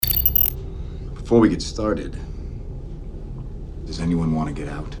Before we get started, does anyone want to get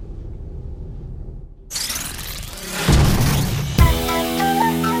out?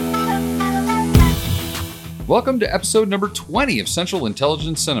 Welcome to episode number 20 of Central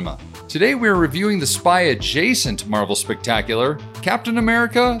Intelligence Cinema. Today we are reviewing the spy-adjacent Marvel spectacular, Captain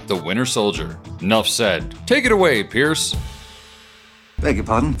America: The Winter Soldier. Enough said. Take it away, Pierce. Beg your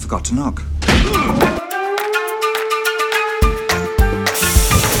pardon, forgot to knock.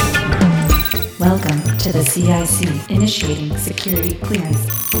 Welcome to the CIC, initiating security clearance.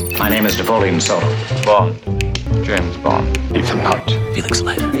 My name is Napoleon Solo. Bond. James Bond. Ethan Hunt. Felix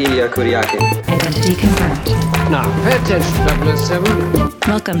Leiter. Ilya Kuriakin. Identity confirmed. Now, pay attention, 007.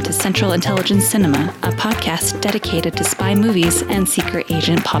 Welcome to Central Intelligence Cinema, a podcast dedicated to spy movies and secret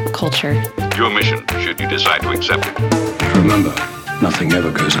agent pop culture. Your mission, should you decide to accept it. Remember, nothing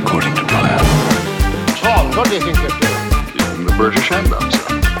ever goes according to plan. Tom, what do you think you're doing? Using the British handbell,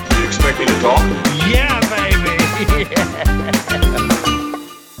 sir. You expect me to talk? Yeah, baby!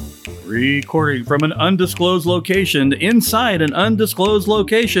 Recording from an undisclosed location, inside an undisclosed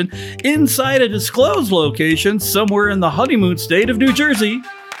location, inside a disclosed location, somewhere in the honeymoon state of New Jersey.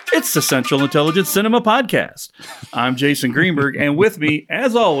 It's the Central Intelligence Cinema Podcast. I'm Jason Greenberg, and with me,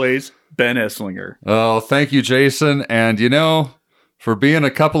 as always, Ben Esslinger. Oh, thank you, Jason. And you know, for being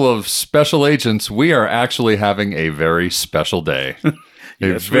a couple of special agents, we are actually having a very special day.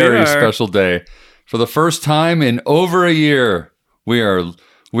 Yes, a very we are. special day. For the first time in over a year, we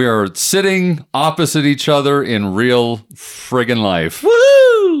are sitting opposite each other in real friggin' life.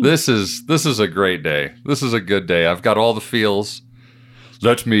 Woo! This is a great day. This is a good day. I've got all the feels.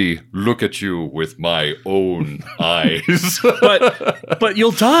 Let me look at you with my own eyes. But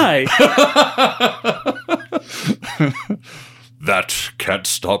you'll die. That can't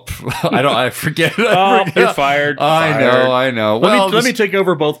stop. I forget. Oh, you're fired. I know. Let me take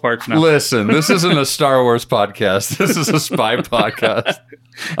over both parts now. Listen, this isn't a Star Wars podcast. This is a spy podcast.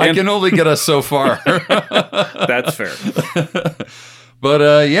 I can only get us so far. That's fair.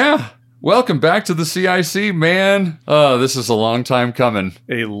 But yeah, welcome back to the CIC, man. This is a long time coming.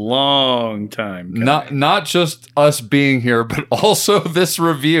 A long time coming. Not just us being here, but also this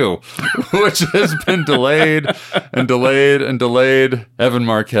review, which has been delayed and delayed and delayed. Evan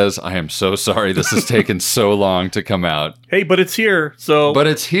Marquez, I am so sorry this has taken so long to come out. Hey, but it's here, so But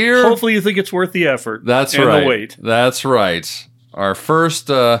it's here. hopefully you think it's worth the effort. That's and right. the wait. That's right. Our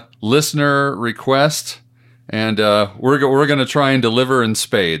first listener request, and we're going to try and deliver in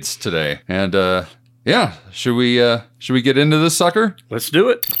spades today. And yeah, should we get into this sucker? Let's do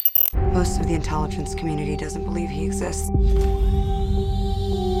it. Most of the intelligence community doesn't believe he exists.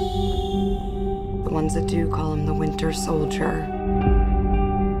 The ones that do call him the Winter Soldier.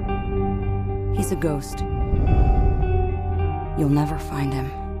 He's a ghost. You'll never find him.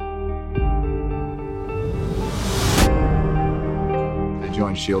 I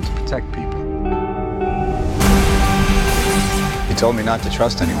joined S.H.I.E.L.D. to protect people. He told me not to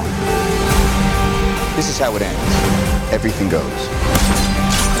trust anyone. This is how it ends. Everything goes.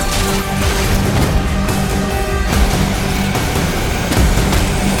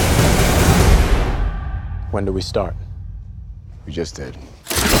 When do we start? We just did.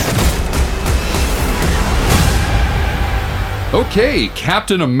 Okay,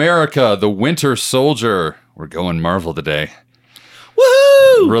 Captain America: The Winter Soldier. We're going Marvel today.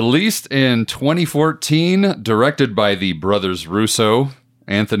 Woohoo! Released in 2014, directed by the brothers Russo,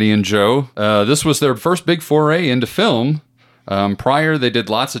 Anthony and Joe. This was their first big foray into film. Prior, they did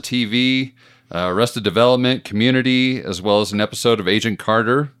lots of TV, Arrested Development, Community, as well as an episode of Agent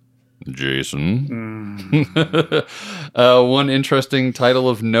Carter. Jason. One interesting title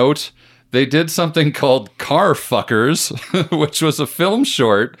of note, they did something called Car Fuckers, which was a film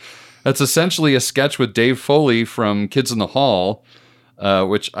short that's essentially a sketch with Dave Foley from Kids in the Hall,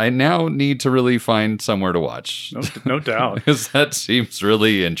 which I now need to really find somewhere to watch. No doubt. Because that seems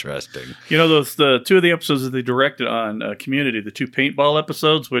really interesting. You know, the two of the episodes that they directed on Community, the two paintball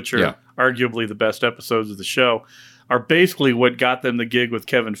episodes, which are arguably the best episodes of the show, are basically what got them the gig with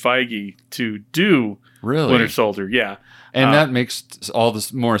Kevin Feige to do Winter Soldier. Yeah. And that makes all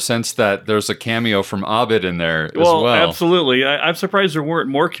this more sense that there's a cameo from Abed in there as well. Absolutely. I'm surprised there weren't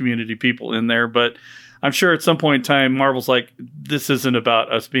more Community people in there, but I'm sure at some point in time, Marvel's like, this isn't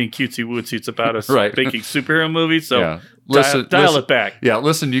about us being cutesy-wootsy. It's about us making superhero movies, so dial it back. Yeah,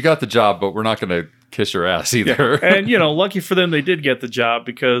 listen, you got the job, but we're not going to kiss your ass either. Yeah. And, lucky for them, they did get the job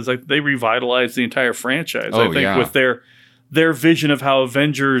because they revitalized the entire franchise. I think with their vision of how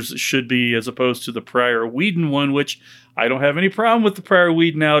Avengers should be as opposed to the prior Whedon one, which I don't have any problem with the prior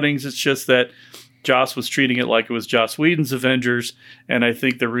Whedon outings. It's just that Joss was treating it like it was Joss Whedon's Avengers, and I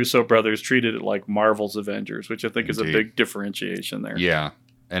think the Russo brothers treated it like Marvel's Avengers, which I think is a big differentiation there. Yeah,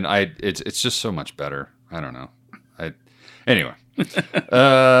 and it's just so much better. I don't know. Anyway,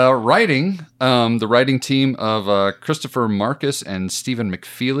 writing. The writing team of Christopher Marcus and Stephen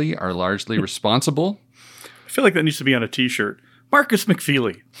McFeely are largely responsible. I feel like that needs to be on a T-shirt. Marcus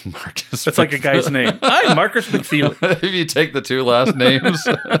McFeely. Marcus. That's like a guy's name. I'm Marcus McFeely. If you take the two last names,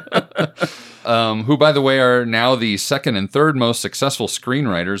 who, by the way, are now the second and third most successful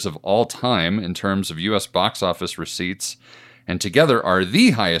screenwriters of all time in terms of U.S. box office receipts, and together are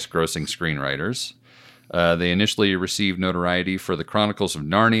the highest-grossing screenwriters. They initially received notoriety for The Chronicles of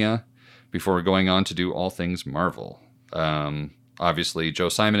Narnia before going on to do all things Marvel. Obviously, Joe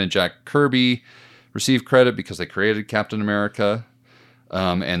Simon and Jack Kirby received credit because they created Captain America.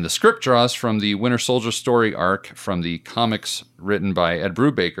 And the script draws from the Winter Soldier story arc from the comics written by Ed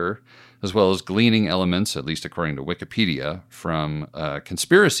Brubaker, as well as gleaning elements, at least according to Wikipedia, from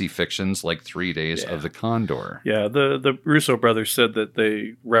conspiracy fictions like 3 Days of the Condor. Yeah, the Russo brothers said that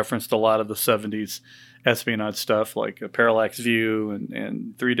they referenced a lot of the 70s espionage stuff like Parallax View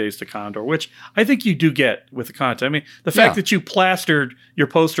and 3 Days to Condor, which I think you do get with the content. I mean, the fact that you plastered your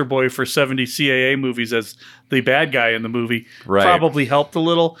poster boy for 70 CAA movies as the bad guy in the movie probably helped a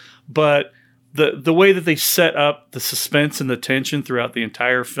little, but the way that they set up the suspense and the tension throughout the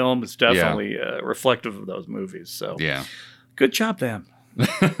entire film is definitely reflective of those movies. So good job, them.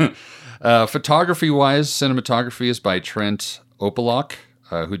 Photography-wise, cinematography is by Trent Opalock,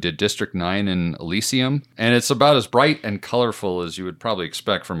 who did District 9 and Elysium. And it's about as bright and colorful as you would probably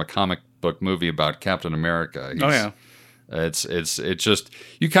expect from a comic book movie about Captain America. It's just,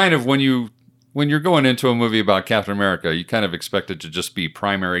 you kind of, when you're going into a movie about Captain America, you kind of expect it to just be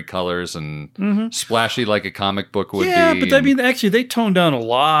primary colors and splashy like a comic book would be. Yeah, but I mean, actually, they toned down a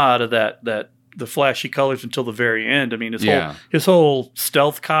lot of the flashy colors until the very end. I mean, his whole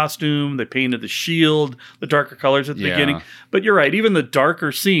stealth costume, they painted the shield, the darker colors at the beginning. But you're right, even the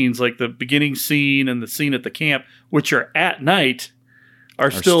darker scenes, like the beginning scene and the scene at the camp, which are at night,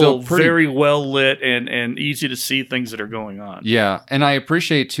 are still very well lit and easy to see things that are going on. Yeah, and I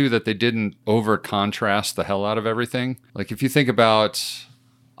appreciate, too, that they didn't over-contrast the hell out of everything. Like, if you think about...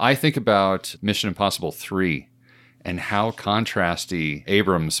 I think about Mission Impossible 3 and how contrasty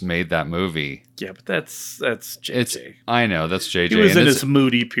Abrams made that movie. Yeah, but that's JJ. I know, that's JJ. He was in his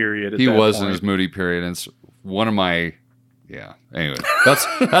moody period at that point. In his moody period, and it's one of my... Yeah. Anyway,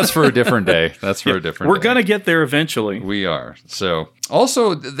 that's for a different day. That's for a different day. We're going to get there eventually. We are. So,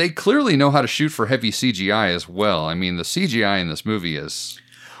 also, they clearly know how to shoot for heavy CGI as well. I mean, the CGI in this movie is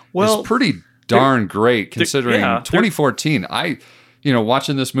pretty darn great considering 2014.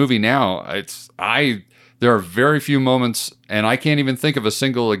 Watching this movie now, there are very few moments, and I can't even think of a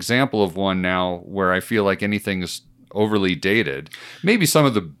single example of one now where I feel like anything's overly dated. Maybe some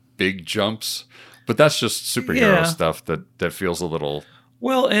of the big jumps, but that's just superhero stuff that feels a little...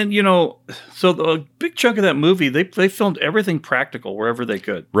 Well, and, so the big chunk of that movie, they filmed everything practical wherever they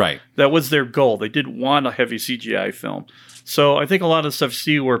could. Right. That was their goal. They didn't want a heavy CGI film. So I think a lot of the stuff you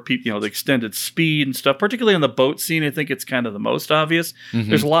see where people, the extended speed and stuff, particularly on the boat scene, I think it's kind of the most obvious. Mm-hmm.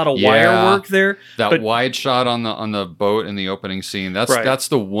 There's a lot of wire work there. That wide shot on the boat in the opening scene, that's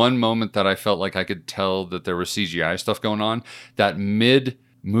the one moment that I felt like I could tell that there was CGI stuff going on. That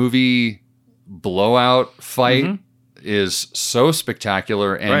mid-movie blowout fight is so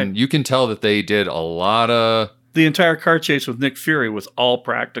spectacular, and you can tell that they did a lot of... The entire car chase with Nick Fury was all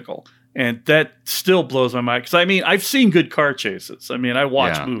practical, and that still blows my mind, because, I mean, I've seen good car chases. I mean, I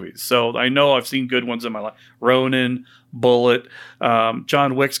watch movies, so I know I've seen good ones in my life. Ronin, Bullet,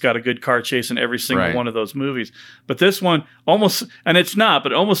 John Wick's got a good car chase in every single one of those movies. But this one almost, and it's not,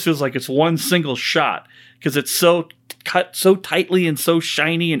 but it almost feels like it's one single shot, because it's so cut so tightly and so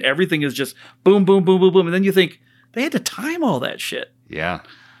shiny, and everything is just boom, boom, boom, boom, boom. And then you think, they had to time all that shit. Yeah.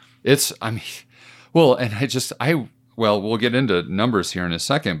 We'll get into numbers here in a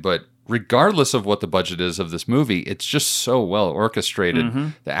second, but regardless of what the budget is of this movie, it's just so well orchestrated. Mm-hmm.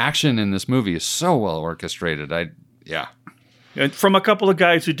 The action in this movie is so well orchestrated. And from a couple of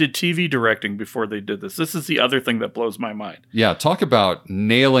guys who did TV directing before they did this. This is the other thing that blows my mind. Yeah, talk about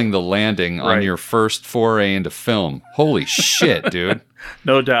nailing the landing on your first foray into film. Holy shit, dude.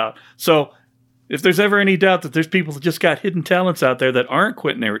 No doubt. So if there's ever any doubt that there's people that just got hidden talents out there that aren't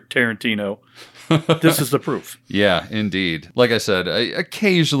Quentin Tarantino, this is the proof. Yeah, indeed. Like I said,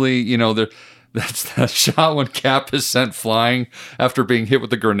 occasionally, that's that shot when Cap is sent flying after being hit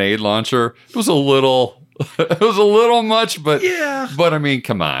with the grenade launcher. It was a little much, but I mean,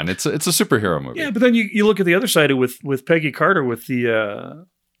 come on, it's a superhero movie. Yeah, but then you look at the other side with Peggy Carter with the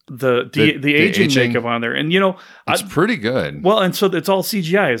the aging makeup on there. And, it's pretty good. Well, and so it's all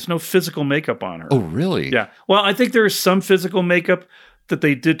CGI. It's no physical makeup on her. Oh, really? Yeah. Well, I think there is some physical makeup that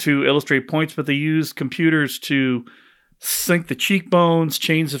they did to illustrate points, but they used computers to sync the cheekbones,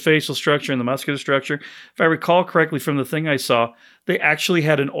 change the facial structure and the muscular structure. If I recall correctly from the thing I saw, they actually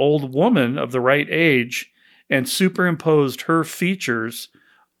had an old woman of the right age and superimposed her features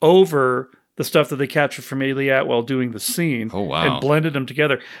over the stuff that they captured from Ailey Atwell doing the scene. Oh, wow. And blended them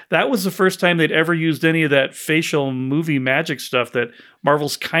together. That was the first time they'd ever used any of that facial movie magic stuff that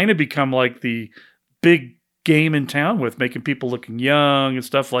Marvel's kind of become like the big game in town with, making people looking young and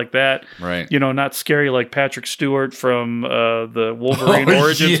stuff like that. Right. Not scary like Patrick Stewart from the Wolverine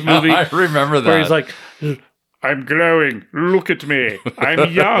Origins movie. I remember that. Where he's like, I'm glowing. Look at me.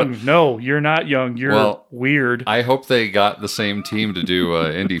 I'm young. No, you're not young. You're weird. I hope they got the same team to do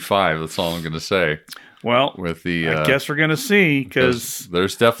Indy 5. That's all I'm going to say. Well, with the I guess we're going to see, because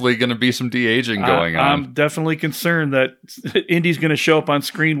there's definitely going to be some de-aging going on. I'm definitely concerned that Indy's going to show up on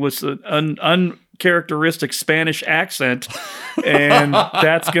screen with an uncharacteristic Spanish accent, and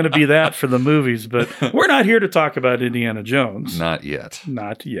that's going to be that for the movies. But we're not here to talk about Indiana Jones. Not yet.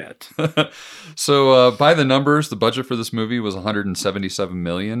 Not yet. So by the numbers, the budget for this movie was $177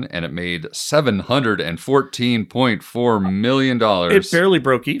 million, and it made $714.4 million. It barely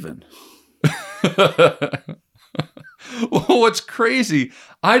broke even. What's crazy,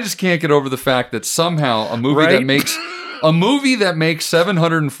 I just can't get over the fact that somehow a movie that makes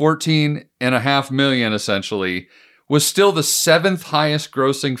 $714.5 million essentially was still the 7th highest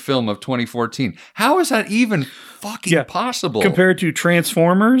grossing film of 2014. How is that even fucking possible? Compared to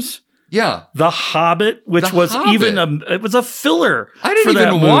Transformers? Yeah. The Hobbit, which The was Hobbit. it was a filler. I didn't for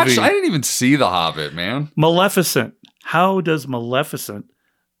that even watch. movie. I didn't even see The Hobbit, man. Maleficent. How does Maleficent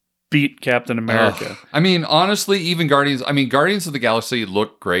beat Captain America? I mean, honestly, even Guardians of the Galaxy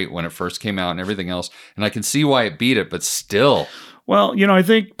looked great when it first came out and everything else, and I can see why it beat it, but still. Well, I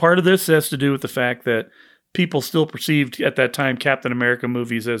think part of this has to do with the fact that people still perceived at that time Captain America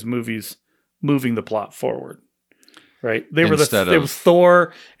movies as movies moving the plot forward. Right? They were it was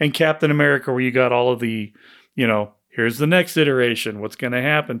Thor and Captain America, where you got all of the, here's the next iteration, what's going to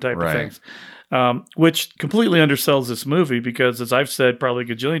happen type of things. Which completely undersells this movie, because, as I've said probably a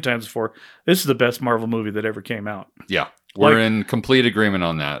gajillion times before, this is the best Marvel movie that ever came out. Yeah, we're in complete agreement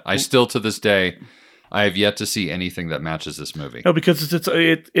on that. I still, to this day, I have yet to see anything that matches this movie. No, because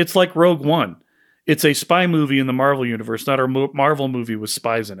it's like Rogue One. It's a spy movie in the Marvel universe, not a Marvel movie with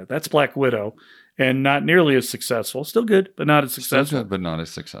spies in it. That's Black Widow, and not nearly as successful. Still good, but not as successful. Still good, but not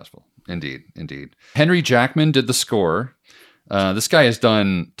as successful. Indeed. Henry Jackman did the score. This guy has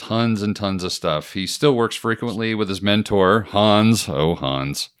done tons and tons of stuff. He still works frequently with his mentor, Hans. Oh,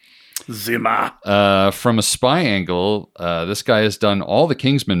 Hans Zimmer. From a spy angle, this guy has done all the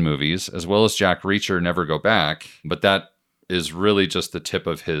Kingsman movies, as well as Jack Reacher, Never Go Back. But that is really just the tip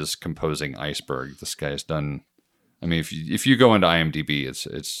of his composing iceberg. This guy has done. I mean, if you go into IMDb, it's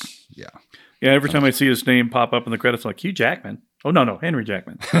yeah. Yeah, every time I see his name pop up in the credits, I'm like, Hugh Jackman. Oh, no, Henry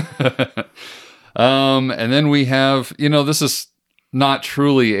Jackman. And then we have, this is not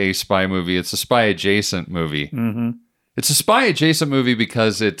truly a spy movie. It's a spy adjacent movie. Mm-hmm. It's a spy adjacent movie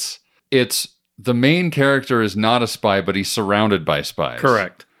because it's the main character is not a spy, but he's surrounded by spies.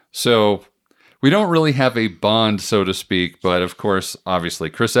 Correct. So we don't really have a Bond, so to speak, but of course, obviously,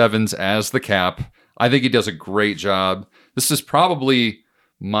 Chris Evans as the Cap. I think he does a great job. This is probably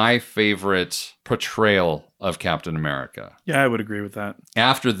my favorite portrayal of Captain America. Yeah, I would agree with that.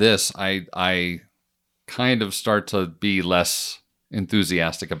 After this, I kind of start to be less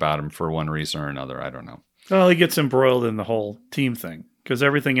enthusiastic about him for one reason or another. I don't know. Well, he gets embroiled in the whole team thing, because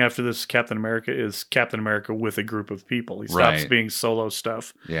everything after this Captain America is Captain America with a group of people. He stops being solo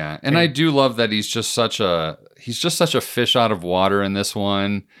stuff. Yeah, and I do love that he's just such a fish out of water in this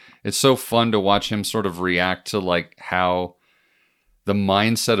one. It's so fun to watch him sort of react to like how the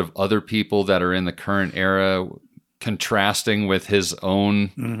mindset of other people that are in the current era contrasting with his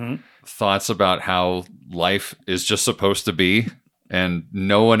own thoughts about how life is just supposed to be, and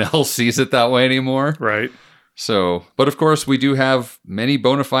no one else sees it that way anymore. Right. So, but of course, we do have many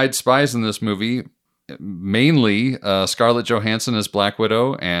bona fide spies in this movie, mainly Scarlett Johansson as Black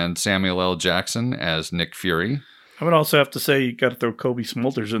Widow and Samuel L. Jackson as Nick Fury. I would also have to say you got to throw Kobe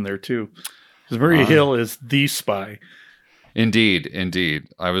Smulders in there too, because Maria Hill is the spy. Indeed.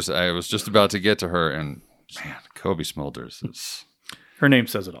 I was just about to get to her, and man, Kobe Smulders is. Her name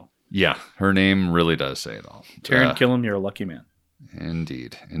says it all. Yeah, her name really does say it all. Taron Killam, you're a lucky man.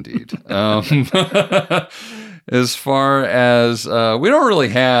 Indeed. As far as we don't really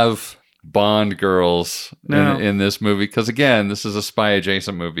have Bond girls No. in this movie because, again, this is a spy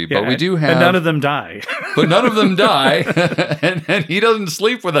adjacent movie. But we do have, and none of them die. but none of them die, and he doesn't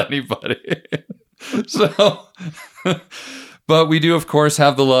sleep with anybody. So, but we do, of course,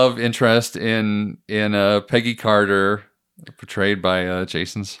 have the love interest in Peggy Carter, portrayed by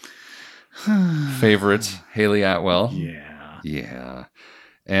Jason's favorite, Haley Atwell. Yeah.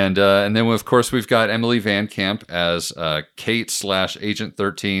 And then, of course, we've got Emily Van Camp as Kate/Agent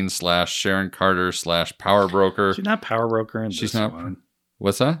 13 / Sharon Carter / Power Broker. She's not Power Broker in this one.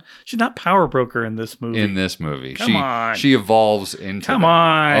 What's that? She's not Power Broker in this movie. Come on. She evolves into Come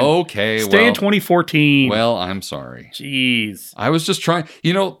on. Okay, Stay in 2014. Well, I'm sorry. Jeez. I was just trying,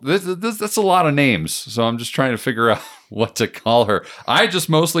 that's a lot of names, so I'm just trying to figure out what to call her. I just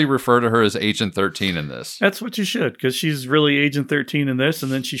mostly refer to her as Agent 13 in this. That's what you should, because she's really Agent 13 in this,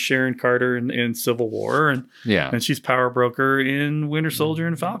 and then she's Sharon Carter in Civil War, and she's Power Broker in Winter Soldier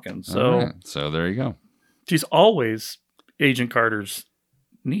and Falcon. So, right. So there you go. She's always Agent Carter's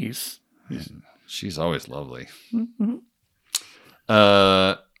niece. She's always lovely. Mm-hmm.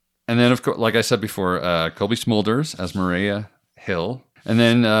 And then, of course, like I said before, Colby Smulders as Maria Hill. And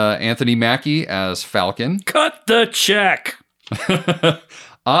then Anthony Mackie as Falcon. Cut the check!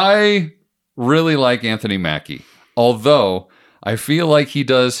 I really like Anthony Mackie, although I feel like he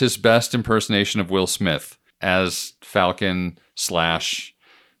does his best impersonation of Will Smith as Falcon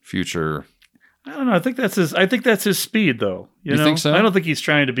 / future. I don't know. I think that's his speed, though. You know? Think so? I don't think he's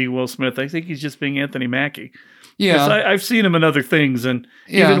trying to be Will Smith. I think he's just being Anthony Mackie. Yeah. I've seen him in other things, and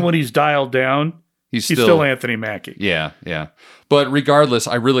even when he's dialed down, he's still Anthony Mackie. Yeah. But regardless,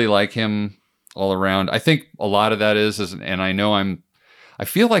 I really like him all around. I think a lot of that is and I know I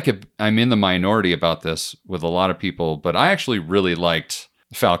feel like I'm in the minority about this with a lot of people, but I actually really liked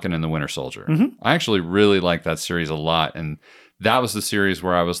Falcon and the Winter Soldier. Mm-hmm. I actually really liked that series a lot, and that was the series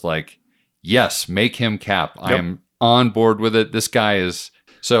where I was like, yes, make him Cap. Yep. I am on board with it. This guy is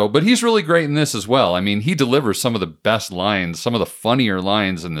so, but he's really great in this as well. I mean, he delivers some of the best lines, some of the funnier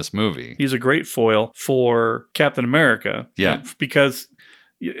lines in this movie. He's a great foil for Captain America. Yeah. Because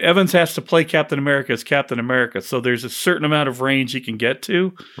Evans has to play Captain America as Captain America. So there's a certain amount of range he can get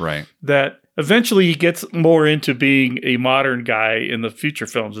to. Right. That eventually he gets more into being a modern guy in the future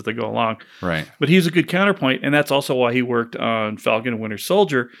films as they go along. Right. But he's a good counterpoint. And that's also why he worked on Falcon and Winter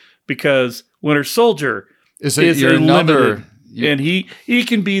Soldier, because Winter Soldier is limited. And he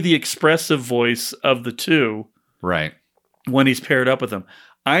can be the expressive voice of the two. Right. When he's paired up with them.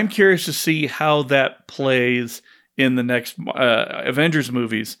 I'm curious to see how that plays in the next Avengers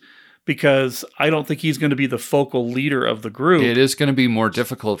movies, because I don't think he's going to be the focal leader of the group. It is going to be more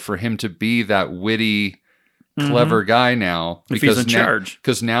difficult for him to be that witty, clever guy now. If he's in charge.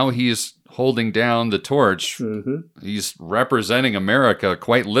 Because now he's holding down the torch. Mm-hmm. He's representing America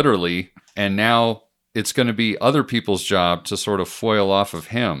quite literally. And now it's going to be other people's job to sort of foil off of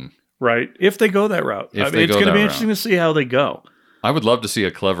him. Right. If they go that route. It's going to be interesting to see how they go. I would love to see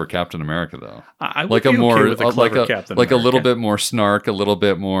a clever Captain America, though. I would be okay with a clever Captain America. A little bit more snark, a little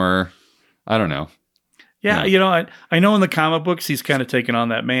bit more, I don't know. Yeah, you know, I know in the comic books he's kind of taken on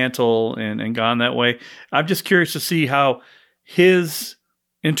that mantle and gone that way. I'm just curious to see how his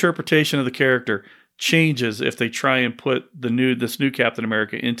interpretation of the character changes if they try and put this new Captain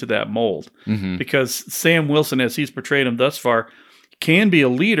America into that mold. Mm-hmm. Because Sam Wilson, as he's portrayed him thus far, can be a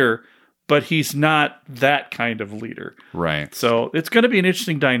leader, but he's not that kind of leader. Right. So it's going to be an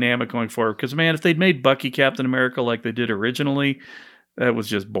interesting dynamic going forward. Because, man, if they'd made Bucky Captain America like they did originally, that was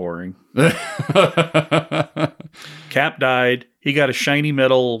just boring. Cap died. He got a shiny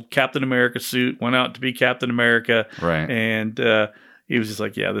metal Captain America suit, went out to be Captain America. Right. And he was just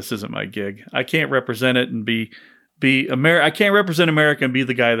like, yeah, this isn't my gig. I can't represent it and be I can't represent America and be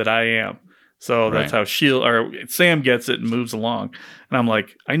the guy that I am. So that's how Sam gets it and moves along. And I'm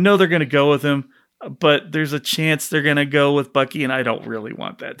like, I know they're going to go with him, but there's a chance they're going to go with Bucky, and I don't really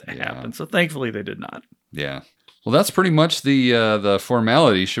want that to happen. So thankfully they did not. Yeah. Well, that's pretty much the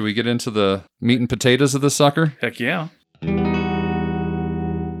formality. Should we get into the meat and potatoes of the sucker? Heck yeah.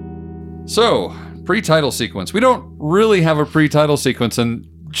 So, pre-title sequence. We don't really have a pre-title sequence, and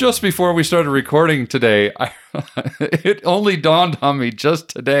just before we started recording today, it only dawned on me just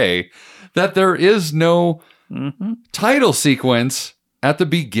today that there is no title sequence at the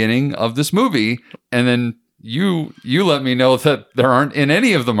beginning of this movie. And then you let me know that there aren't in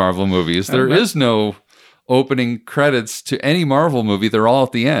any of the Marvel movies. There is no opening credits to any Marvel movie. They're all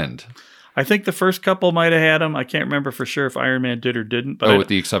at the end. I think the first couple might have had them. I can't remember for sure if Iron Man did or didn't. But with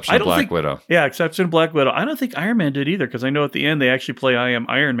the exception of Black Widow. Yeah, exception of Black Widow. I don't think Iron Man did either, because I know at the end they actually play I Am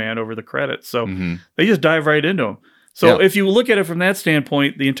Iron Man over the credits. So they just dive right into him. So if you look at it from that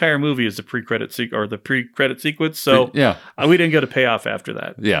standpoint, the entire movie is the pre-credit sequence. So we didn't get a payoff after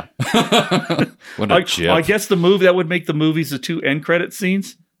that. Yeah. What a chip. I guess that would make the movies the 2 end credit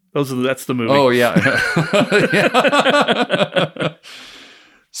scenes. That's the movie. Oh yeah.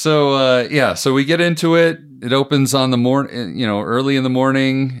 So we get into it. It opens on the morning, early in the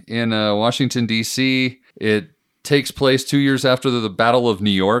morning in Washington D.C. It takes place 2 years after the Battle of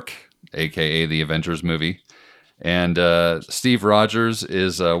New York, aka the Avengers movie. And Steve Rogers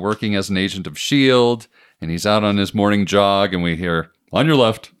is working as an agent of S.H.I.E.L.D., and he's out on his morning jog, and we hear, on your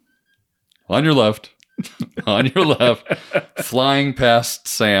left, on your left, on your left, flying past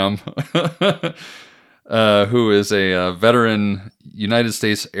Sam, who is a veteran United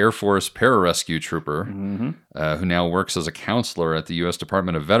States Air Force pararescue trooper, who now works as a counselor at the U.S.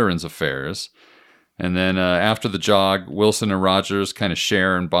 Department of Veterans Affairs. And then after the jog, Wilson and Rogers kind of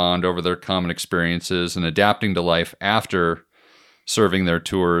share and bond over their common experiences and adapting to life after serving their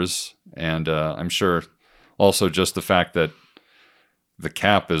tours. And I'm sure also just the fact that the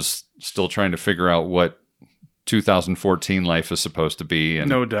Cap is still trying to figure out what 2014 life is supposed to be. And,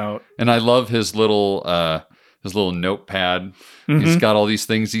 no doubt. And I love his little notepad. He's got all these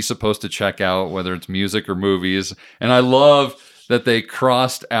things he's supposed to check out, whether it's music or movies. And I love that they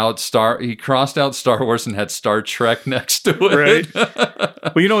crossed out Star Wars and had Star Trek next to it. Right.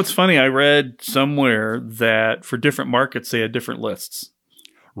 Well, it's funny. I read somewhere that for different markets, they had different lists.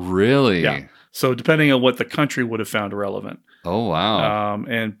 Really? Yeah. So depending on what the country would have found relevant. Oh, wow.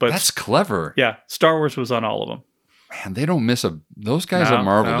 But that's clever. Yeah. Star Wars was on all of them. Man, they don't miss those guys at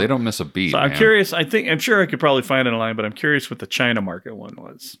Marvel, they don't miss a beat. So I'm curious. I'm sure I could probably find it online, but I'm curious what the China market one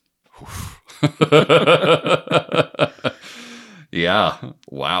was. Yeah.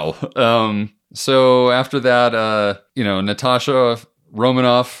 Wow. So after that, Natasha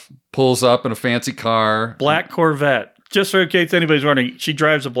Romanoff pulls up in a fancy car. Black Corvette. Just in case anybody's wondering, she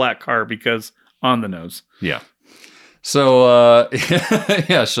drives a black car because on the nose. Yeah. So,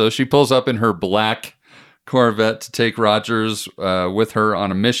 so she pulls up in her black Corvette to take Rogers with her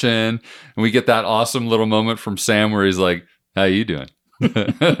on a mission. And we get that awesome little moment from Sam where he's like, how you doing?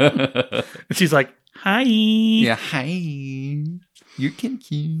 And she's like, hi. Yeah, hi. You're cute.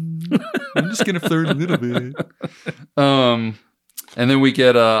 I'm just going to flirt a little bit. And then we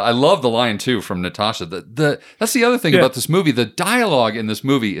get, I love the line too from Natasha. That's the other thing about this movie. The dialogue in this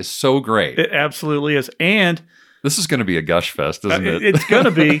movie is so great. It absolutely is. And this is going to be a gush fest, isn't it? It's going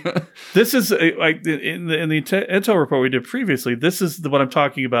to be. This is like in the intel report we did previously. This is what I'm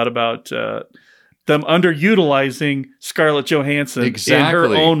talking about them underutilizing Scarlett Johansson in her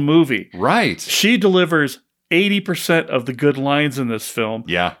own movie. Right. She delivers 80% of the good lines in this film.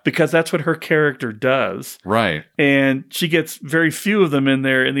 Yeah. Because that's what her character does. Right. And she gets very few of them in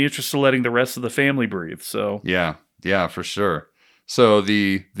there in the interest of letting the rest of the family breathe. So yeah, for sure. So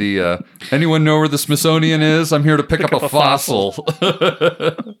the anyone know where the Smithsonian is? I'm here to pick up a fossil.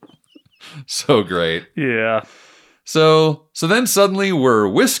 So great. Yeah. So then suddenly we're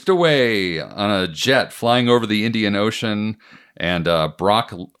whisked away on a jet flying over the Indian Ocean, and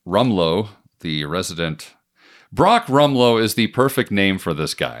Brock Rumlow, the resident. Brock Rumlow is the perfect name for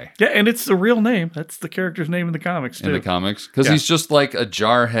this guy. Yeah, and it's the real name. That's the character's name in the comics, too. In the comics? Because he's just like a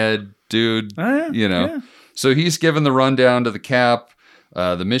jarhead dude, Yeah. So he's given the rundown to the Cap.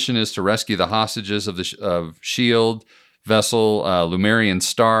 The mission is to rescue the hostages of S.H.I.E.L.D. vessel Lumerian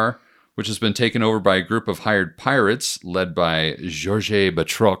Star, which has been taken over by a group of hired pirates led by Georges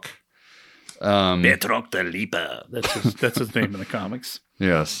Batroc. Batroc de Lipa. That's his name in the comics.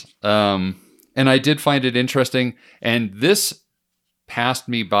 Yes. And I did find it interesting, and this passed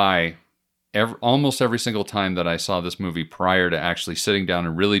me by almost every single time that I saw this movie prior to actually sitting down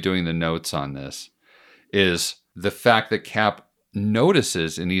and really doing the notes on this, is the fact that Cap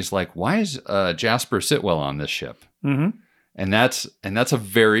notices, and he's like, why is Jasper Sitwell on this ship? Mm-hmm. And that's a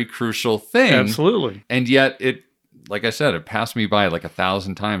very crucial thing. Absolutely. And yet it, like I said, it passed me by like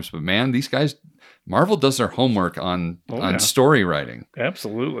 1,000 times. But man, these guys, Marvel does their homework on story writing.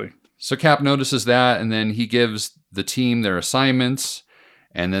 Absolutely. So Cap notices that, and then he gives the team their assignments,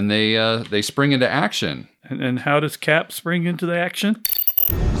 and then they spring into action. And how does Cap spring into the action?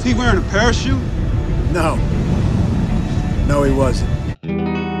 Is he wearing a parachute? No, he wasn't.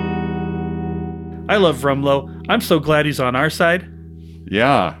 I love Rumlow. I'm so glad he's on our side.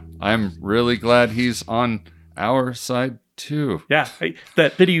 Yeah, I'm really glad he's on our side too. Yeah,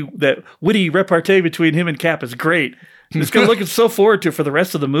 that witty repartee between him and Cap is great. It's going to look so forward to for the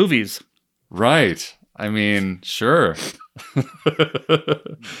rest of the movies. Right. I mean, sure.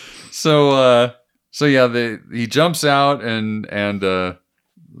 So yeah, he jumps out and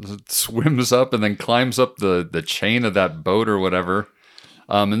swims up and then climbs up the chain of that boat or whatever.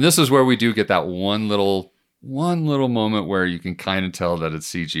 And this is where we do get that one little moment where you can kind of tell that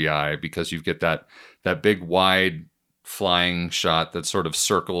it's CGI, because you get that big wide flying shot that sort of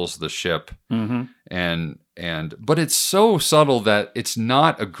circles the ship. But it's so subtle that it's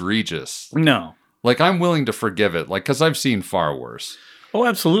not egregious. No. Like, I'm willing to forgive it, like, because I've seen far worse. Oh,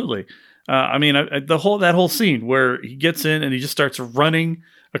 absolutely. That whole scene where he gets in and he just starts running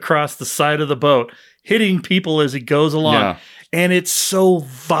across the side of the boat, hitting people as he goes along. Yeah. And it's so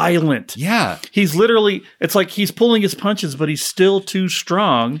violent. Yeah. He's literally, it's like he's pulling his punches, but he's still too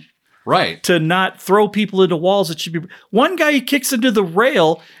strong. Right. To not throw people into walls. It should be one guy, he kicks into the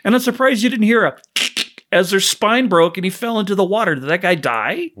rail, and I'm surprised you didn't hear a as their spine broke and he fell into the water. Did that guy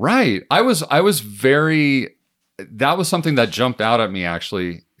die? Right. That was something that jumped out at me,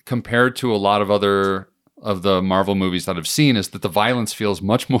 actually, compared to a lot of other of the Marvel movies that I've seen, is that the violence feels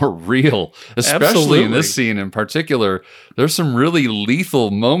much more real, especially Absolutely. in this scene in particular. There's some really lethal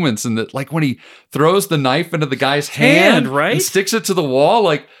moments in that, like when he throws the knife into the guy's hand, right? And sticks it to the wall.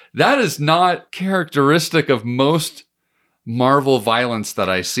 Like, that is not characteristic of most Marvel violence that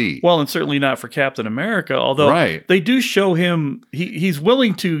I see. Well, and certainly not for Captain America, although they do show him, he's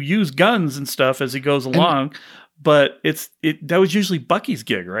willing to use guns and stuff as he goes along, but that was usually Bucky's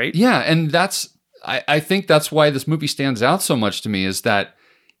gig, right? Yeah, and I think that's why this movie stands out so much to me, is that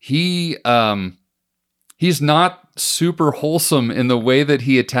he's not super wholesome in the way that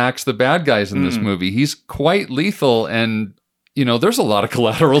he attacks the bad guys in this movie. He's quite lethal, and there's a lot of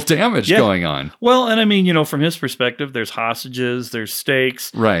collateral damage going on. Well, and I mean, from his perspective, there's hostages, there's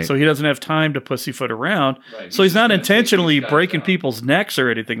stakes. Right. So he doesn't have time to pussyfoot around. Right. So he's not intentionally breaking people's necks or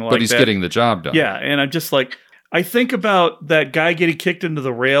anything like that. But he's getting the job done. Yeah, and I'm just like, I think about that guy getting kicked into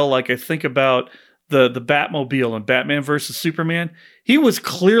the rail like I think about the Batmobile in Batman versus Superman. He was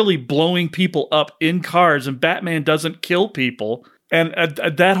clearly blowing people up in cars, and Batman doesn't kill people. And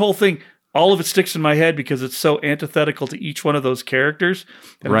that whole thing, all of it sticks in my head because it's so antithetical to each one of those characters.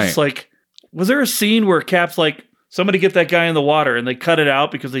 And it's like, was there a scene where Cap's like, somebody get that guy in the water, and they cut it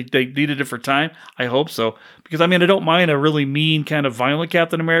out because they needed it for time? I hope so. Because, I mean, I don't mind a really mean kind of violent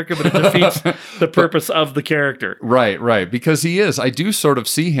Captain America, but it defeats the purpose of the character. Right. Because he is. I do sort of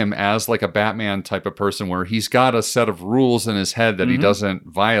see him as like a Batman type of person where he's got a set of rules in his head that he doesn't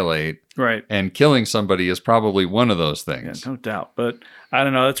violate. Right. And killing somebody is probably one of those things. Yeah, no doubt. But I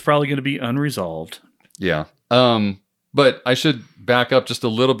don't know. That's probably going to be unresolved. Yeah. But I should back up just a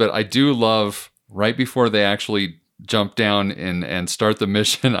little bit. I do love, right before they actually jump down and start the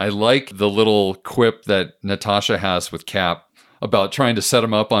mission, I like the little quip that Natasha has with Cap about trying to set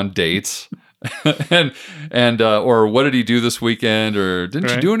him up on dates. and or what did he do this weekend, or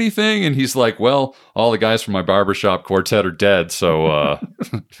didn't you do anything? And he's like, well, all the guys from my barbershop quartet are dead, so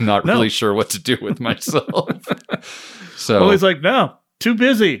not really sure what to do with myself. So well, he's like, no, too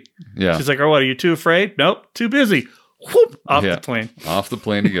busy. Yeah. She's like, oh, what, are you too afraid? Nope, too busy. Whoop, off the plane. Off the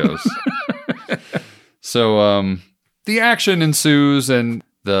plane he goes. So the action ensues, and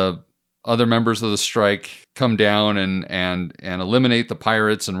the other members of the strike come down and eliminate the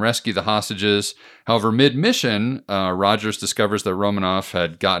pirates and rescue the hostages. However, mid-mission, Rogers discovers that Romanoff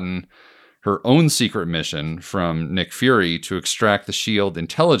had gotten her own secret mission from Nick Fury to extract the SHIELD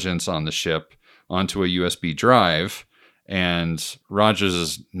intelligence on the ship onto a USB drive. And Rogers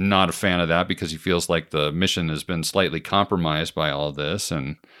is not a fan of that because he feels like the mission has been slightly compromised by all of this.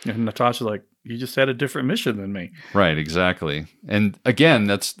 And Natasha's like, you just had a different mission than me. Right, exactly. And again,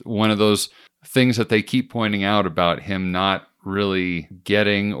 that's one of those things that they keep pointing out about him not really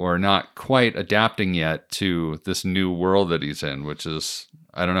getting or not quite adapting yet to this new world that he's in, which is,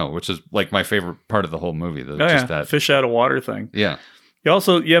 I don't know, which is like my favorite part of the whole movie. That fish out of water thing. Yeah.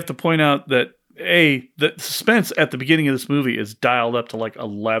 You have to point out that the suspense at the beginning of this movie is dialed up to like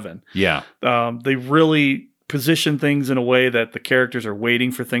 11. Yeah. They really position things in a way that the characters are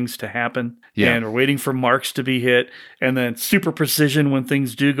waiting for things to happen and are waiting for marks to be hit, and then super precision when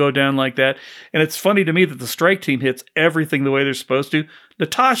things do go down like that. And it's funny to me that the strike team hits everything the way they're supposed to.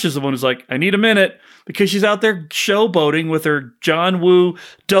 Natasha's the one who's like, I need a minute, because she's out there showboating with her John Woo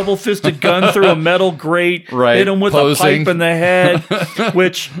double-fisted gun through a metal grate, hit him with a pipe in the head,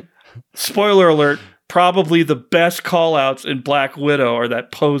 which, spoiler alert, probably the best call-outs in Black Widow are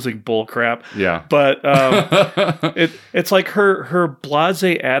that posing bullcrap. Yeah. But it's like her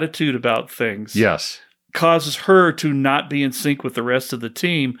blasé attitude about things. Yes. Causes her to not be in sync with the rest of the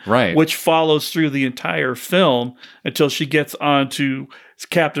team. Right. Which follows through the entire film until she gets onto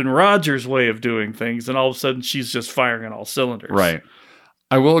Captain Rogers' way of doing things, and all of a sudden she's just firing on all cylinders. Right.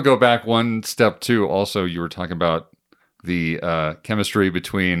 I will go back one step too. Also, you were talking about the chemistry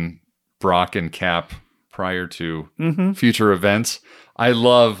between Brock and Cap prior to future events. I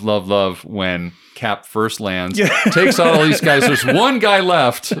love when Cap first lands, takes out all these guys. There's one guy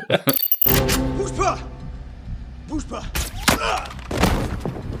left. Pushpa! Pushpa!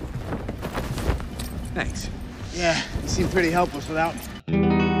 Thanks. Yeah, you seem pretty helpless without me.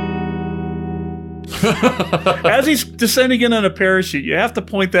 As he's descending in on a parachute, you have to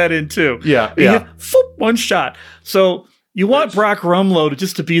point that in too. Yeah. You hit, one shot. So you want Brock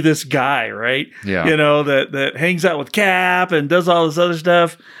Rumlow to be this guy, right? Yeah. You know, that hangs out with Cap and does all this other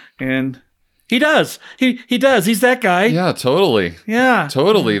stuff. And he does. He does. He's that guy. Yeah, totally. Yeah.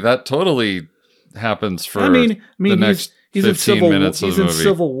 Totally. That totally happens for the next he's 15 minutes of the movie. He's in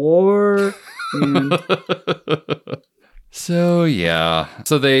Civil War. And So yeah,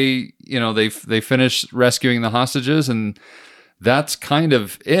 so they finish rescuing the hostages, and that's kind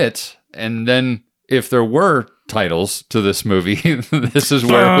of it. And then if there were titles to this movie, this is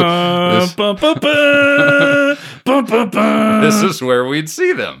where this is where we'd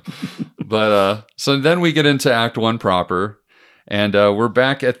see them. But so then we get into Act 1 proper, and we're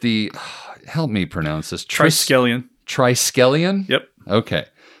back at the help me pronounce this Triskelion. Triskelion? Yep. Okay,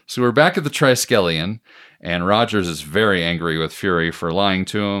 so we're back at the Triskelion. And Rogers is very angry with Fury for lying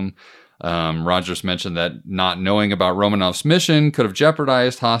to him. Rogers mentioned that not knowing about Romanov's mission could have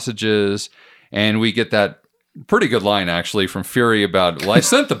jeopardized hostages. And we get that pretty good line, actually, from Fury about, well, I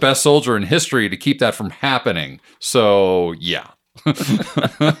sent the best soldier in history to keep that from happening. So, yeah.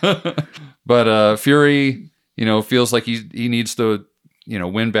 But Fury, feels like he needs to,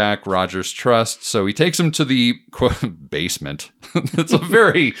 win back Rogers' trust. So he takes him to the quote, basement. It's a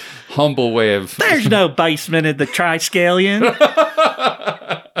very humble way of... There's no basement in the Triskelion.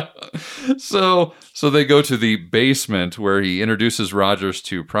 So they go to the basement where he introduces Rogers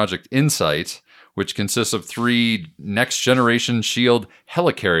to Project Insight, which consists of 3 next-generation S.H.I.E.L.D.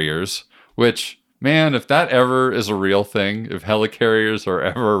 helicarriers, which... Man, if that ever is a real thing, if helicarriers are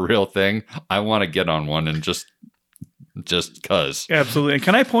ever a real thing, I want to get on one and just cuz. Absolutely. And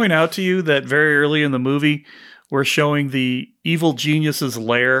can I point out to you that very early in the movie, we're showing the evil genius's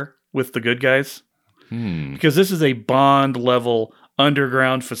lair with the good guys? Because this is a Bond-level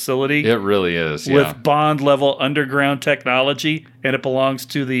underground facility. It really is, yeah. With Bond-level underground technology, and it belongs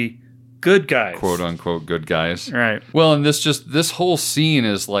to the good guys. Quote-unquote good guys. Right. Well, and this whole scene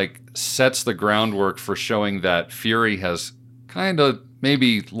is sets the groundwork for showing that Fury has kind of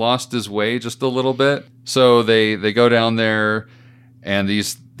maybe lost his way just a little bit. So they go down there, and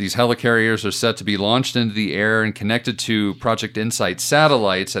these helicarriers are set to be launched into the air and connected to Project Insight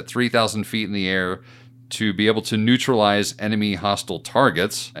satellites at 3,000 feet in the air to be able to neutralize enemy hostile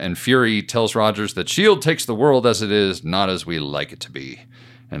targets. And Fury tells Rogers that S.H.I.E.L.D. takes the world as it is, not as we like it to be.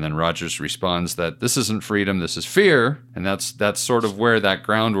 And then Rogers responds that this isn't freedom, this is fear. And that's sort of where that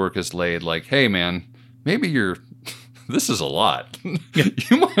groundwork is laid. Like, hey, man, maybe this is a lot. You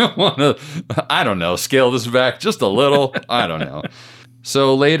might want to, I don't know, scale this back just a little. I don't know.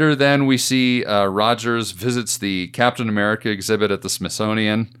 So later then we see Rogers visits the Captain America exhibit at the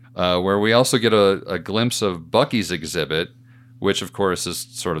Smithsonian, where we also get a glimpse of Bucky's exhibit, which of course is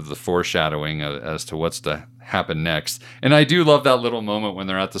sort of the foreshadowing as to what's to happen next. And I do love that little moment when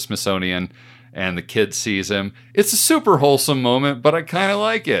they're at the Smithsonian and the kid sees him. It's a super wholesome moment, but I kind of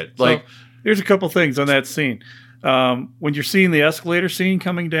like it. Like, so, here's a couple things on that scene. When you're seeing the escalator scene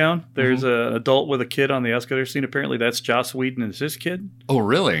coming down, there's an adult with a kid on the escalator scene. Apparently that's Joss Whedon and his kid. Oh,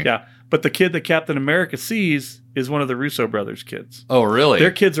 really? Yeah. But the kid that Captain America sees is one of the Russo brothers' kids. Oh, really?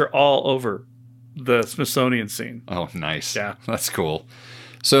 Their kids are all over the Smithsonian scene. Oh, nice. Yeah. That's cool.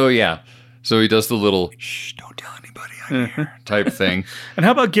 So, yeah. So he does the little, shh, don't tell anybody I'm here type thing. And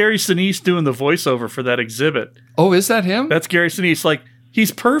how about Gary Sinise doing the voiceover for that exhibit? Oh, is that him? That's Gary Sinise. Like,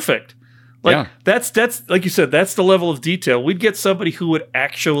 he's perfect. Like, that's like you said, that's the level of detail. We'd get somebody who would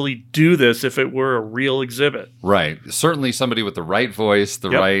actually do this if it were a real exhibit. Right. Certainly somebody with the right voice, the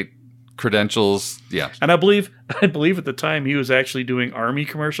right credentials. Yeah. And I believe at the time he was actually doing Army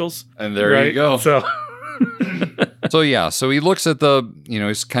commercials. And there you go. So So he looks at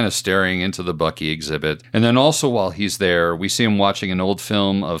he's kind of staring into the Bucky exhibit. And then also while he's there, we see him watching an old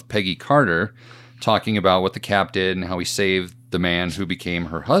film of Peggy Carter talking about what the Cap did and how he saved the man who became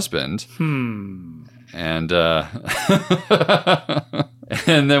her husband. And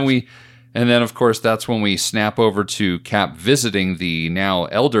and then of course that's when we snap over to Cap visiting the now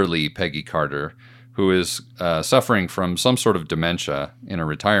elderly Peggy Carter, who is suffering from some sort of dementia in a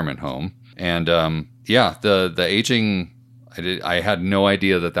retirement home. And the aging I had no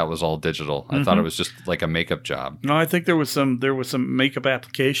idea that was all digital. I thought it was just like a makeup job. No, I think there was some makeup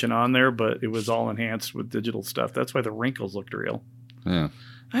application on there, but it was all enhanced with digital stuff. That's why the wrinkles looked real. Yeah.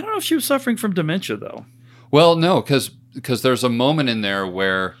 I don't know if she was suffering from dementia though. Well, no, because there's a moment in there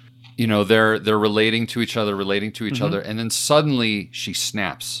where, you know, they're relating to each other, and then suddenly she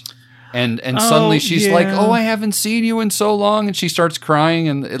snaps. And suddenly she's like, "Oh, I haven't seen you in so long," and she starts crying,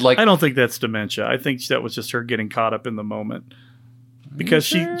 and I don't think that's dementia. I think that was just her getting caught up in the moment, because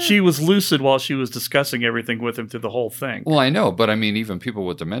she was lucid while she was discussing everything with him through the whole thing. Well, I know, but I mean, even people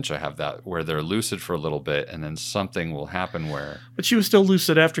with dementia have that, where they're lucid for a little bit, and then something will happen where. But she was still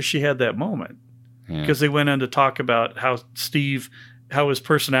lucid after she had that moment, because they went on to talk about how his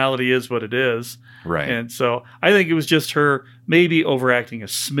personality is what it is. Right. And so I think it was just her maybe overacting a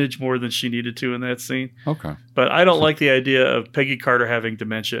smidge more than she needed to in that scene. Okay. But I don't like the idea of Peggy Carter having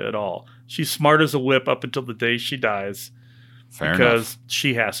dementia at all. She's smart as a whip up until the day she dies. Fair because enough.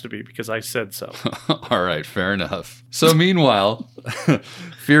 She has to be, because I said so. All right, fair enough. So meanwhile,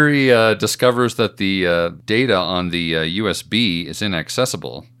 Fury discovers that the data on the USB is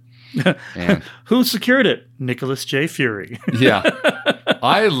inaccessible. And who secured it? Nicholas J. Fury. Yeah.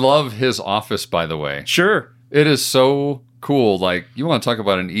 I love his office, by the way. Sure. It is so cool. Like, you want to talk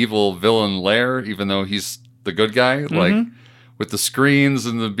about an evil villain lair, even though he's the good guy? Mm-hmm. Like, with the screens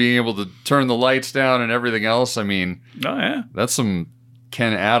and the being able to turn the lights down and everything else. I mean, oh yeah, that's some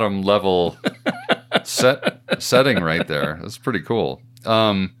Ken Adam level setting right there. That's pretty cool.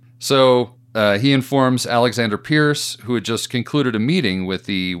 So he informs Alexander Pierce, who had just concluded a meeting with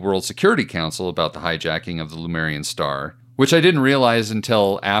the World Security Council about the hijacking of the Lumerian Star, which I didn't realize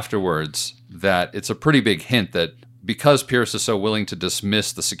until afterwards, that it's a pretty big hint that because Pierce is so willing to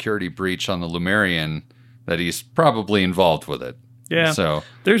dismiss the security breach on the Lumerian, that he's probably involved with it. Yeah. So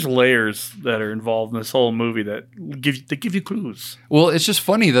there's layers that are involved in this whole movie that give you clues. Well, it's just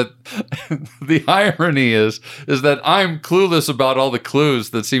funny that the irony is that I'm clueless about all the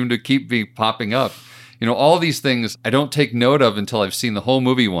clues that seem to keep me popping up. You know, all these things I don't take note of until I've seen the whole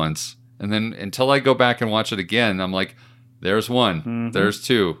movie once. And then until I go back and watch it again, I'm like, there's one, there's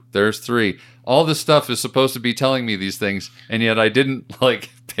two, there's three. All this stuff is supposed to be telling me these things, and yet I didn't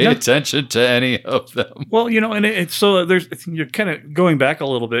pay attention to any of them. Well, you know, and it's so you're kind of going back a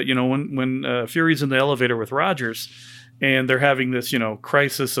little bit. You know, when Fury's in the elevator with Rogers, and they're having this, you know,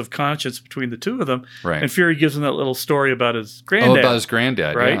 crisis of conscience between the two of them, right? And Fury gives him that little story about his granddad. Oh, about his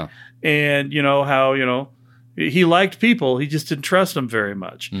granddad, right? Yeah. And you know how he liked people, he just didn't trust them very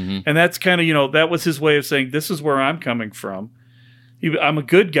much, and that's kind of that was his way of saying, this is where I'm coming from. I'm a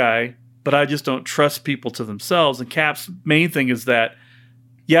good guy, but I just don't trust people to themselves. And Cap's main thing is that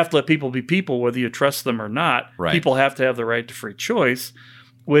you have to let people be people, whether you trust them or not. Right. People have to have the right to free choice,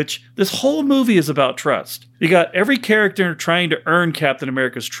 which this whole movie is about trust. You got every character trying to earn Captain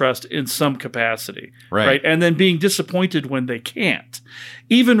America's trust in some capacity. Right. And then being disappointed when they can't.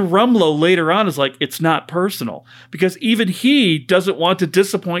 Even Rumlow later on is like, it's not personal, because even he doesn't want to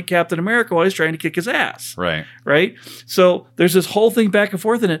disappoint Captain America while he's trying to kick his ass. Right. Right. So there's this whole thing back and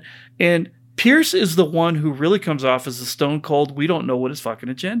forth in it. And Pierce is the one who really comes off as a stone cold, we don't know what his fucking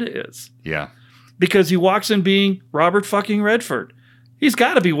agenda is. Yeah. Because he walks in being Robert fucking Redford. He's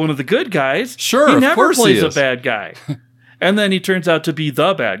got to be one of the good guys. Sure, he of never course plays he a is. bad guy. And then he turns out to be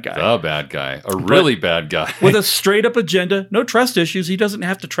the bad guy. The bad guy. A really bad guy. With a straight up agenda, no trust issues. He doesn't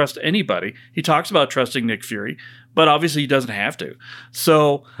have to trust anybody. He talks about trusting Nick Fury, but obviously he doesn't have to.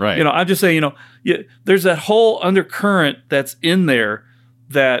 So, right. I'm just saying, there's that whole undercurrent that's in there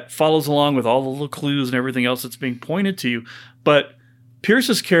that follows along with all the little clues and everything else that's being pointed to you. But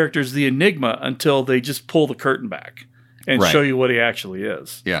Pierce's character is the enigma until they just pull the curtain back and show you what he actually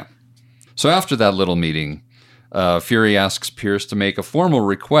is. Yeah. So after that little meeting, Fury asks Pierce to make a formal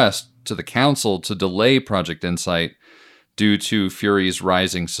request to the council to delay Project Insight due to Fury's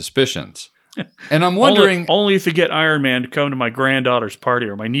rising suspicions. And I'm wondering... Only if you get Iron Man to come to my granddaughter's party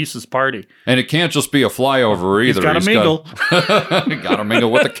or my niece's party. And it can't just be a flyover either. He's got to mingle. Got to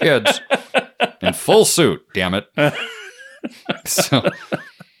mingle with the kids. In full suit, damn it. So...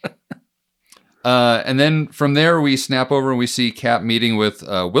 and then from there, we snap over and we see Cap meeting with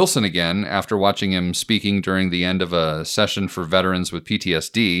Wilson again after watching him speaking during the end of a session for veterans with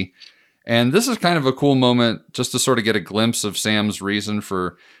PTSD. And this is kind of a cool moment just to sort of get a glimpse of Sam's reason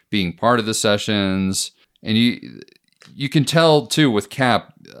for being part of the sessions. And you can tell, too, with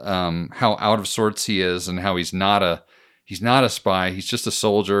Cap how out of sorts he is and how he's not a spy. He's just a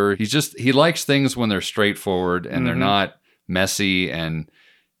soldier. He likes things when they're straightforward and they're not messy, and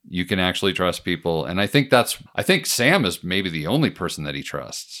you can actually trust people. And I think Sam is maybe the only person that he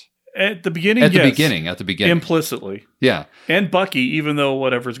trusts. At the beginning, At the yes. beginning. Implicitly. Yeah. And Bucky, even though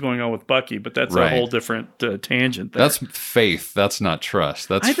whatever's going on with Bucky, but that's a whole different tangent there. That's faith. That's not trust.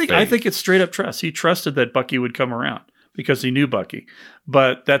 That's I think it's straight up trust. He trusted that Bucky would come around because he knew Bucky.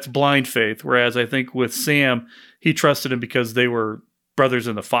 But that's blind faith. Whereas I think with Sam, he trusted him because they were brothers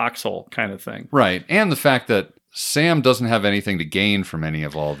in the foxhole kind of thing. Right. And the fact that Sam doesn't have anything to gain from any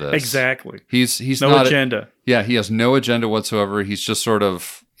of all this. Exactly. He's no not agenda. He has no agenda whatsoever. He's just sort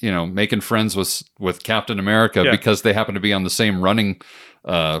of, making friends with Captain America because they happen to be on the same running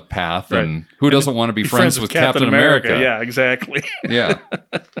path. Right. And who doesn't want to be friends with Captain America? Yeah, exactly. Yeah.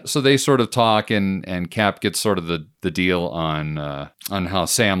 So they sort of talk, and Cap gets sort of the deal on how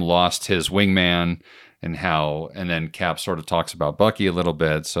Sam lost his wingman. And then Cap sort of talks about Bucky a little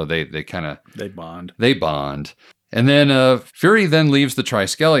bit. So they bond. They bond. And then Fury then leaves the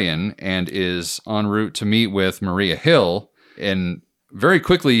Triskelion and is en route to meet with Maria Hill. And very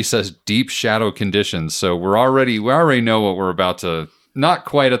quickly he says deep shadow conditions. So we already know what we're about to, not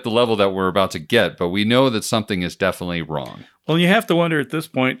quite at the level that we're about to get, but we know that something is definitely wrong. Well, you have to wonder at this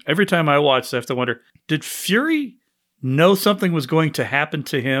point, every time I watch, I have to wonder, did Fury know something was going to happen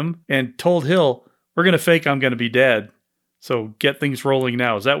to him and told Hill, we're going to fake I'm going to be dead. So get things rolling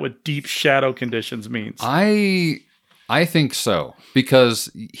now. Is that what deep shadow conditions means? I think so, because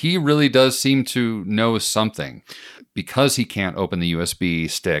he really does seem to know something. Because he can't open the USB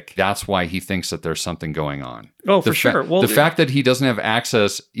stick, that's why he thinks that there's something going on. Oh, for sure. Well, the fact that he doesn't have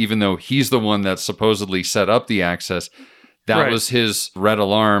access, even though he's the one that supposedly set up the access, that was his red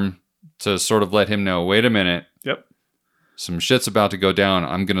alarm to sort of let him know, wait a minute. Yep. Some shit's about to go down.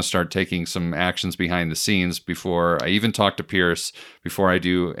 I'm going to start taking some actions behind the scenes before I even talk to Pierce, before I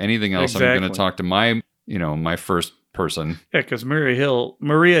do anything else. Exactly. I'm going to talk to my first person. Yeah, because Maria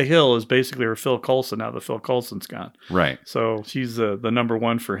Hill is basically her Phil Coulson now that Phil Coulson's gone. Right. So she's the number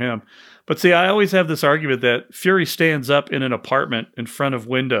one for him. But see, I always have this argument that Fury stands up in an apartment in front of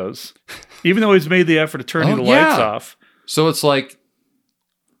windows, even though he's made the effort to turn the lights off. So it's like,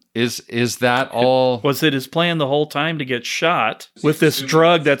 is that all? Was it his plan the whole time to get shot with this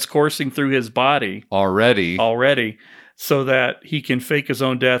drug that's coursing through his body already, so that he can fake his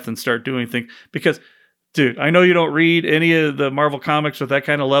own death and start doing things? Because, dude, I know you don't read any of the Marvel comics with that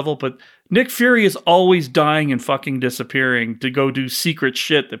kind of level, but Nick Fury is always dying and fucking disappearing to go do secret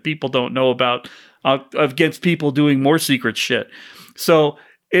shit that people don't know about against people doing more secret shit. So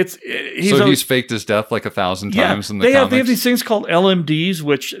he's faked his death like 1,000 times in the comics. They have these things called LMDs,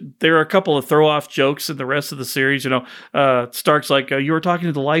 which there are a couple of throw-off jokes in the rest of the series. Stark's like, you were talking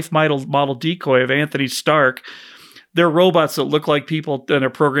to the life model decoy of Anthony Stark. They're robots that look like people and are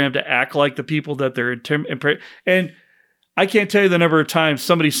programmed to act like the people that they're and I can't tell you the number of times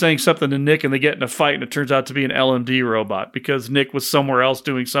somebody's saying something to Nick and they get in a fight and it turns out to be an LMD robot because Nick was somewhere else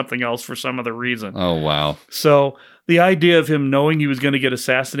doing something else for some other reason. Oh, wow. So the idea of him knowing he was going to get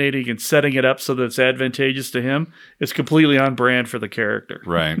assassinated and setting it up so that it's advantageous to him is completely on brand for the character.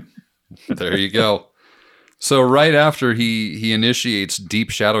 Right. There you go. So right after he initiates deep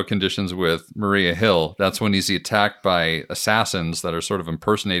shadow conditions with Maria Hill, that's when he's attacked by assassins that are sort of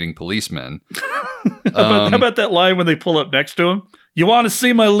impersonating policemen. How about that line when they pull up next to him? You want to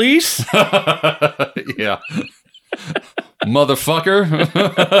see my lease? Yeah. Motherfucker.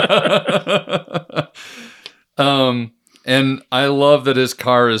 And I love that his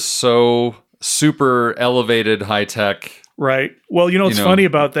car is so super elevated high tech. Right. Well, what's funny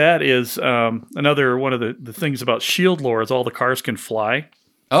about that is another one of the things about S.H.I.E.L.D. lore is all the cars can fly.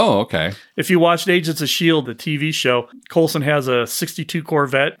 Oh, okay. If you watched Agents of S.H.I.E.L.D., the TV show, Coulson has a 62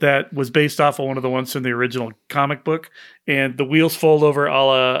 Corvette that was based off of one of the ones from the original comic book, and the wheels fold over a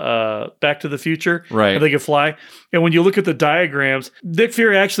la Back to the Future. Right. And they can fly. And when you look at the diagrams, Nick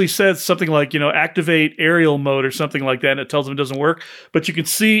Fury actually says something like, activate aerial mode or something like that, and it tells him it doesn't work. But you can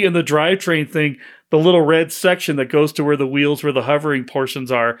see in the drivetrain thing, the little red section that goes to where the wheels, where the hovering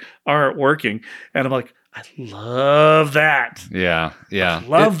portions aren't working. And I'm like, I love that. Yeah. I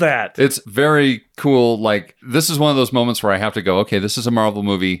love that. It's very cool. Like, this is one of those moments where I have to go, okay, this is a Marvel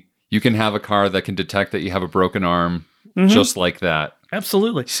movie. You can have a car that can detect that you have a broken arm just like that.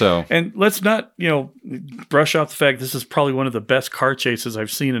 Absolutely. So, and let's not, brush off the fact this is probably one of the best car chases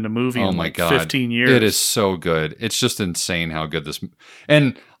I've seen in a movie in like 15 years. It is so good. It's just insane how good this.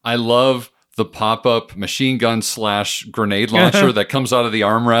 And I love the pop-up machine gun / grenade launcher that comes out of the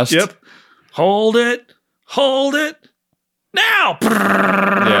armrest. Yep. Hold it now.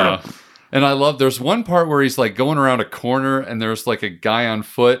 Yeah. And I love, there's one part where he's like going around a corner and there's like a guy on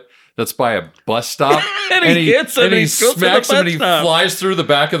foot that's by a bus stop. and he hits him and he smacks him and he flies through the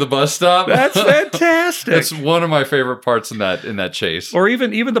back of the bus stop. That's fantastic. That's one of my favorite parts in that chase. Or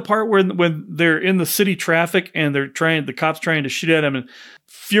even the part when they're in the city traffic and the cops trying to shoot at him and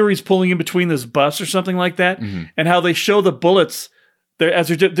Fury's pulling in between this bus or something like that, and how they show the bullets they're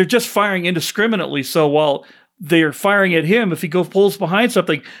just firing indiscriminately. So while they're firing at him, if he pulls behind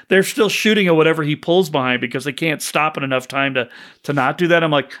something, they're still shooting at whatever he pulls behind because they can't stop in enough time to not do that. I'm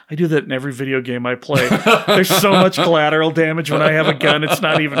like, I do that in every video game I play. There's so much collateral damage when I have a gun. It's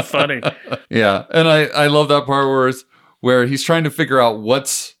not even funny. Yeah, and I love that part where he's trying to figure out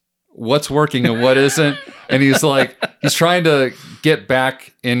what's working and what isn't, and he's trying to get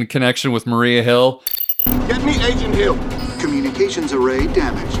back in connection with Maria Hill. Get me Agent Hill. Communications array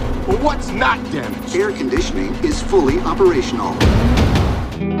damaged. Well, what's not damaged? Air conditioning is fully operational.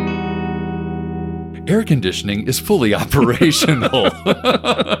 Air conditioning is fully operational.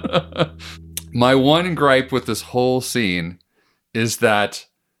 My one gripe with this whole scene is that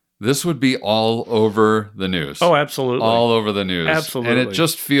this would be all over the news. Oh, absolutely. All over the news. Absolutely. And it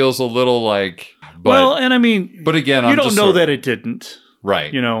just feels a little like... and I mean... But again, you don't know that it didn't.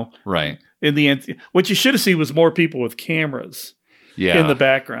 Right. You know? Right. In the end, what you should have seen was more people with cameras in the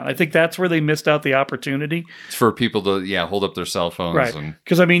background. I think that's where they missed out the opportunity. It's for people to, hold up their cell phones. Right.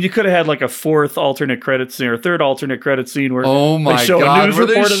 Because, I mean, you could have had like a fourth alternate credit scene or third alternate credit scene where they show a news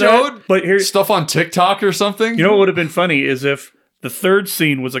report of that. But here's stuff on TikTok or something. You know what would have been funny is if the third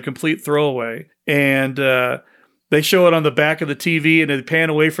scene was a complete throwaway and they show it on the back of the TV and they pan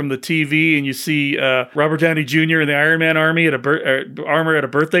away from the TV and you see Robert Downey Jr. in the Iron Man army armor at a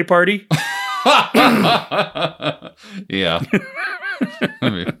birthday party. Yeah. I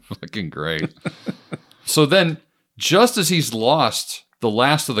mean, fucking great. So then, just as he's lost the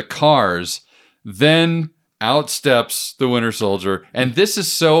last of the cars, then out steps the Winter Soldier. And this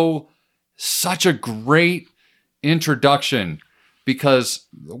is such a great introduction because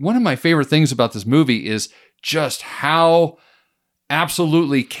one of my favorite things about this movie is just how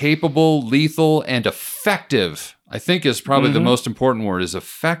absolutely capable, lethal, and effective, I think is probably the most important word, is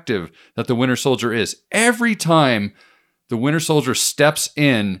effective that the Winter Soldier is. Every time the Winter Soldier steps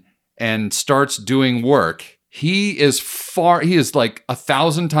in and starts doing work, he is like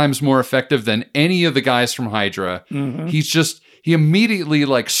 1,000 times more effective than any of the guys from Hydra. He immediately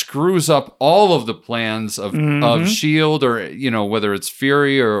like screws up all of the plans of S.H.I.E.L.D. or, whether it's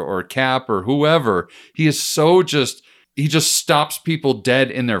Fury or Cap or whoever. He just stops people dead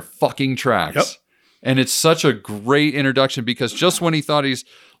in their fucking tracks. Yep. And it's such a great introduction because just when he thought he's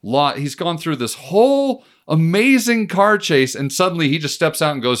gone through this whole amazing car chase and suddenly he just steps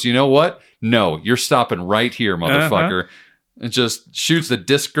out and goes, you know what? No, you're stopping right here, motherfucker. And just shoots the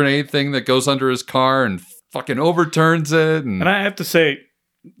disc grenade thing that goes under his car and fucking overturns it. And I have to say,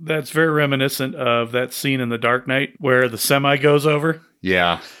 that's very reminiscent of that scene in The Dark Knight where the semi goes over.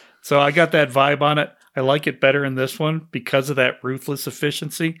 Yeah. So I got that vibe on it. I like it better in this one because of that ruthless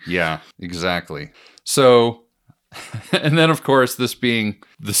efficiency. Yeah, exactly. So, and then of course, this being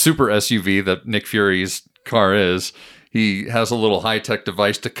the super SUV that Nick Fury's car is, he has a little high-tech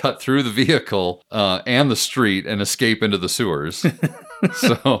device to cut through the vehicle and the street and escape into the sewers.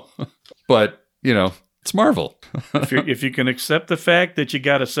 So, but, it's Marvel. if you can accept the fact that you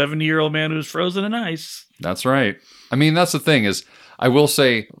got a 70-year-old man who's frozen in ice. That's right. I mean, that's the thing is, I will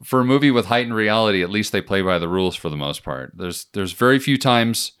say, for a movie with heightened reality, at least they play by the rules for the most part. There's very few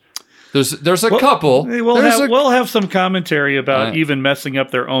times. There's a couple. We'll have some commentary about even messing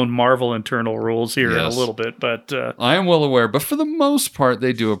up their own Marvel internal rules here in a little bit. But I am well aware. But for the most part,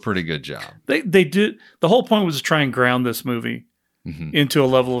 they do a pretty good job. They do. The whole point was to try and ground this movie into a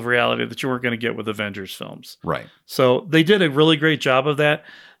level of reality that you weren't going to get with Avengers films. Right. So they did a really great job of that.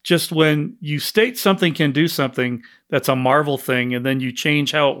 Just when you state something can do something that's a Marvel thing, and then you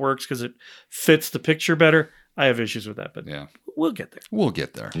change how it works because it fits the picture better, I have issues with that. But we'll get there. We'll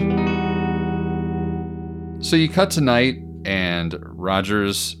get there. So you cut to night, and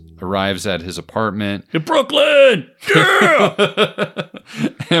Rogers arrives at his apartment in Brooklyn. Yeah!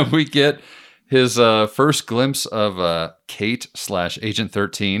 And we get his first glimpse of Kate / Agent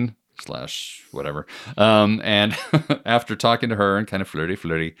 13 / whatever. And after talking to her and kind of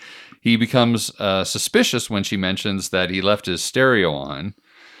flirty, he becomes suspicious when she mentions that he left his stereo on.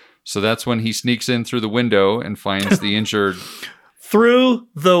 So that's when he sneaks in through the window and finds the injured. Through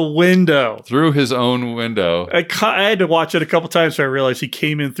the window. Through his own window. I had to watch it a couple times so I realized he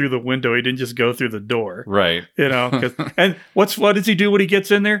came in through the window. He didn't just go through the door. Right. And what does he do when he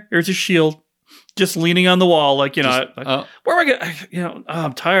gets in there? There's a shield. Just leaning on the wall, like, where am I going?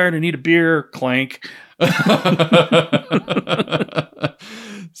 I'm tired. I need a beer. Clank.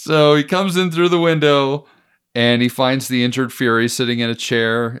 So he comes in through the window and he finds the injured Fury sitting in a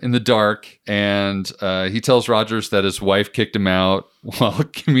chair in the dark. And he tells Rogers that his wife kicked him out while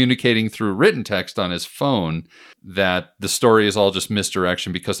communicating through written text on his phone, that the story is all just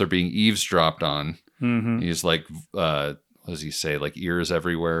misdirection because they're being eavesdropped on. Mm-hmm. He's like, what does he say? Like ears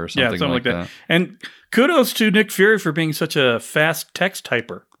everywhere or something, something like that. And kudos to Nick Fury for being such a fast text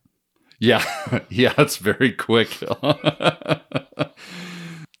typer. Yeah. Yeah, it's very quick.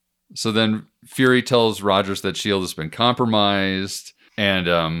 So then Fury tells Rogers that S.H.I.E.L.D. has been compromised.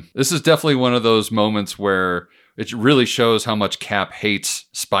 And this is definitely one of those moments where it really shows how much Cap hates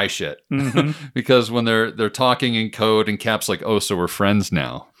spy shit. Mm-hmm. Because when they're talking in code and Cap's like, oh, so we're friends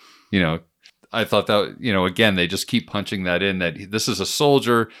now. You know, I thought that, you know, again, they just keep punching that in, that this is a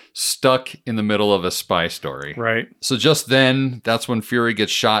soldier stuck in the middle of a spy story. Right. So just then, that's when Fury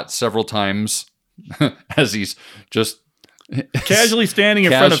gets shot several times as he's just casually standing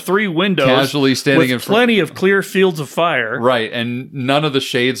in front of 3 windows. Casually standing with plenty of clear fields of fire. Right. And none of the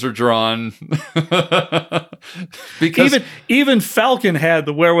shades are drawn. Because even Falcon had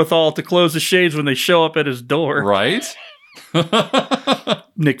the wherewithal to close the shades when they show up at his door. Right.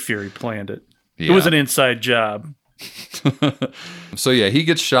 Nick Fury planned it. Yeah. It was an inside job. So yeah, he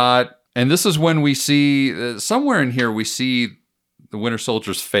gets shot. And this is when we see, somewhere in here, we see the Winter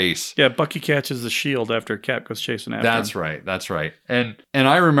Soldier's face. Yeah, Bucky catches the shield after Cap goes chasing after him. That's right. And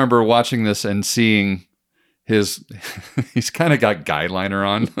I remember watching this and seeing he's kind of got guy liner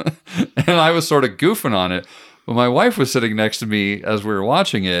on. And I was sort of goofing on it. But my wife was sitting next to me as we were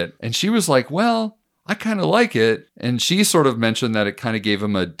watching it. And she was like, well, I kind of like it. And she sort of mentioned that it kind of gave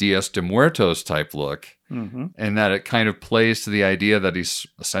him a Dias de Muertos type look. Mm-hmm. And that it kind of plays to the idea that he's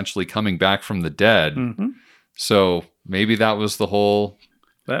essentially coming back from the dead. Mm-hmm. So maybe that was the whole...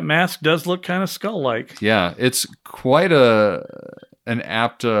 That mask does look kind of skull-like. Yeah, it's quite an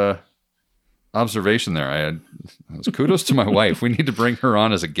apt observation there. Kudos to my wife. We need to bring her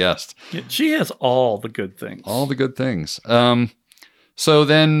on as a guest. Yeah, she has all the good things. All the good things. So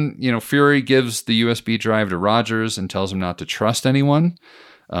then, you know, Fury gives the USB drive to Rogers and tells him not to trust anyone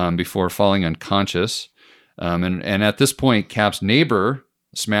before falling unconscious. And at this point, Cap's neighbor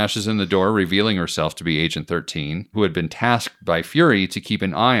smashes in the door, revealing herself to be Agent 13, who had been tasked by Fury to keep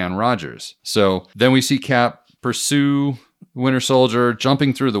an eye on Rogers. So then we see Cap pursue Winter Soldier,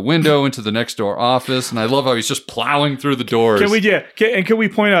 jumping through the window into the next door office, and I love how he's just plowing through the doors. Can we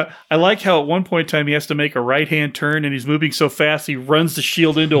point out, I like how at one point in time he has to make a right-hand turn, and he's moving so fast he runs the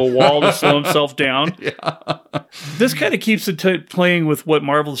shield into a wall to slow himself down. Yeah. This kind of keeps it playing with what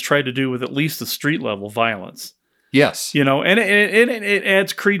Marvel's tried to do with at least the street-level violence. Yes. You know, and it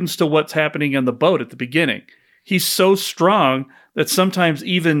adds credence to what's happening on the boat at the beginning. He's so strong that sometimes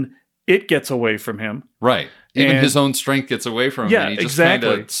even it gets away from him. Right. Even his own strength gets away from him. Yeah, and he just exactly.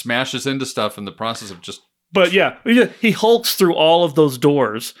 kind of smashes into stuff in the process of just... But yeah, he hulks through all of those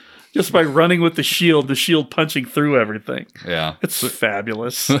doors just by running with the shield punching through everything. Yeah. It's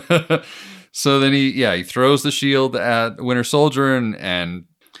fabulous. So then he throws the shield at Winter Soldier and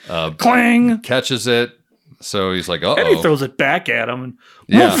clang! Catches it. So he's like, uh-oh. And he throws it back at him and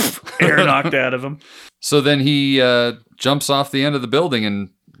woof, air knocked out of him. So then he jumps off the end of the building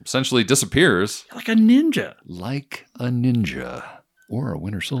and essentially disappears. Like a ninja. Like a ninja. Or a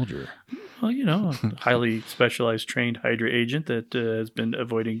Winter Soldier. Well, you know, a highly specialized trained Hydra agent that has been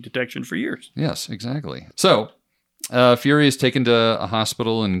avoiding detection for years. Yes, exactly. So... Fury is taken to a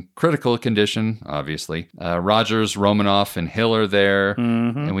hospital in critical condition, obviously. Rogers, Romanoff, and Hill are there.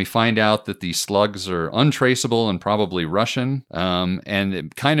 Mm-hmm. And we find out that the slugs are untraceable and probably Russian. And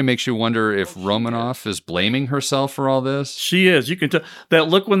it kind of makes you wonder if Romanoff is blaming herself for all this. She is. You can tell that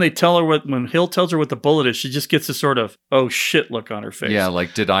look when they tell her when Hill tells her what the bullet is, she just gets this sort of, oh shit look on her face. Yeah,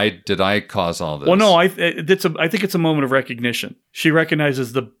 like, did I cause all this? Well, no, I think it's a moment of recognition. She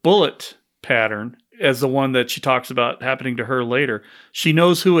recognizes the bullet pattern as the one that she talks about happening to her later. She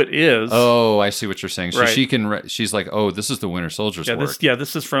knows who it is. Oh, I see what you're saying. So right. she can. She's like, oh, this is the Winter Soldier's work.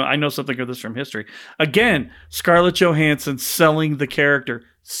 This is from. I know something of this from history. Again, Scarlett Johansson selling the character.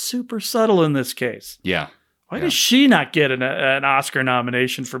 Super subtle in this case. Yeah. Why does she not get an Oscar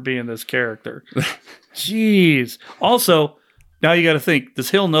nomination for being this character? Jeez. Also, now you got to think,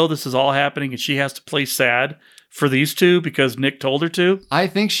 does Hill know this is all happening and she has to play sad for these two because Nick told her to? I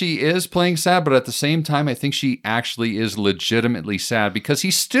think she is playing sad, but at the same time, I think she actually is legitimately sad because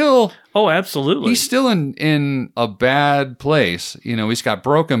he's still... Oh, absolutely. He's still in a bad place. You know, he's got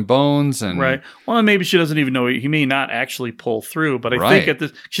broken bones and... Right. Well, and maybe she doesn't even know. He may not actually pull through, but I think at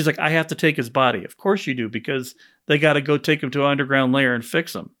this... She's like, I have to take his body. Of course you do, because they got to go take him to an underground lair and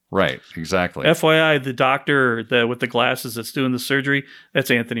fix him. Right, exactly. FYI, the doctor with the glasses that's doing the surgery, that's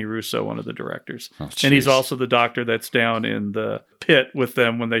Anthony Russo, one of the directors. Oh, and he's also the doctor that's down in the pit with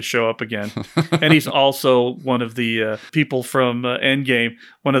them when they show up again. And he's also one of the people from Endgame,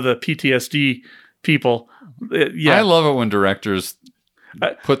 one of the PTSD people. I love it when directors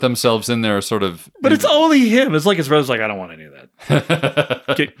put themselves in there sort of... But it's only him. It's like his brother's like, I don't want any of that.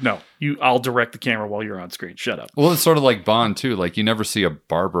 Okay, no, I'll direct the camera while you're on screen. Shut up. Well, it's sort of like Bond, too. Like, you never see a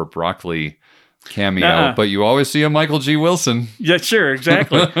Barbara Broccoli cameo, but you always see a Michael G. Wilson. Yeah, sure,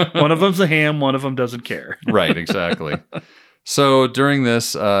 exactly. One of them's a ham, one of them doesn't care. Right, exactly. So during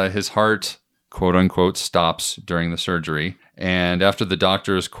this, his heart, quote unquote, stops during the surgery. And after the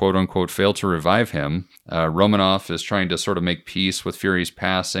doctors, quote unquote, fail to revive him, Romanoff is trying to sort of make peace with Fury's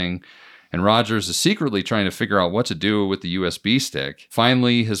passing. And Rogers is secretly trying to figure out what to do with the USB stick.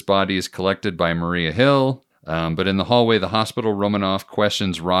 Finally, his body is collected by Maria Hill. But in the hallway of the hospital, Romanoff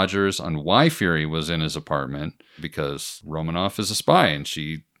questions Rogers on why Fury was in his apartment, because Romanoff is a spy and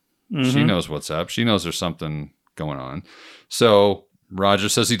she knows what's up. She knows there's something going on. So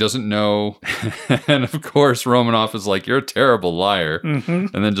Rogers says he doesn't know. And of course, Romanoff is like, you're a terrible liar. And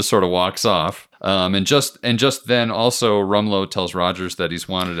then just sort of walks off. And just then also Rumlow tells Rogers that he's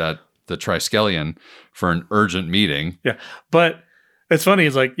wanted at the Triskelion for an urgent meeting. Yeah. But it's funny.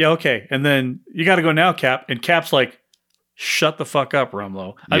 He's like, yeah, okay. And then you got to go now, Cap. And Cap's like, shut the fuck up,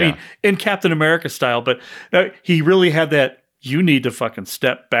 Rumlow. I mean, in Captain America style, but he really had that, you need to fucking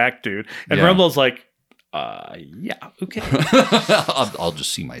step back, dude. And Rumlow's like, yeah, okay. I'll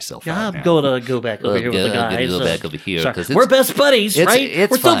just see myself. Yeah, out I'm now. going to go back over here with the guys. Go back over here. We're best buddies, right?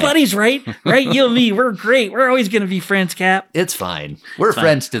 We're still buddies, right? Right? You and me, we're great. We're always going to be friends, Cap. It's fine. We're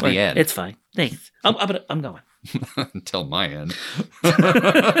friends to the end. It's fine. Thanks. I'm going. Until my end.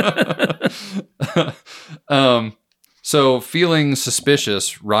 So feeling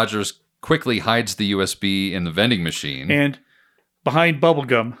suspicious, Rogers quickly hides the USB in the vending machine. And behind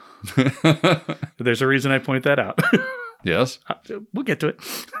bubblegum. There's a reason I point that out. Yes. We'll get to it.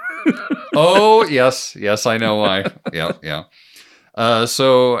 Oh, yes. Yes, I know why. Yeah.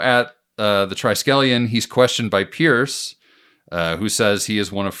 So at the Triskelion, he's questioned by Pierce, who says he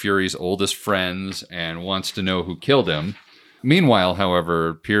is one of Fury's oldest friends and wants to know who killed him. Meanwhile,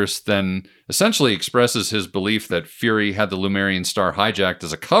 however, Pierce then essentially expresses his belief that Fury had the Lumerian star hijacked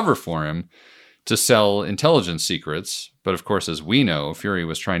as a cover for him to sell intelligence secrets. But of course, as we know, Fury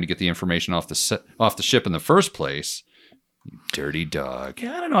was trying to get the information off the ship in the first place. You dirty dog.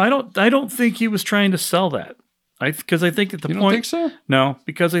 Yeah, I don't know. I don't think he was trying to sell that. Because I think at the point. You don't think so? No,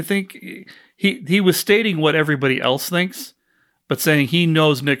 because I think he was stating what everybody else thinks, but saying he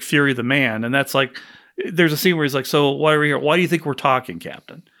knows Nick Fury the man, and that's like, there's a scene where he's like, "So why are we here? Why do you think we're talking,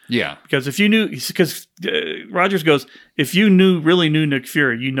 Captain?" Yeah, because if you knew, because Rogers goes, if you really knew Nick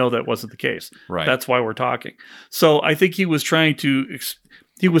Fury, you know that wasn't the case. Right. That's why we're talking. So I think he was trying to,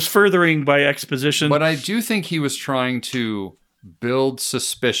 he was furthering by exposition. But I do think he was trying to build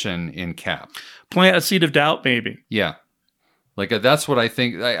suspicion in Cap. Plant a seed of doubt, maybe. Yeah. Like, that's what I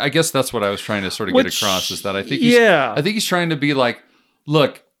think. I guess that's what I was trying to sort of get across, is that I think he's trying to be like,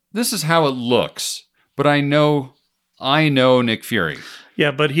 look, this is how it looks, but I know Nick Fury.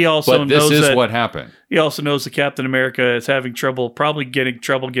 Yeah, but he also knows this is what happened. He also knows that Captain America is having probably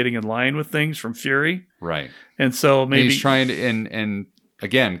getting in line with things from Fury. Right. And so maybe he's trying to, and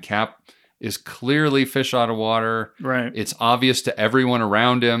again, Cap is clearly fish out of water. Right. It's obvious to everyone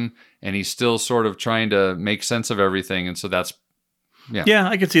around him, and he's still sort of trying to make sense of everything. And so that's, yeah,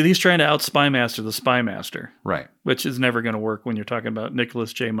 I can see he's trying to out Spy Master the Spy Master. Right. Which is never going to work when you're talking about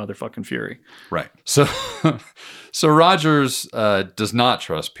Nicholas J. motherfucking Fury. Right. So Rogers does not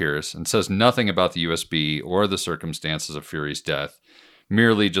trust Pierce and says nothing about the USB or the circumstances of Fury's death,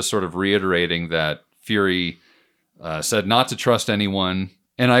 merely just sort of reiterating that Fury said not to trust anyone.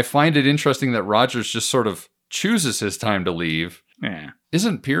 And I find it interesting that Rogers just sort of chooses his time to leave. Yeah.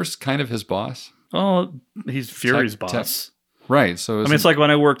 Isn't Pierce kind of his boss? Oh, he's Fury's boss. Right. So it's like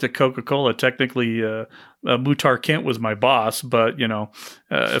when I worked at Coca-Cola, technically Muhtar Kent was my boss, but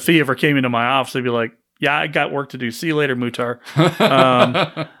if he ever came into my office, I'd be like, yeah, I got work to do. See you later, Muhtar.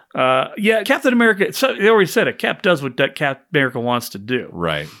 Yeah, Captain America, they already said it. Cap does what Captain America wants to do.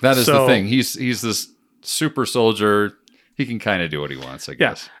 Right. That is the thing. He's this super soldier. He can kind of do what he wants, I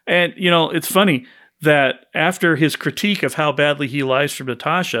guess. Yeah. And, it's funny that after his critique of how badly he lies from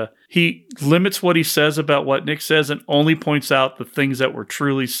Natasha, he limits what he says about what Nick says and only points out the things that were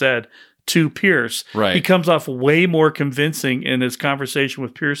truly said to Pierce. Right. He comes off way more convincing in his conversation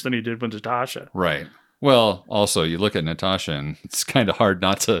with Pierce than he did with Natasha. Right. Well, also, you look at Natasha, and it's kind of hard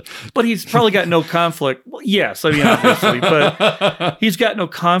not to. But he's probably got no conflict. Well, yes, I mean, obviously, but he's got no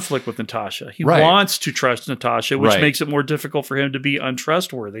conflict with Natasha. He wants to trust Natasha, which makes it more difficult for him to be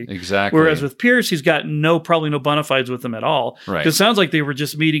untrustworthy. Exactly. Whereas with Pierce, he's got probably no bona fides with him at all. Right. It sounds like they were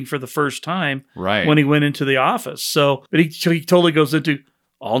just meeting for the first time right. when he went into the office. So, but he totally goes into,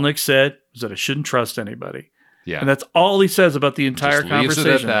 all Nick said was that I shouldn't trust anybody. Yeah. And that's all he says about the entire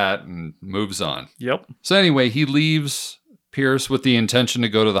conversation. Leaves it at that and moves on. Yep. So anyway, he leaves Pierce with the intention to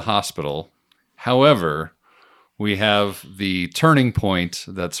go to the hospital. However, we have the turning point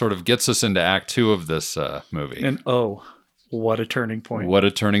that sort of gets us into Act 2 of this movie. And what a turning point. What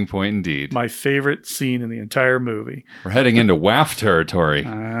a turning point indeed. My favorite scene in the entire movie. We're heading into WAF territory.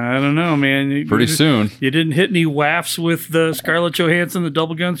 I don't know, man. Pretty soon. You didn't hit any WAFs with the Scarlett Johansson, the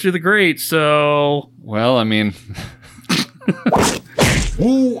double guns through the grate, so... Well, I mean...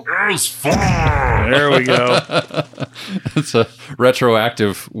 Who is far? There we go. It's a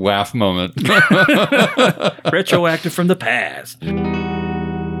retroactive WAF moment. Retroactive from the past.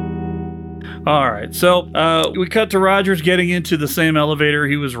 All right, so we cut to Rogers getting into the same elevator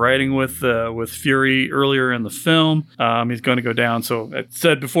he was riding with Fury earlier in the film. He's going to go down, so I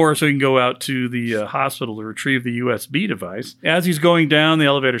said before, so he can go out to the hospital to retrieve the USB device. As he's going down, the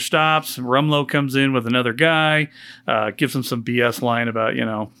elevator stops. Rumlow comes in with another guy, gives him some BS line about,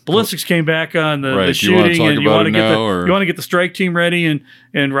 ballistics came back on the shooting, and you want to get the strike team ready,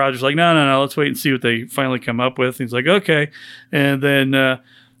 and Rogers like, no, let's wait and see what they finally come up with. And he's like, okay, and then.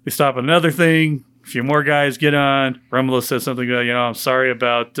 They stop at another thing. A few more guys get on. Rumlow says something about, I'm sorry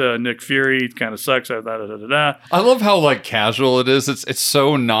about Nick Fury. It kind of sucks. I love how casual it is. It's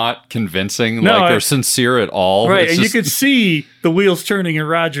so not convincing, or sincere at all. Right, and you can see the wheels turning in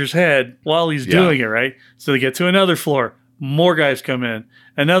Roger's head while he's doing it. Right, so they get to another floor. More guys come in.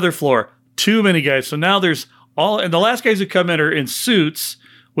 Another floor. Too many guys. So now there's and the last guys who come in are in suits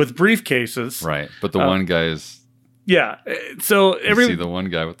with briefcases. Right, but the one guy is. Yeah, so see the one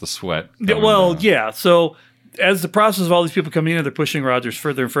guy with the sweat. Yeah. So as the process of all these people coming in, they're pushing Rogers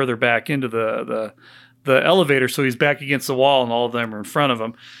further and further back into the elevator, so he's back against the wall, and all of them are in front of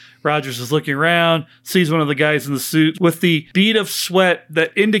him. Rogers is looking around, sees one of the guys in the suit with the bead of sweat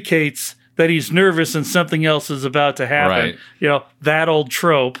that indicates that he's nervous and something else is about to happen. Right. That old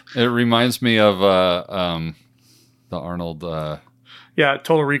trope. It reminds me of the Arnold.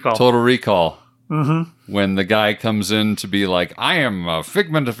 Total Recall. Total Recall. Mm-hmm. When the guy comes in to be like, I am a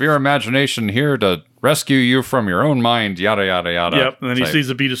figment of your imagination here to rescue you from your own mind, yada, yada, yada. Yep, and then he sees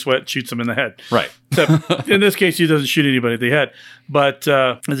a bead of sweat, shoots him in the head. Right. Except in this case, he doesn't shoot anybody in the head. But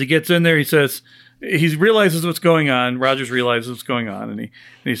as he gets in there, he realizes what's going on. Rogers realizes what's going on, and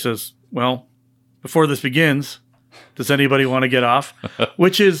he says, well, before this begins, does anybody want to get off?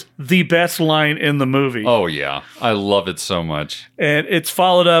 Which is the best line in the movie. Oh, yeah. I love it so much. And it's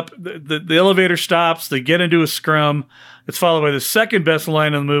followed up. The elevator stops. They get into a scrum. It's followed by the second best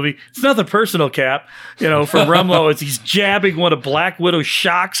line in the movie. It's nothing personal, Cap. From Rumlow, he's jabbing one of Black Widow's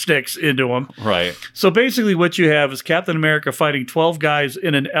shock sticks into him. Right. So basically what you have is Captain America fighting 12 guys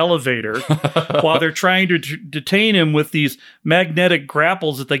in an elevator while they're trying to detain him with these magnetic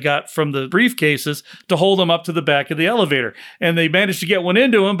grapples that they got from the briefcases to hold him up to the back of the elevator. And they managed to get one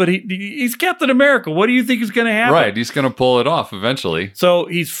into him, but he's Captain America. What do you think is going to happen? Right. He's going to pull it off eventually. So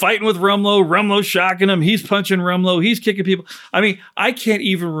he's fighting with Rumlow. Rumlow's shocking him. He's punching Rumlow. He's kicking people. I mean, I can't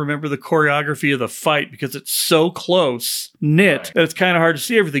even remember the choreography of the fight because it's so close knit that it's kind of hard to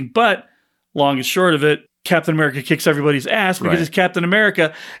see everything. But long and short of it, Captain America kicks everybody's ass because he's Captain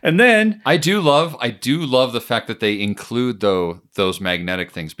America. And then I do love the fact that they include those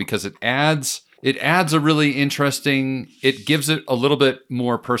magnetic things because it adds a really interesting, it gives it a little bit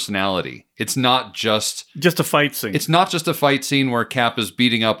more personality. It's not just a fight scene. It's not just a fight scene where Cap is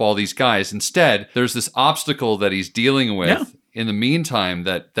beating up all these guys. Instead, there's this obstacle that he's dealing with in the meantime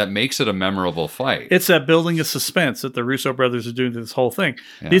that makes it a memorable fight. It's that building of suspense that the Russo brothers are doing to this whole thing.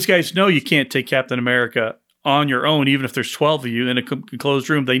 Yeah. These guys know you can't take Captain America on your own, even if there's 12 of you in a closed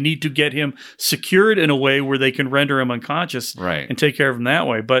room. They need to get him secured in a way where they can render him unconscious and take care of him that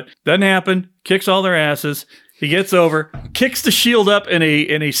way. But doesn't happen. Kicks all their asses. He gets over, kicks the shield up in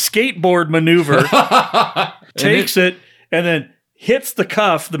a skateboard maneuver, takes it, and then hits the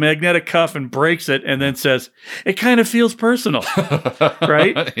cuff, the magnetic cuff, and breaks it, and then says, it kind of feels personal,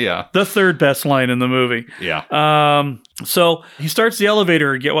 right? Yeah. The third best line in the movie. Yeah. So he starts the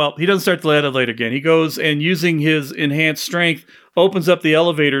elevator again. Well, he doesn't start the elevator again. He goes and using his enhanced strength, opens up the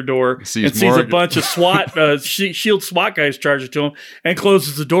elevator door and sees a bunch of SWAT, shield SWAT guys charging to him and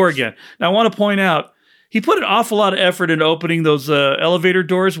closes the door again. Now, I want to point out, He put an awful lot of effort into opening those elevator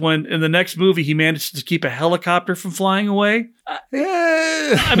doors when in the next movie he managed to keep a helicopter from flying away.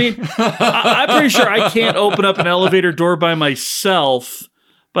 I mean, I'm pretty sure I can't open up an elevator door by myself,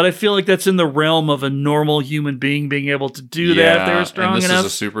 but I feel like that's in the realm of a normal human being being able to do that. They were strong and this enough.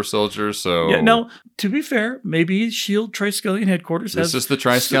 is a super soldier, so... Yeah, no, to be fair, maybe S.H.I.E.L.D. Triskelion headquarters This is the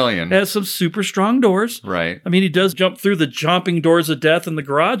Triskelion. has some super strong doors. Right. I mean, he does jump through the jumping doors of death in the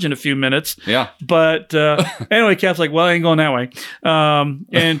garage in a few minutes. Yeah. But anyway, Cap's like, well, I ain't going that way.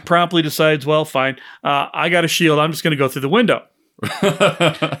 And promptly decides, well, fine. I got a shield. I'm just going to go through the window.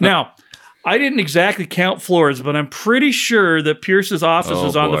 Now, I didn't exactly count floors, but I'm pretty sure that Pierce's office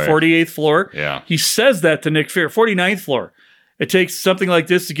is on the 48th floor. Yeah. He says that to Nick Fury, 49th floor. It takes something like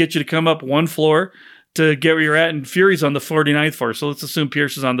this to get you to come up one floor to get where you're at, and Fury's on the 49th floor. So let's assume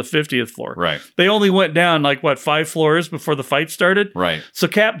Pierce is on the 50th floor. Right. They only went down 5 floors before the fight started. Right. So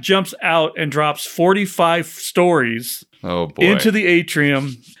Cap jumps out and drops 45 stories into the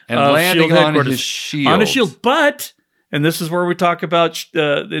atrium and of landing S.H.I.E.L.D. on headquarters. his shield. On a shield, but, and this is where we talk about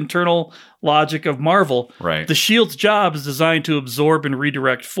the internal logic of Marvel. Right. The shield's job is designed to absorb and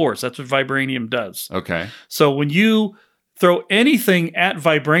redirect force. That's what vibranium does. Okay. So when you throw anything at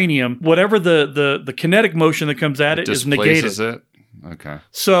vibranium, whatever the kinetic motion that comes at it is negated. It? Okay.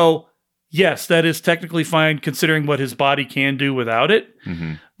 So yes, that is technically fine considering what his body can do without it.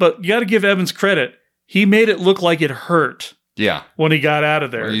 Mm-hmm. But you got to give Evans credit. He made it look like it hurt. Yeah. When he got out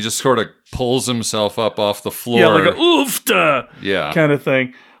of there. Well, he just sort of pulls himself up off the floor. Yeah, like a oofta kind of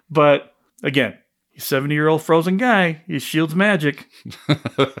thing. But again, he's a 70-year-old frozen guy. His shield's magic.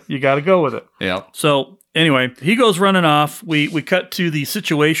 You got to go with it. Yeah. So anyway, he goes running off. We cut to the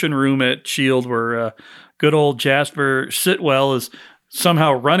Situation Room at S.H.I.E.L.D. where good old Jasper Sitwell is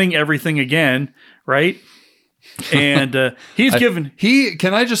somehow running everything again, right? And he's given...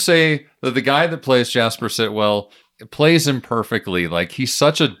 Can I just say that the guy that plays Jasper Sitwell plays him perfectly. Like, he's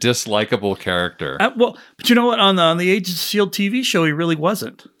such a dislikable character. Well, but you know what? On the Agents of S.H.I.E.L.D. TV show, he really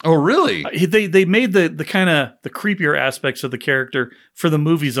wasn't. Oh, really? They made the kind of the creepier aspects of the character for the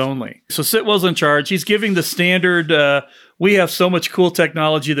movies only. So Sitwell's in charge. He's giving the standard, we have so much cool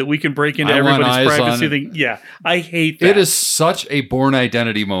technology that we can break into everybody's privacy thing. Yeah, I hate that. It is such a Bourne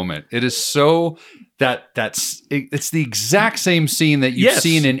Identity moment. It is so... It's the exact same scene that you've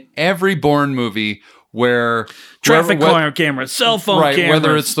seen in every Bourne movie where traffic cameras, cell phone cameras.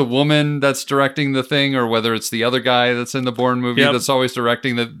 Whether it's the woman that's directing the thing or whether it's the other guy that's in the Bourne movie that's always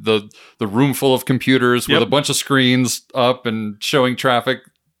directing the room full of computers with a bunch of screens up and showing traffic.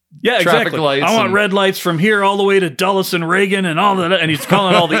 Yeah, exactly. Lights I want red lights from here all the way to Dulles and Reagan and all that. And he's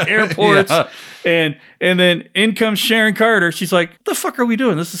calling all the airports. And then in comes Sharon Carter. She's like, "What the fuck are we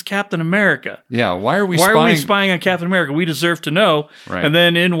doing? This is Captain America." Yeah, why are we spying on Captain America? We deserve to know. Right. And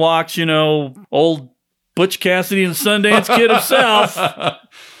then in walks, old Butch Cassidy and the Sundance Kid himself.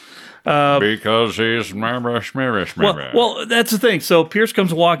 Because he's well, that's the thing. So Pierce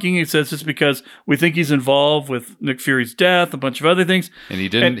comes walking. He says it's because we think he's involved with Nick Fury's death, a bunch of other things. And he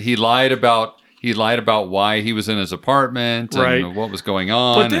didn't. He lied about why he was in his apartment and what was going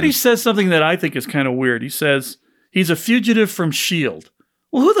on. But then he says something that I think is kind of weird. He says he's a fugitive from S.H.I.E.L.D.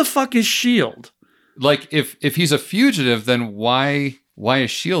 Well, who the fuck is S.H.I.E.L.D.? Like, if he's a fugitive, then why is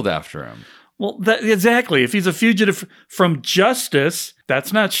S.H.I.E.L.D. after him? Well, exactly. If he's a fugitive from justice,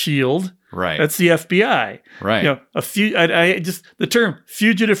 that's not S.H.I.E.L.D. Right. That's the FBI. Right. The term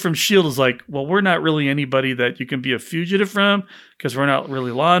fugitive from S.H.I.E.L.D. is like, well, we're not really anybody that you can be a fugitive from because we're not really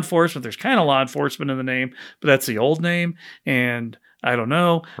law enforcement. There's kind of law enforcement in the name, but that's the old name. And I don't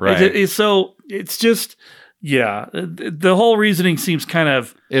know. Right. So it's just, the whole reasoning seems kind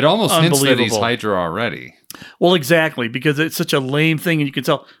of it almost hints that he's Hydra already. Well, exactly, because it's such a lame thing, and you can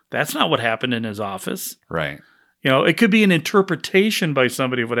tell that's not what happened in his office. Right. It could be an interpretation by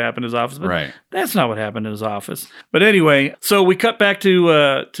somebody of what happened in his office, but that's not what happened in his office. But anyway, so we cut back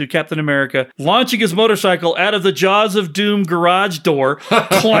to Captain America launching his motorcycle out of the Jaws of Doom garage door.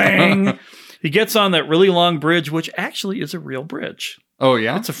 Clang! He gets on that really long bridge, which actually is a real bridge. Oh,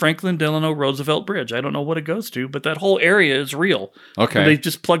 yeah? It's a Franklin Delano Roosevelt bridge. I don't know what it goes to, but that whole area is real. Okay. And they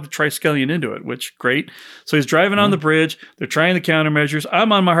just plugged the Triskelion into it, which, great. So he's driving on the bridge. They're trying the countermeasures.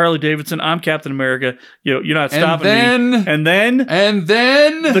 I'm on my Harley Davidson. I'm Captain America. You're not stopping me. And then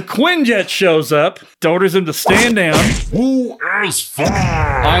the Quinjet shows up, orders him to stand down. Who is far?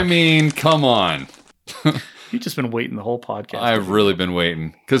 I mean, come on. You've just been waiting the whole podcast. I've really been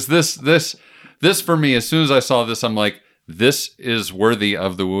waiting. Because this for me, as soon as I saw this, I'm like, this is worthy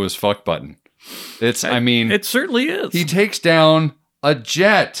of the woo as fuck button. It certainly is. He takes down a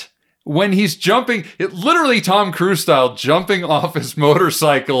jet when he's jumping, it literally Tom Cruise style, jumping off his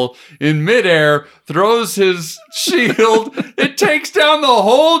motorcycle in midair, throws his shield, it takes down the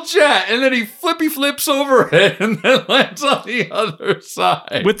whole jet, and then he flips over it and then lands on the other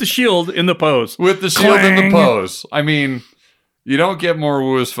side. With the shield in the pose. With the shield in the pose. I mean, you don't get more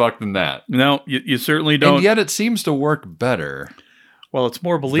woo as fuck than that. No, you certainly don't. And yet it seems to work better. Well, it's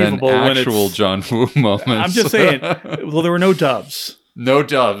more believable than when actual John Woo moments. I'm just saying, well, there were no doves. No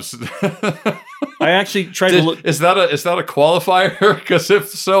doves. I actually tried to look. Is that a qualifier? Because if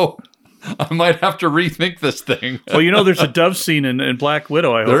so, I might have to rethink this thing. Well, there's a dove scene in Black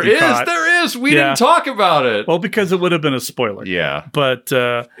Widow. I hope there is. We didn't talk about it. Well, because it would have been a spoiler. Yeah. But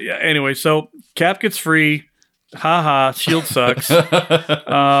anyway, so Cap gets free. Ha ha. Shield sucks.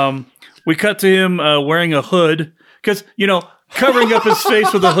 We cut to him wearing a hood because covering up his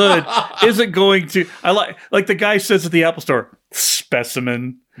face with a hood isn't going to. I like the guy says at the Apple Store,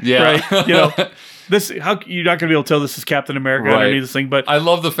 specimen. Yeah. Right. This you're not going to be able to tell this is Captain America underneath this thing. But I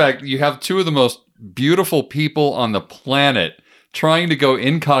love the fact that you have two of the most beautiful people on the planet trying to go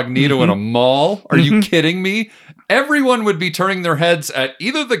incognito in a mall. Are you kidding me? Everyone would be turning their heads at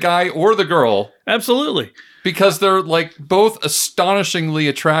either the guy or the girl. Absolutely. Because they're like both astonishingly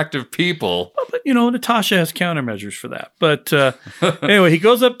attractive people. Well, but Natasha has countermeasures for that. But anyway, he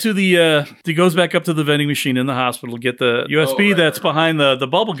goes back up to the vending machine in the hospital to get the USB that's behind the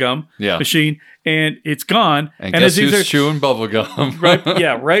bubble gum machine, and it's gone. And guess who's chewing bubble gum? Right?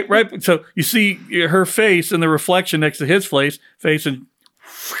 Yeah, right. So you see her face in the reflection next to his face, and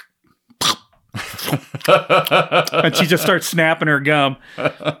and she just starts snapping her gum.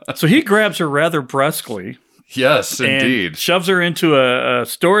 So he grabs her rather brusquely. Yes, indeed. Shoves her into a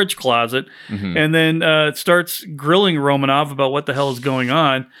storage closet and then starts grilling Romanov about what the hell is going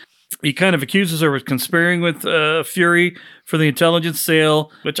on. He kind of accuses her of conspiring with Fury for the intelligence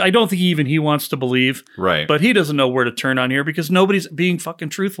sale, which I don't think even he wants to believe. Right. But he doesn't know where to turn on here because nobody's being fucking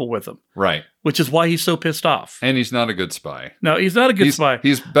truthful with him. Right. Which is why he's so pissed off. And he's not a good spy. No, he's not a good spy.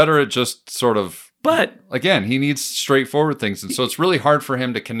 He's better at just sort of... But... Again, he needs straightforward things. And so it's really hard for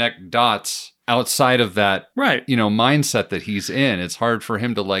him to connect dots outside of that mindset that he's in. It's hard for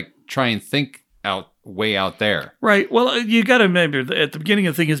him to try and think way out there. Right. Well, you got to remember at the beginning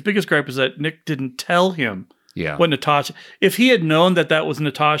of the thing, his biggest gripe is that Nick didn't tell him what Natasha. If he had known that was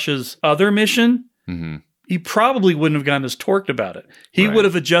Natasha's other mission, he probably wouldn't have gotten as torqued about it. He would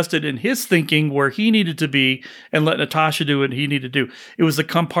have adjusted in his thinking where he needed to be and let Natasha do what he needed to do. It was the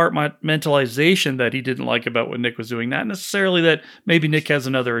compartmentalization that he didn't like about what Nick was doing, not necessarily that maybe Nick has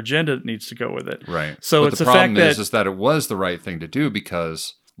another agenda that needs to go with it. Right. So but it's the fact problem is that it was the right thing to do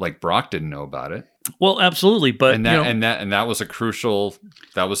because Brock didn't know about it. Well, absolutely, but and that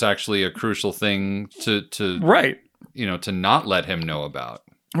was actually a crucial thing to to not let him know about.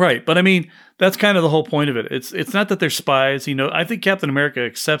 Right, but I mean, that's kind of the whole point of it. It's not that they're spies. I think Captain America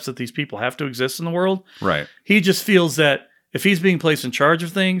accepts that these people have to exist in the world. Right. He just feels that if he's being placed in charge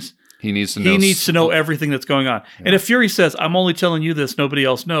of things, he needs to know everything that's going on. Yeah. And if Fury says, "I'm only telling you this, nobody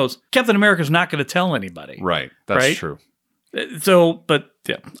else knows," Captain America's not going to tell anybody. Right. That's true. So, but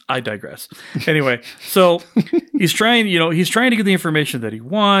yeah, I digress. Anyway, so he's trying to get the information that he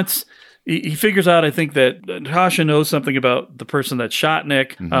wants. He figures out, I think, that Natasha knows something about the person that shot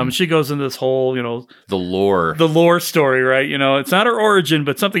Nick. She goes into this whole, the lore story, right? It's not her origin,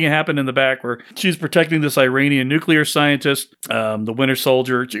 but something happened in the back where she's protecting this Iranian nuclear scientist, the Winter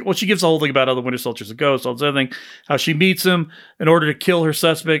Soldier. She gives the whole thing about how the Winter Soldier's a ghost, all this other thing, how she meets him in order to kill her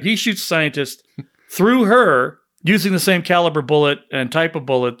suspect. He shoots the scientist through her, using the same caliber bullet and type of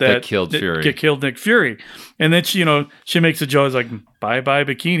bullet that killed Fury. Killed Nick Fury. And then she makes a joke like, bye-bye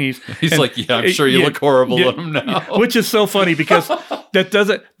bikinis. He's I'm sure you look horrible in them now. Which is so funny because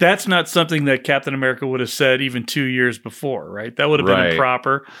that's not something that Captain America would have said even 2 years before, right? That would have been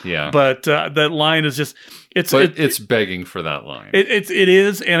improper. Yeah. But that line is just... It's begging for that line. It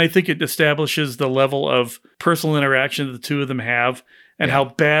is, and I think it establishes the level of personal interaction that the two of them have and how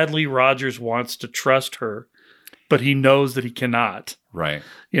badly Rogers wants to trust her. But he knows that he cannot. Right.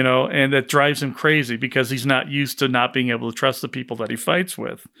 And that drives him crazy because he's not used to not being able to trust the people that he fights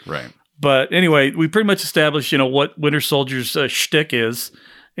with. Right. But anyway, we pretty much established, what Winter Soldier's shtick is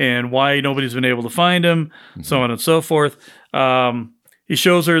and why nobody's been able to find him, so on and so forth. He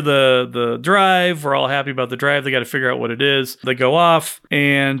shows her the drive. We're all happy about the drive. They got to figure out what it is. They go off,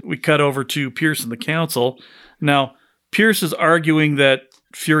 and we cut over to Pierce and the council. Now, Pierce is arguing that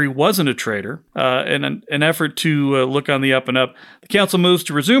Fury wasn't a traitor. In an effort to look on the up and up, the council moves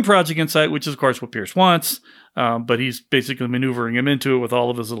to resume Project Insight, which is, of course, what Pierce wants. But he's basically maneuvering him into it with all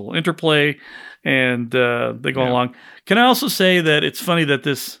of his little interplay, and they go along. Can I also say that it's funny that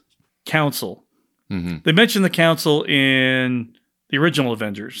this council. Mm-hmm. They mentioned the council in the original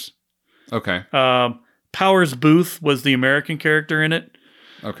Avengers. Okay. Powers Booth was the American character in it.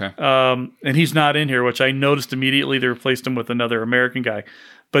 Okay. And he's not in here, which I noticed immediately. They replaced him with another American guy.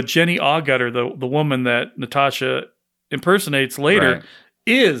 But Jenny Agutter, the woman that Natasha impersonates later,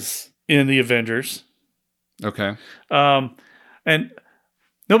 is in the Avengers. Okay. And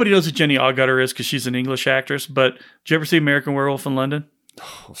nobody knows who Jenny Agutter is because she's an English actress. But did you ever see American Werewolf in London?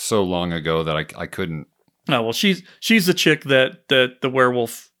 So long ago that I couldn't. Oh, well, she's the chick that the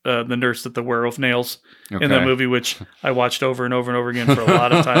werewolf, the nurse that the werewolf nails in that movie, which I watched over and over and over again for a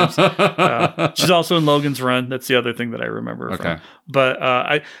lot of times. She's also in Logan's Run. That's the other thing that I remember her from.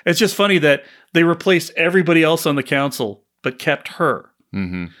 But it's just funny that they replaced everybody else on the council but kept her.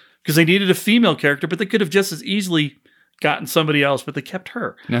 Mm-hmm. Because they needed a female character, but they could have just as easily gotten somebody else, but they kept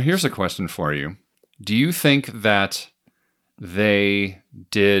her. Now, here's a question for you. Do you think that they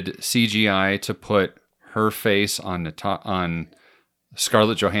did CGI to put her face on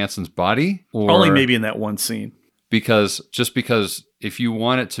Scarlett Johansson's body? Or only maybe in that one scene. Because if you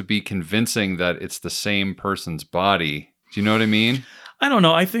want it to be convincing that it's the same person's body, do you know what I mean? I don't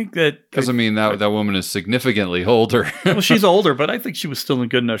know. I think that... Because, that woman is significantly older. Well, she's older, but I think she was still in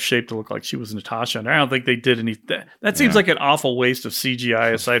good enough shape to look like she was Natasha. And I don't think they did anything. That seems like an awful waste of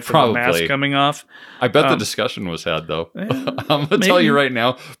CGI aside from the mask coming off. I bet the discussion was had, though. I'm going to tell you right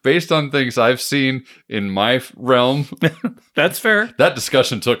now, based on things I've seen in my realm... That's fair. That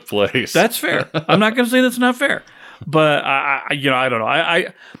discussion took place. That's fair. I'm not going to say that's not fair. But, I don't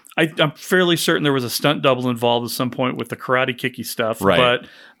know. I'm fairly certain there was a stunt double involved at some point with the karate kicky stuff. Right.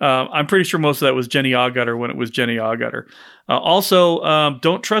 But I'm pretty sure most of that was Jenny Agutter when it was Jenny Agutter. Also,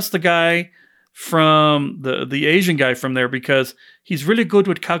 don't trust the guy from the Asian guy from there because he's really good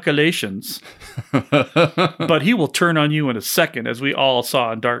with calculations. But he will turn on you in a second, as we all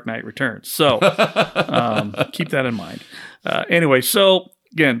saw in Dark Knight Returns. So keep that in mind. Anyway, so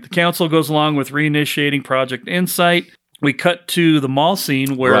again, the council goes along with reinitiating Project Insight. We cut to the mall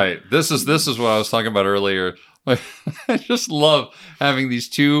scene where... Right. This is what I was talking about earlier. I just love having these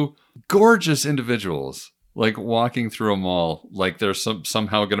two gorgeous individuals like walking through a mall. Like there's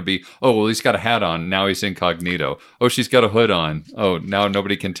somehow going to be, oh, well, he's got a hat on. Now he's incognito. Oh, she's got a hood on. Oh, now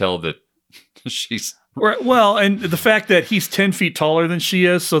nobody can tell that she's... Well, and the fact that he's 10 feet taller than she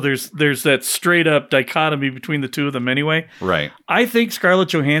is, so there's that straight up dichotomy between the two of them anyway. Right. I think Scarlett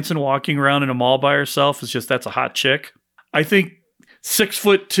Johansson walking around in a mall by herself is that's a hot chick. I think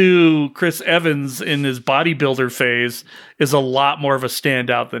 6'2" Chris Evans in his bodybuilder phase is a lot more of a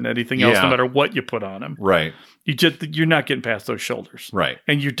standout than anything else, no matter what you put on him. Right. You're not getting past those shoulders. Right.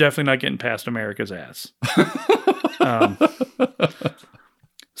 And you're definitely not getting past America's ass.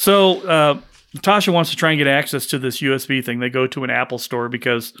 So Natasha wants to try and get access to this USB thing. They go to an Apple store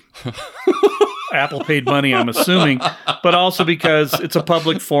because Apple paid money, I'm assuming, but also because it's a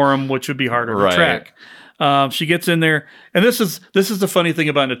public forum, which would be harder to track. She gets in there, and this is the funny thing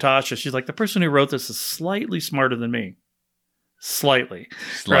about Natasha. She's like, the person who wrote this is slightly smarter than me. Slightly.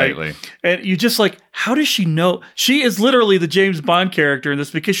 Right? And you just like, how does she know? She is literally the James Bond character in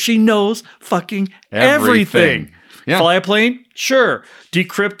this because she knows fucking everything. Yeah. Fly a plane? Sure.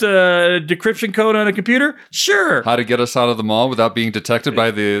 Decrypt a decryption code on a computer? Sure. How to get us out of the mall without being detected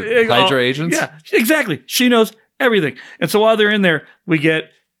by the Hydra agents? Yeah, exactly. She knows everything. And so while they're in there, we get,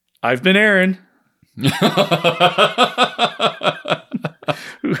 I've been Aaron.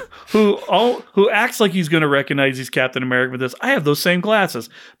 who acts like he's going to recognize he's Captain America with this. I have those same glasses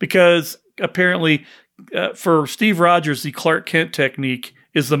because apparently for Steve Rogers, the Clark Kent technique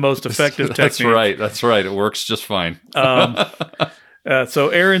is the most effective technique. That's right. It works just fine. So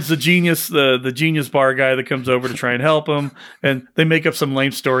Aaron's the genius, the genius bar guy that comes over to try and help him, and they make up some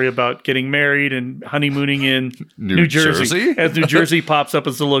lame story about getting married and honeymooning in New Jersey, as New Jersey pops up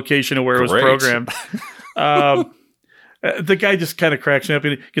as the location of where it was programmed. The guy just kind of cracks me up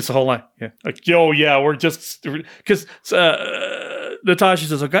and he gets the whole line. Yeah, like, yo, yeah, we're just because Natasha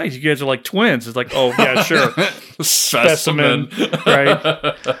says, "Oh, guys, you guys are like twins." It's like, "Oh, yeah, sure." Specimen,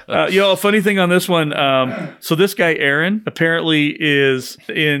 right? A funny thing on this one. So this guy Aaron apparently is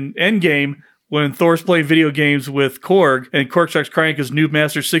in Endgame when Thor's playing video games with Korg, and Korg starts crying because Noob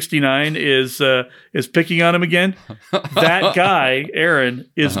Master 69 is picking on him again. That guy Aaron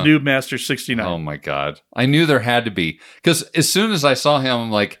is Noob Master 69. Oh my god! I knew there had to be, because as soon as I saw him,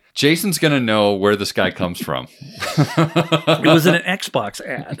 I'm like, Jason's gonna know where this guy comes from. It was in an Xbox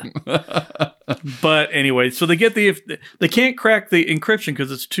ad. But anyway, so they can't crack the encryption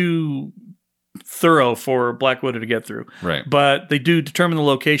because it's too thorough for Black Widow to get through. Right. But they do determine the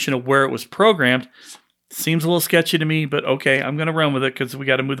location of where it was programmed. Seems a little sketchy to me, but okay, I'm going to run with it because we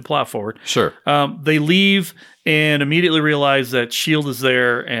got to move the plot forward. Sure. They leave and immediately realize that S.H.I.E.L.D. is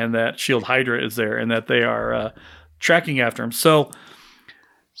there and that S.H.I.E.L.D. Hydra is there and that they are tracking after him. So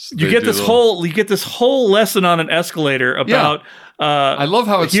you get this whole lesson on an escalator about I love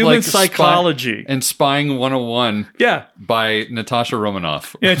how it's human like psychology and Spying 101 by Natasha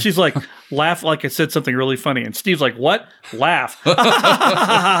Romanoff. Yeah, and she's like, laugh like I said something really funny. And Steve's like, what? Laugh.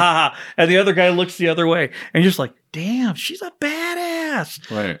 And the other guy looks the other way. And you're just like, damn, she's a badass.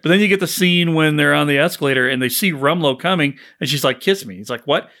 Right. But then you get the scene when they're on the escalator and they see Rumlow coming and she's like, kiss me. He's like,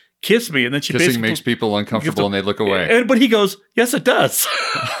 what? Kiss me. And then she Kissing basically makes people uncomfortable and they look away. But he goes, yes, it does.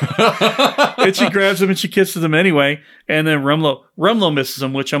 And she grabs him and she kisses him anyway. And then Rumlow misses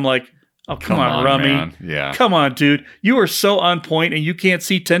him, which I'm like, oh, come on, Rummy. Man. Yeah. Come on, dude. You are so on point and you can't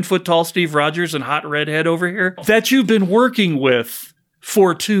see 10-foot tall Steve Rogers and hot redhead over here that you've been working with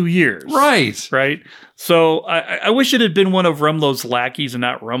for 2 years. Right. So I wish it had been one of Rumlow's lackeys and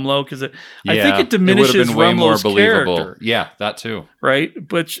not Rumlow because I think it diminishes Rumlow's character. Yeah, that too. Right?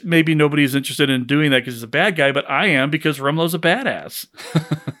 But maybe nobody's interested in doing that because he's a bad guy, but I am because Rumlow's a badass.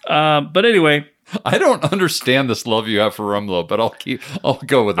 But anyway, I don't understand this love you have for Rumlow, but I'll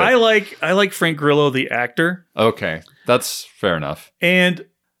go with it. I like Frank Grillo, the actor. Okay, that's fair enough. And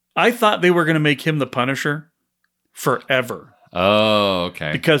I thought they were going to make him the Punisher forever. Oh,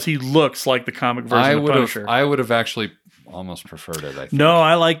 okay. Because he looks like the comic version of Punisher. I would have actually almost preferred it, I think. No,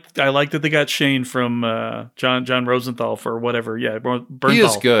 I like that they got Shane from John Rosenthal for whatever. Yeah, Bernthal. He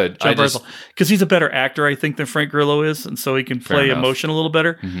is good. Because he's a better actor, I think, than Frank Grillo is, and so he can play emotion a little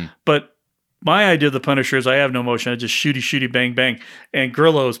better. Mm-hmm. But my idea of the Punisher is I have no emotion. I just shooty, bang, bang. And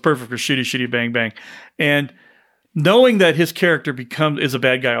Grillo is perfect for shooty, bang, bang. And knowing that his character is a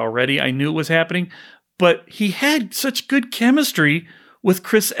bad guy already, I knew it was happening. But he had such good chemistry with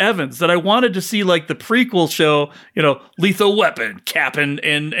Chris Evans that I wanted to see like the prequel show, Lethal Weapon, Cap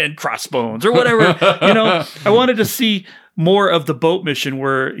and Crossbones or whatever. I wanted to see more of the boat mission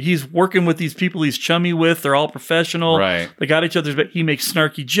where he's working with these people he's chummy with. They're all professional. Right. They got each other's back. He makes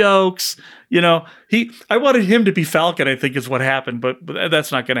snarky jokes. I wanted him to be Falcon, I think is what happened, but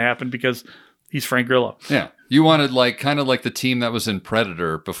that's not going to happen because he's Frank Grillo. Yeah. You wanted kind of like the team that was in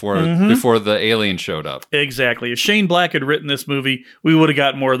Predator before the alien showed up. Exactly. If Shane Black had written this movie, we would have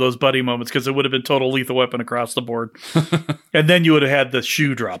got more of those buddy moments because it would have been total Lethal Weapon across the board. And then you would have had the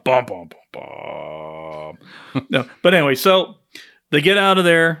shoe drop. Bum, bum, bum, bum. No. But anyway, so they get out of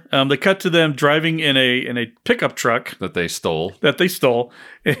there. They cut to them driving in a pickup truck that they stole.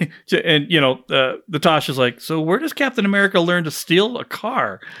 And Natasha's like, so where does Captain America learn to steal a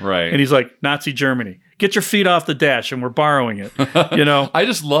car? Right. And he's like, Nazi Germany. Get your feet off the dash, and we're borrowing it. I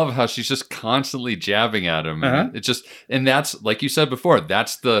just love how she's just constantly jabbing at him. And and that's like you said before.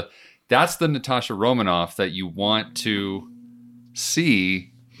 That's the Natasha Romanoff that you want to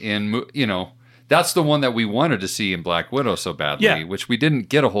see in That's the one that we wanted to see in Black Widow so badly, which we didn't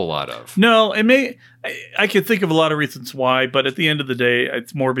get a whole lot of. No, I could think of a lot of reasons why, but at the end of the day,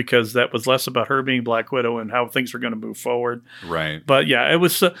 it's more because that was less about her being Black Widow and how things were going to move forward. Right. But yeah, it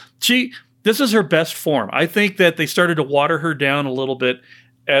was this is her best form. I think that they started to water her down a little bit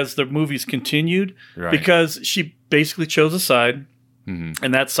as the movies continued because she basically chose a side,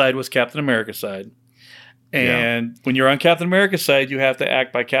 and that side was Captain America's side. And when you're on Captain America's side, you have to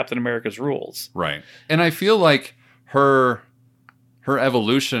act by Captain America's rules. Right. And I feel like her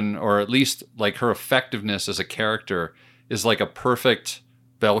evolution, or at least like her effectiveness as a character, is like a perfect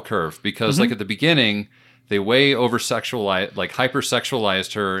bell curve because like at the beginning, they way over-sexualized, like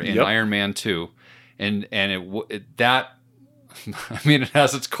hyper-sexualized her in Iron Man 2. And it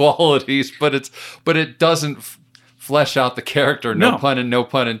has its qualities, but it doesn't flesh out the character. No pun and no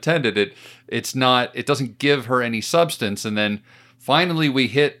pun intended. It doesn't give her any substance. And then finally we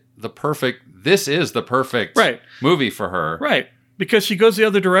hit this is the perfect movie for her. Right. Because she goes the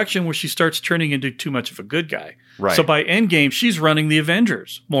other direction where she starts turning into too much of a good guy. Right. So by Endgame, she's running the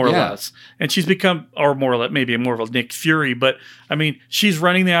Avengers, more or less. And she's become, or more or less, maybe more of a Nick Fury, but I mean, she's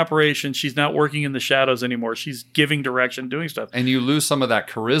running the operation. She's not working in the shadows anymore. She's giving direction, doing stuff. And you lose some of that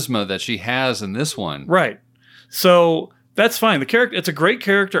charisma that she has in this one. Right. So that's fine. It's a great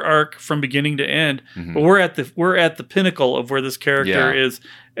character arc from beginning to end, but we're at the pinnacle of where this character is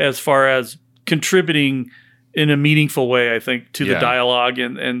as far as contributing in a meaningful way, I think, to the dialogue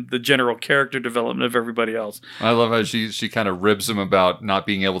and the general character development of everybody else. I love how she kind of ribs him about not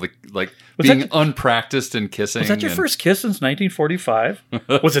being able to, like, being unpracticed in kissing. Was that your first kiss since 1945?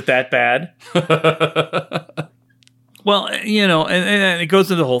 Was it that bad? Well, and it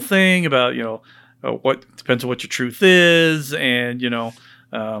goes into the whole thing about, what depends on what your truth is, and,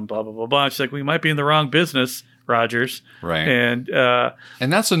 blah, blah, blah, blah. She's like, we might be in the wrong business, Rogers. Right.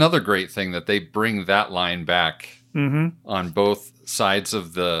 And that's another great thing that they bring that line back on both sides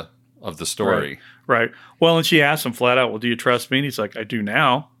of the story. Right. Well, and she asks him flat out, well, do you trust me? And he's like, I do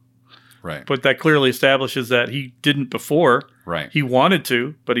now. Right. But that clearly establishes that he didn't before. Right. He wanted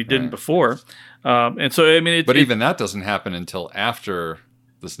to, but he didn't before. And so, I mean... even that doesn't happen until after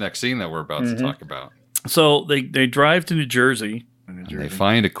this next scene that we're about to talk about. So they drive to New Jersey. And they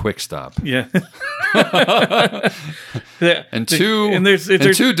find a quick stop. Yeah. and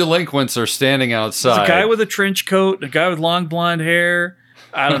two delinquents are standing outside. There's a guy with a trench coat, a guy with long blonde hair.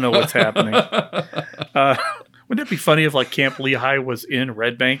 I don't know what's happening. Wouldn't it be funny if like Camp Lehigh was in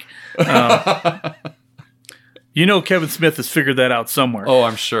Red Bank? Kevin Smith has figured that out somewhere. Oh,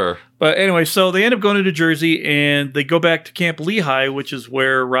 I'm sure. But anyway, so they end up going to New Jersey and they go back to Camp Lehigh, which is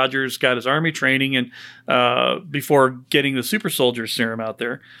where Rogers got his army training and before getting the super soldier serum out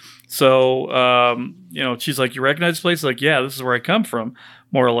there. So, she's like, you recognize this place? Like, yeah, this is where I come from,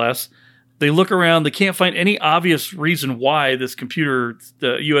 more or less. They look around. They can't find any obvious reason why this computer,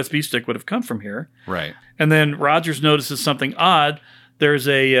 the USB stick, would have come from here. Right. And then Rogers notices something odd. There's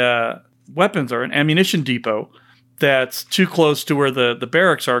a weapons or an ammunition depot that's too close to where the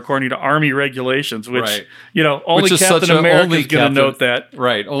barracks are, according to Army regulations, which, only Captain America is going to note that.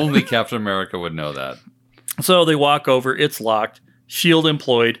 Right. Only Captain America would know that. So they walk over. It's locked. Shield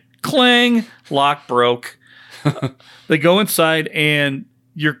employed. Clang. Lock broke. They go inside and...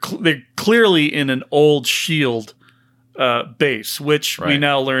 they're clearly in an old Shield base, which we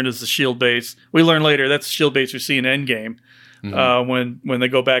now learn is the Shield base. We learn later that's the Shield base we see in Endgame when they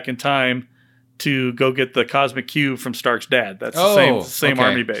go back in time to go get the cosmic cube from Stark's dad. That's the same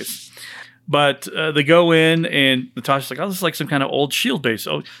Army base. But they go in and Natasha's like, oh, this is like some kind of old Shield base.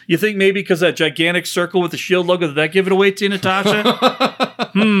 Oh, you think maybe because that gigantic circle with the Shield logo, did that give it away to you, Natasha?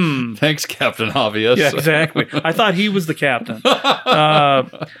 Thanks, Captain Obvious. Yeah, exactly. I thought he was the captain.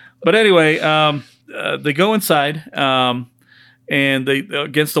 But anyway, they go inside, and they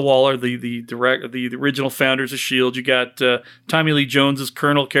against the wall are the original founders of S.H.I.E.L.D. You got Tommy Lee Jones's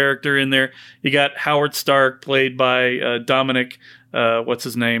Colonel character in there. You got Howard Stark, played by Dominic. What's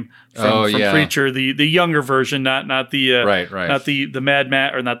his name from Preacher? The younger version, not the not the Mad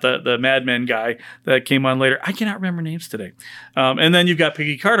Matt or not the Mad Men guy that came on later. I cannot remember names today. And then you've got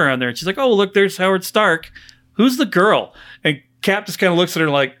Peggy Carter on there, and she's like, "Oh, look, there's Howard Stark. Who's the girl?" And Cap just kind of looks at her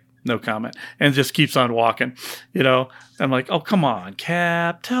like, no comment, and just keeps on walking. I'm like, oh, come on,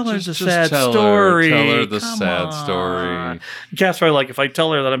 Cap, tell her the sad story. Tell her the sad story. Cap's probably like, if I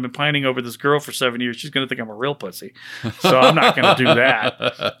tell her that I've been pining over this girl for 7 years, she's going to think I'm a real pussy. So I'm not going to do that.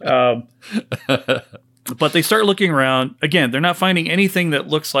 But they start looking around. Again, they're not finding anything that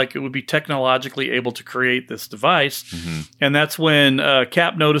looks like it would be technologically able to create this device. And that's when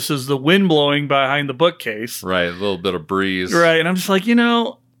Cap notices the wind blowing behind the bookcase. Right, a little bit of breeze. Right, and I'm just like,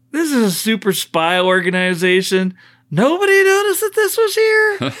 this is a super spy organization. Nobody noticed that this was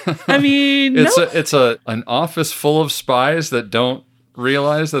here. I mean, it's an office full of spies that don't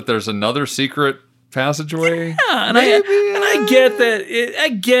realize that there's another secret passageway. Yeah, and I get that. I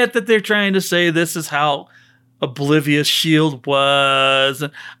get that they're trying to say this is how oblivious S.H.I.E.L.D. was.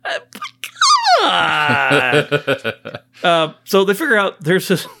 So they figure out there's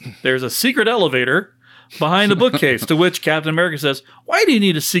a secret elevator behind the bookcase, to which Captain America says, why do you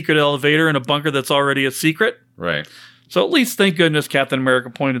need a secret elevator in a bunker that's already a secret? Right. So at least, thank goodness, Captain America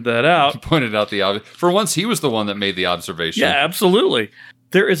pointed that out. He pointed out the obvious. For once, he was the one that made the observation. Yeah, absolutely.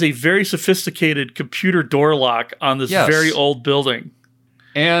 There is a very sophisticated computer door lock on this very old building.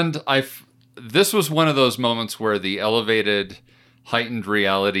 And this was one of those moments where the elevated, heightened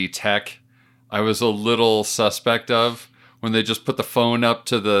reality tech, I was a little suspect of, when they just put the phone up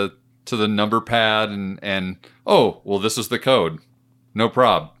to the number pad and oh, well, this is the code. No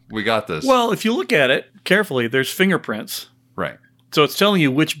prob. We got this. Well, if you look at it carefully, there's fingerprints. Right. So it's telling you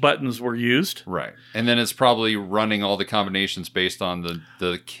which buttons were used. Right. And then it's probably running all the combinations based on the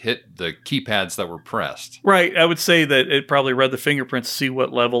keypads that were pressed. Right. I would say that it probably read the fingerprints to see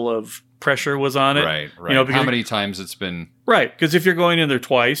what level of pressure was on it. Right. How many times it's been... Right. Because if you're going in there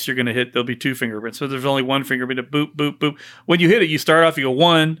twice, you're going to hit... There'll be two fingerprints. So there's only one fingerprint. Boop, boop, boop. When you hit it, you start off, you go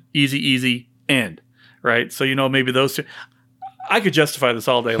 1, easy, end. Right? So maybe those two... I could justify this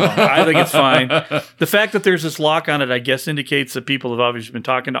all day long. I think it's fine. The fact that there's this lock on it, I guess, indicates that people have obviously been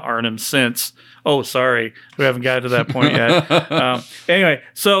talking to Arnim since. Oh, sorry. We haven't gotten to that point yet. Anyway,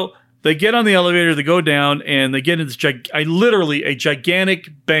 so they get on the elevator, they go down, and they get in this literally a gigantic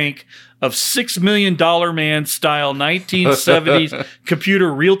bank of $6 Million Man style 1970s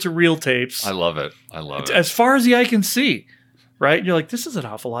computer reel-to-reel tapes. I love it. As far as the eye can see. right? And you're like, this is an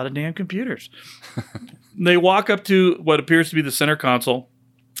awful lot of damn computers. They walk up to what appears to be the center console,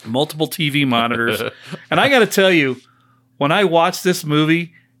 multiple TV monitors. And I got to tell you, when I watched this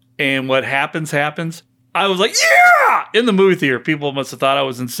movie and what happens, I was like, yeah! In the movie theater. People must have thought I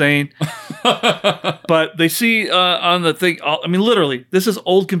was insane. But they see on the thing, I mean, literally, this is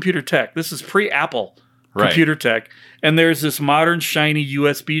old computer tech. This is pre-Apple computer tech. And there's this modern, shiny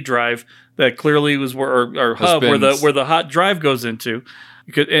USB drive that clearly was or hub where the hot drive goes into.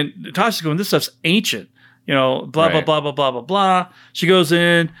 And Natasha's going, this stuff's ancient. You know, blah, blah, blah, blah, blah, blah, blah. She goes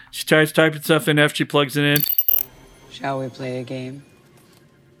in, she tries typing stuff in after she plugs it in. Shall we play a game?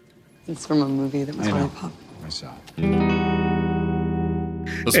 It's from a movie that was really popular. I saw it.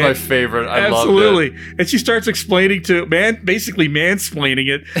 That's my favorite. I absolutely. loved it. And she starts explaining basically mansplaining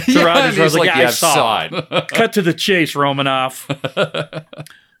it to Rogers. I was like, I saw it. Cut to the chase, Romanoff.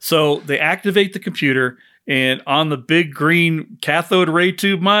 So they activate the computer, and on the big green cathode ray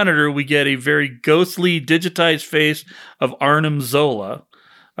tube monitor, we get a very ghostly digitized face of Arnim Zola,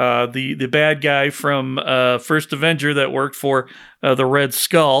 the bad guy from First Avenger that worked for the Red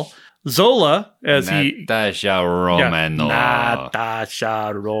Skull. Zola, Natasha Romanoff.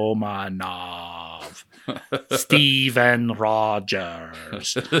 Natasha Romanoff. Steven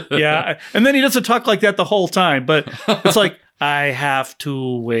Rogers. Yeah. And then he doesn't talk like that the whole time, but it's like, I have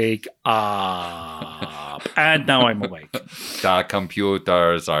to wake up. And now I'm awake. The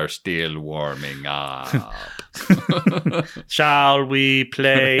computers are still warming up. Shall we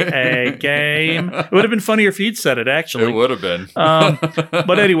play a game? It would have been funnier if he'd said it, actually. It would have been.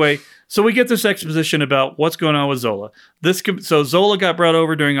 But anyway, so we get this exposition about what's going on with Zola. So Zola got brought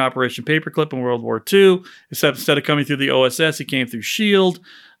over during Operation Paperclip in World War II, except instead of coming through the OSS, he came through S.H.I.E.L.D.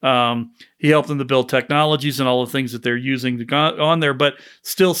 He helped them to build technologies and all the things that they're using to go on there, but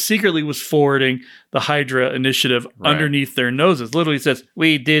still secretly was forwarding the Hydra initiative underneath their noses. Literally says,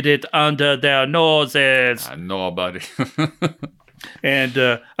 we did it under their noses. I know about it.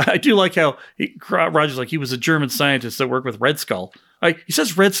 And I do like how Roger's like, he was a German scientist that worked with Red Skull. He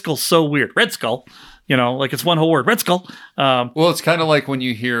says Red Skull so weird. Red Skull, like it's one whole word. Red Skull. Well, it's kind of like when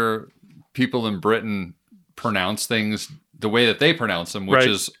you hear people in Britain pronounce things the way that they pronounce them, which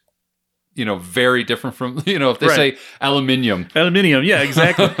is, very different from, if they say aluminium. Aluminium, yeah,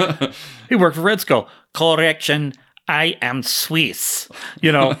 exactly. He worked for Red Skull. Correction, I am Swiss.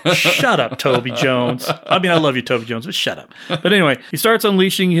 Shut up, Toby Jones. I mean, I love you, Toby Jones, but shut up. But anyway, he starts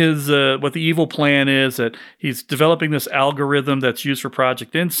unleashing his, what the evil plan is, that he's developing this algorithm that's used for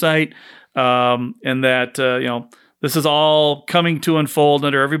Project Insight, and that, this is all coming to unfold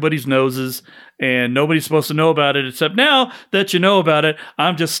under everybody's noses, and nobody's supposed to know about it, except now that you know about it,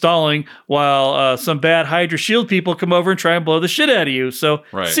 I'm just stalling while some bad Hydra S.H.I.E.L.D. people come over and try and blow the shit out of you. So,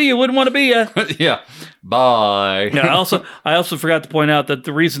 see, you wouldn't want to be ya. Yeah. Bye. Yeah, I also forgot to point out that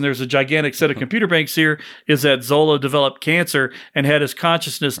the reason there's a gigantic set of computer banks here is that Zola developed cancer and had his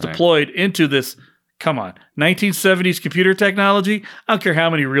consciousness deployed into this. Come on, 1970s computer technology? I don't care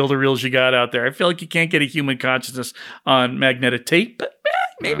how many reel-to-reels you got out there. I feel like you can't get a human consciousness on magnetic tape, but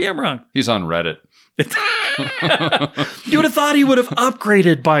maybe I'm wrong. He's on Reddit. You would have thought he would have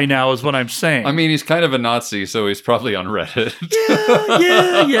upgraded by now, is what I'm saying. I mean, he's kind of a Nazi, so he's probably on Reddit.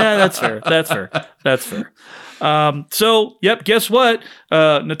 Yeah, that's fair. So, guess what?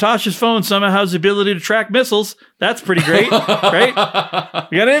 Natasha's phone somehow has the ability to track missiles. That's pretty great, right?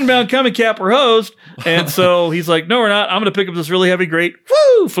 We got an inbound coming, Cap, we're hosed. And so he's like, no, we're not. I'm going to pick up this really heavy grate.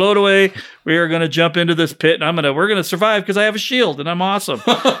 Woo! Float away. We are going to jump into this pit, and we're going to survive because I have a shield, and I'm awesome.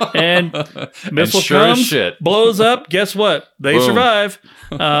 And missile comes, blows up. Guess what? They survive.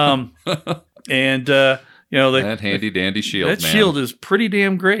 And, that handy dandy shield, that shield is pretty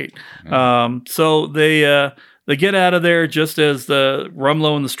damn great. Yeah. So they get out of there just as the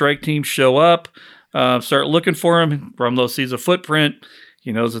Rumlow and the strike team show up, start looking for him. Rumlow sees a footprint.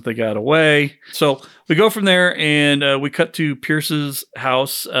 He knows that they got away. So we go from there, and we cut to Pierce's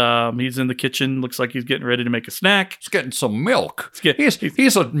house. He's in the kitchen. Looks like he's getting ready to make a snack. He's getting some milk.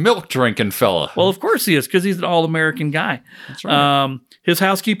 He's a milk-drinking fella. Well, of course he is, because he's an all-American guy. That's right. His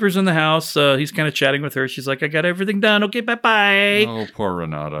housekeeper's in the house. He's kind of chatting with her. She's like, I got everything done. Okay, bye-bye. Oh, poor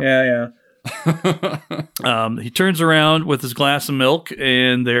Renata. Yeah. He turns around with his glass of milk,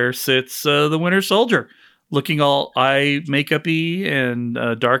 and there sits the Winter Soldier, looking all eye makeup-y and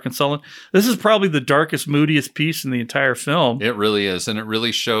dark and sullen. This is probably the darkest, moodiest piece in the entire film. It really is, and it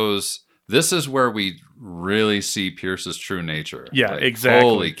really shows. This is where we really see Pierce's true nature. Yeah, exactly.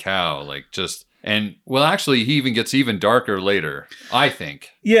 Holy cow! Actually, he even gets even darker later, I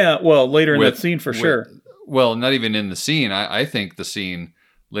think. Yeah, well, later in that scene for sure. Well, not even in the scene. I think the scene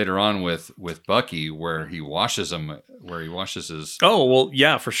later on with Bucky where he washes his. Oh, well,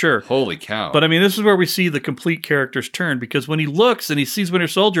 yeah, for sure. Holy cow. But I mean, this is where we see the complete character's turn, because when he looks and he sees Winter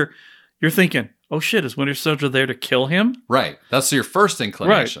Soldier, you're thinking, oh shit, is Winter Soldier there to kill him? Right. That's your first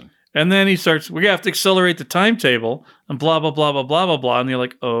inclination. Right. And then he starts, we have to accelerate the timetable and blah, blah, blah, blah, blah, blah, blah. And you're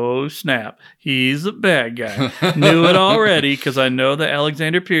like, oh, snap. He's a bad guy. Knew it already because I know that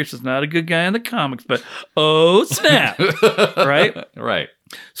Alexander Pierce is not a good guy in the comics, but oh, snap. Right? Right.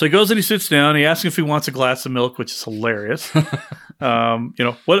 So he goes and he sits down. He asks if he wants a glass of milk, which is hilarious.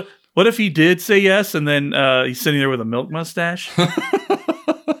 What if he did say yes and then he's sitting there with a milk mustache?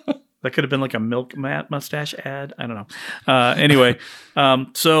 That could have been like a milk mustache ad. I don't know. Anyway,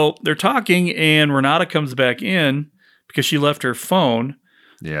 so they're talking, and Renata comes back in because she left her phone.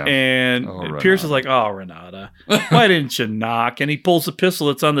 Yeah. And Pierce is like, oh, Renata, why didn't you knock? And he pulls the pistol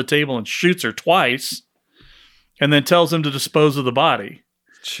that's on the table and shoots her twice and then tells him to dispose of the body.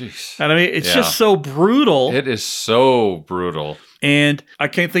 Jeez. And I mean, it's just so brutal. It is so brutal. And I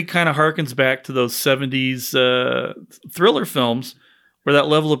think kind of harkens back to those 70s thriller films where that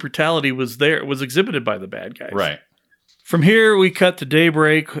level of brutality was exhibited by the bad guys. Right. From here, we cut to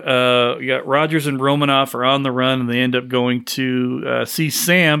daybreak. We got Rogers and Romanoff are on the run, and they end up going to see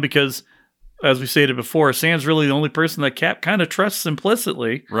Sam because, as we stated before, Sam's really the only person that Cap kind of trusts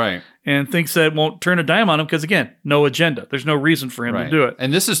implicitly. Right. And thinks that won't turn a dime on him because, again, no agenda. There's no reason for him to do it.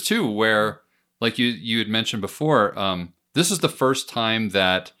 And this is, too, where, like you had mentioned before, this is the first time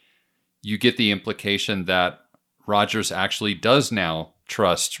that you get the implication that Rogers actually does now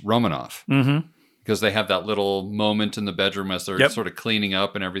trust Romanoff. Mm-hmm. Because they have that little moment in the bedroom as they're sort of cleaning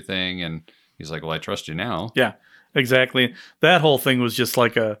up and everything. And he's like, well, I trust you now. Yeah, exactly. That whole thing was just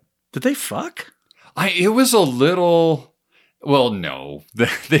like did they fuck? It was a little, well, no,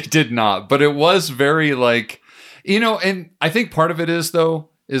 they did not. But it was very like, and I think part of it is, though,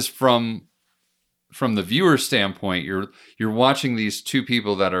 is from the viewer standpoint, you're watching these two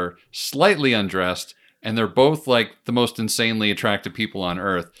people that are slightly undressed, and they're both like the most insanely attractive people on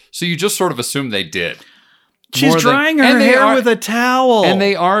earth. So you just sort of assume they did. She's drying her hair with a towel. And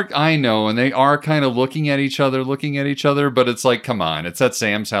they are, I know, and they are kind of looking at each other, but it's like, come on, it's at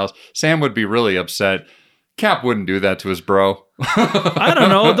Sam's house. Sam would be really upset. Cap wouldn't do that to his bro. I don't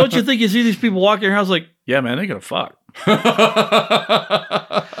know. Don't you think you see these people walk in your house like, yeah, man, they're going to fuck.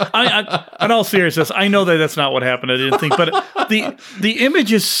 In all seriousness, I know that that's not what happened. I didn't think, but the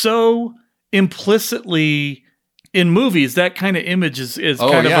image is so implicitly in movies. That kind of image is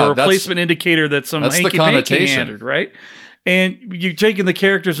kind of a replacement indicator that some hanky-panky handed, right? And you're taking the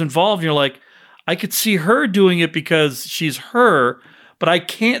characters involved, and you're like, I could see her doing it because she's her, but I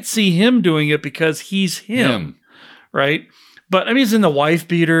can't see him doing it because he's him. Right? But I mean, he's in the wife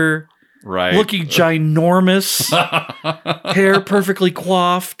beater. Right. Looking ginormous, hair perfectly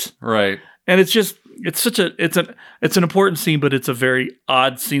coiffed. Right. And it's an important scene, but it's a very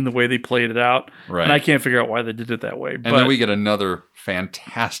odd scene the way they played it out. Right. And I can't figure out why they did it that way. And then we get another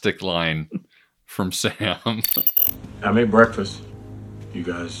fantastic line from Sam. I made breakfast. You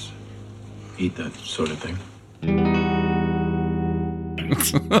guys eat that sort of thing.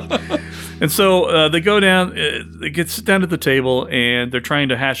 And so they go down, they sit down at the table, and they're trying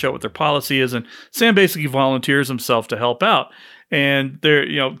to hash out what their policy is. And Sam basically volunteers himself to help out. And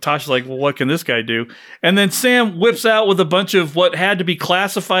Tasha's like, well, what can this guy do? And then Sam whips out with a bunch of what had to be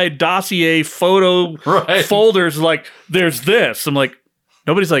classified dossier photo folders. Like, there's this. I'm like,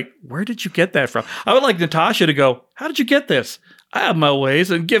 nobody's like, where did you get that from? I would like Natasha to go, how did you get this? I have my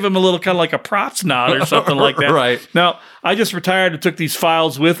ways, and give him a little kind of like a props nod or something like that. Right. Now, I just retired and took these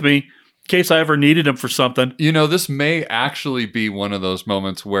files with me in case I ever needed them for something. This may actually be one of those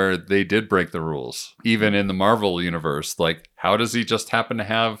moments where they did break the rules, even in the Marvel universe. Like, how does he just happen to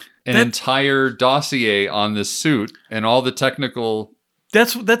have an entire dossier on this suit and all the technical...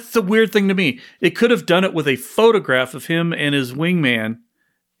 That's the weird thing to me. It could have done it with a photograph of him and his wingman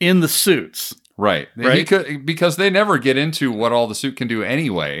in the suits. Right. He could, because they never get into what all the suit can do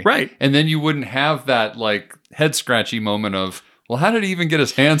anyway. Right. And then you wouldn't have that like head scratchy moment of, well, how did he even get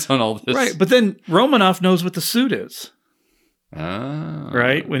his hands on all this? Right. But then Romanoff knows what the suit is. Oh.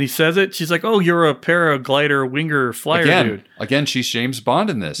 Right. When he says it, she's like, oh, you're a paraglider winger flyer dude. Again, she's James Bond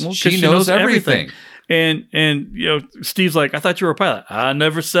in this. Well, she knows everything. And Steve's like, I thought you were a pilot. I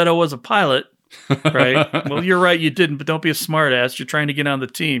never said I was a pilot. Right. Well, you're right. You didn't, but don't be a smart ass. You're trying to get on the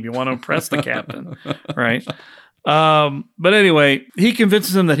team. You want to impress the captain. Right. But anyway, he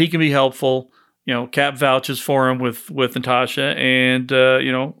convinces him that he can be helpful. Cap vouches for him with Natasha, and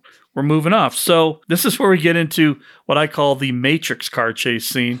we're moving off. So this is where we get into what I call the Matrix car chase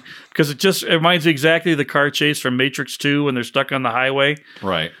scene, because it reminds me exactly of the car chase from Matrix 2 when they're stuck on the highway.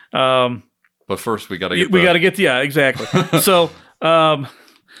 Right. But first we got to get exactly. So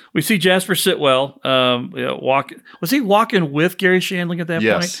we see Jasper Sitwell walking. Was he walking with Gary Shandling at that point?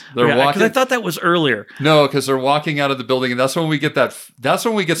 Yes, they're walking. Because I thought that was earlier. No, because they're walking out of the building, and that's when we get that. That's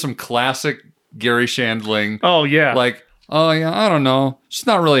when we get some classic Gary Shandling. Oh yeah, like, oh yeah, I don't know, it's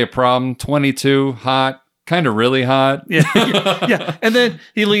not really a problem. 22, hot, kind of really hot. Yeah. And then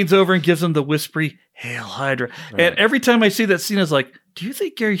he leans over and gives him the whispery "Hail Hydra." Right. And every time I see that scene, I was like, do you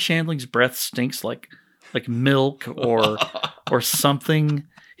think Gary Shandling's breath stinks like milk or something?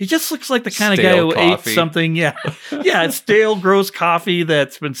 He just looks like the kind of guy who ate something. Yeah. It's stale, gross coffee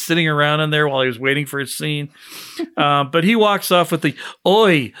that's been sitting around in there while he was waiting for his scene. But he walks off with the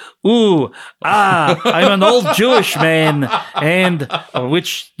 "Oi, ooh, I'm an old Jewish man, and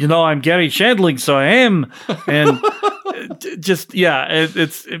which, I'm Gary Shandling, so I am." And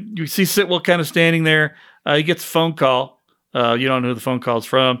you see Sitwell kind of standing there. He gets a phone call. You don't know who the phone call's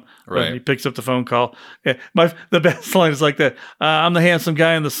from. Right. He picks up the phone call. Yeah, the best line is like that. I'm the handsome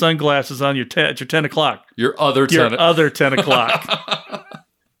guy in the sunglasses on at your 10 o'clock. Your other 10 o'clock.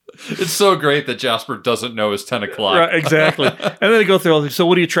 It's so great that Jasper doesn't know it's 10 o'clock. Right, exactly. And then they go through all this. So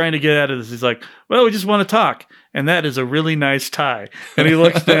what are you trying to get out of this? He's like, well, we just want to talk. And that is a really nice tie. And he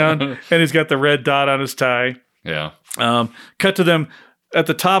looks down and he's got the red dot on his tie. Yeah. Cut to them at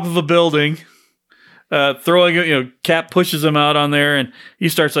the top of a building. Cap pushes him out on there, and he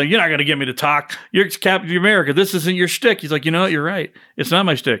starts saying, "You're not going to get me to talk. You're Captain America. This isn't your shtick." He's like, "You know what? You're right. It's not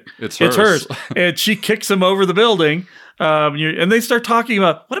my shtick. It's hers." And she kicks him over the building, and they start talking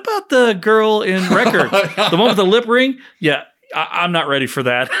about, what about the girl in Record, the one with the lip ring? Yeah, I'm not ready for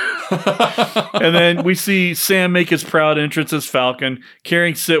that. And then we see Sam make his proud entrance as Falcon,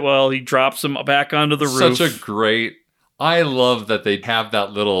 carrying Sitwell. He drops him back onto the roof. Such a great. I love that they have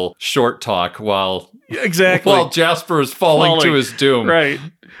that little short talk while Jasper is falling to his doom. Right.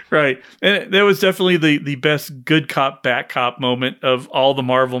 And that was definitely the best good cop, bad cop moment of all the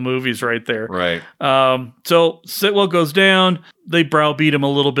Marvel movies right there. Right. So Sitwell goes down. They browbeat him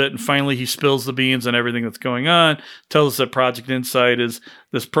a little bit, and finally he spills the beans on everything that's going on. Tells us that Project Insight is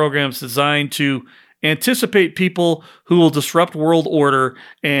this program's designed to anticipate people who will disrupt world order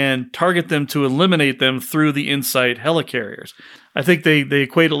and target them to eliminate them through the Insight helicarriers. I think they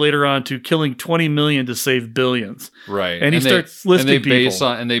equate it later on to killing 20 million to save billions. Right. And he starts listing people.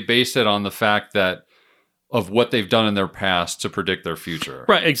 And they base it on the fact that of what they've done in their past to predict their future.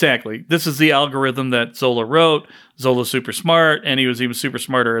 Right, exactly. This is the algorithm that Zola wrote. Zola's super smart, and he was even super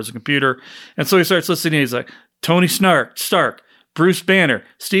smarter as a computer. And so he starts listening, and he's like, Tony Stark, Bruce Banner,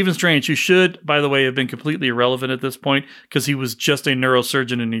 Stephen Strange, who should, by the way, have been completely irrelevant at this point because he was just a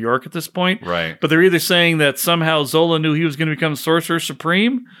neurosurgeon in New York at this point. Right. But they're either saying that somehow Zola knew he was going to become Sorcerer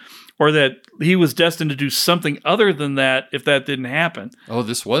Supreme, or that he was destined to do something other than that if that didn't happen. Oh,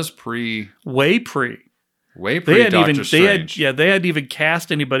 this was Way pre. Doctor Strange. They hadn't even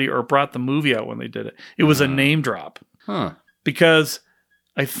cast anybody or brought the movie out when they did it. It was a name drop. Huh. Because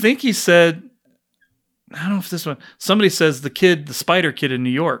I think he said, I don't know if this one, somebody says the Spider Kid in New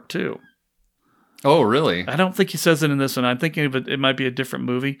York too. Oh, really? I don't think he says it in this one. I'm thinking of it might be a different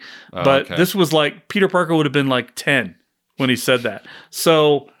movie. But This was like, Peter Parker would have been like 10 when he said that.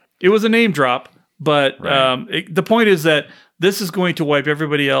 So it was a name drop. But the point is that this is going to wipe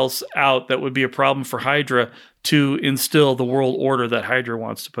everybody else out that would be a problem for Hydra to instill the world order that Hydra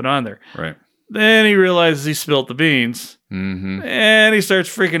wants to put on there. Right. Then he realizes he spilled the beans. Mm-hmm. And he starts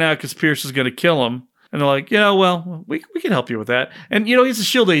freaking out because Pierce is going to kill him. And they're like, we can help you with that. And, he's a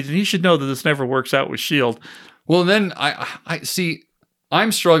S.H.I.E.L.D. agent. He should know that this never works out with S.H.I.E.L.D. Well, then I see,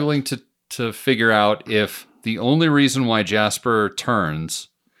 I'm struggling to figure out if the only reason why Jasper turns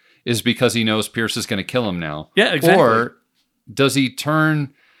is because he knows Pierce is going to kill him now. Yeah, exactly. Or does he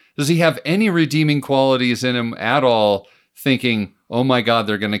have any redeeming qualities in him at all, thinking, oh my God,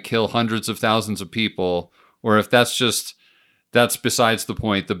 they're going to kill hundreds of thousands of people? Or if that's besides the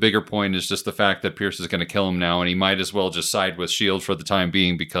point. The bigger point is just the fact that Pierce is going to kill him now, and he might as well just side with S.H.I.E.L.D. for the time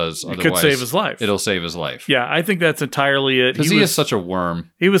being because otherwise it could save his life. It'll save his life. Yeah, I think that's entirely it. Because he is such a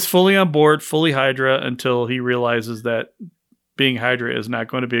worm. He was fully on board, fully Hydra, until he realizes that being Hydra is not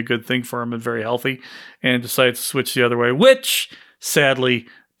going to be a good thing for him and very healthy, and decides to switch the other way, which, sadly,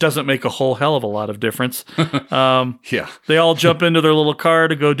 doesn't make a whole hell of a lot of difference. Yeah. They all jump into their little car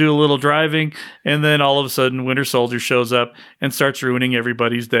to go do a little driving, and then all of a sudden Winter Soldier shows up and starts ruining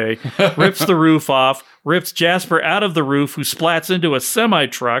everybody's day. Rips the roof off, rips Jasper out of the roof, who splats into a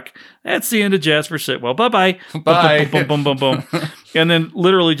semi-truck. That's the end of Jasper Sitwell. Bye-bye. Bye. Boom, boom, boom, boom, boom. And then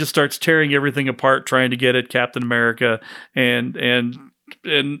literally just starts tearing everything apart, trying to get at Captain America and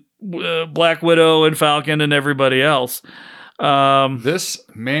Black Widow and Falcon and everybody else. This,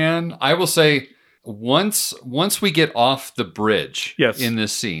 man, I will say, once we get off the bridge in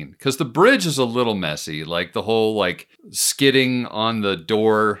this scene, because the bridge is a little messy, like the whole like skidding on the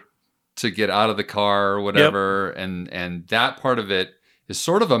door to get out of the car or whatever, and that part of it is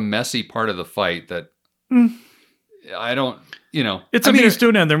sort of a messy part of the fight that I don't, it's a means to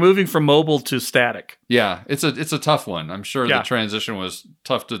an end. They're moving from mobile to static. Yeah, it's a tough one. I'm sure the transition was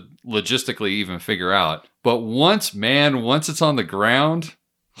tough to logistically even figure out. But once it's on the ground,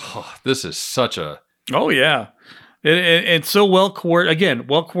 this is such a... Oh, yeah. It's so well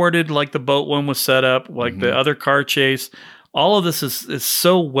coordinated, like the boat one was set up, like the other car chase. All of this is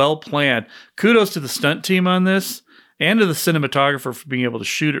so well planned. Kudos to the stunt team on this and to the cinematographer for being able to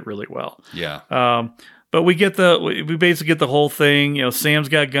shoot it really well. Yeah. But we basically get the whole thing. Sam's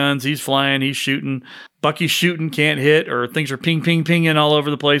got guns. He's flying. He's shooting. Bucky's shooting, can't hit, or things are pinging all over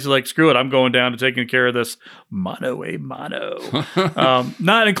the place. He's like, screw it, I'm going down to taking care of this mano a mano.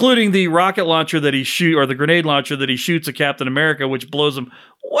 Not including the rocket launcher that he or the grenade launcher that he shoots at Captain America, which blows him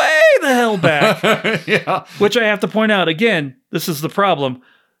way the hell back. Yeah. Which I have to point out, again, this is the problem.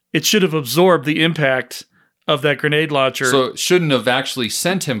 It should have absorbed the impact of that grenade launcher. So it shouldn't have actually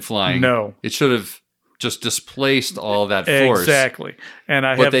sent him flying. No. It should have just displaced all that force. Exactly.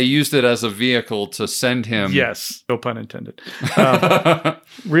 But they used it as a vehicle to send him. Yes. No pun intended.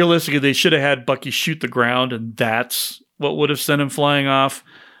 Realistically, they should have had Bucky shoot the ground, and that's what would have sent him flying off.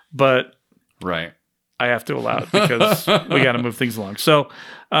 But right. I have to allow it because we got to move things along. So,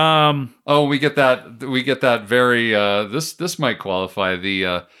 we get that very, this might qualify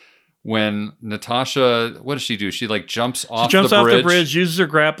the, when Natasha, what does she do? She like jumps off the bridge, uses her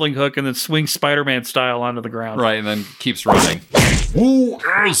grappling hook, and then swings Spider-Man style onto the ground. Right, and then keeps running. Who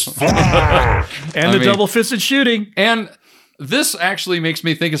is fire? And double-fisted shooting. And this actually makes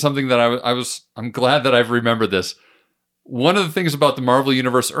me think of something that I'm glad that I've remembered this. One of the things about the Marvel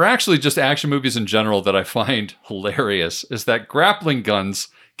Universe, or actually just action movies in general, that I find hilarious is that grappling guns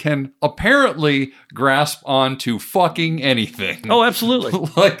can apparently grasp onto fucking anything. Oh, absolutely.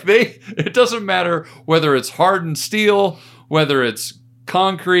 It doesn't matter whether it's hardened steel, whether it's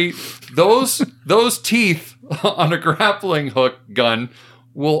concrete. Those teeth on a grappling hook gun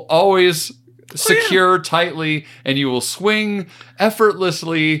will always secure tightly, and you will swing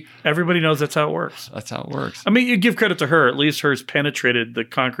effortlessly. Everybody knows that's how it works. That's how it works. I mean, you give credit to her. At least hers penetrated the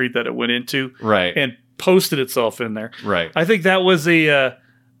concrete that it went into, right, and posted itself in there. Right. I think that was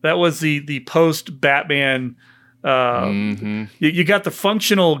the post Batman. You got the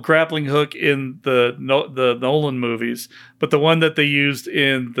functional grappling hook in the Nolan movies, but the one that they used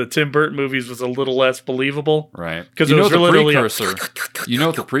in the Tim Burton movies was a little less believable. Right. Because it was literally you know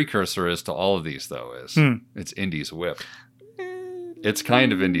what the precursor is to all of these, though, is it's Indy's whip. It's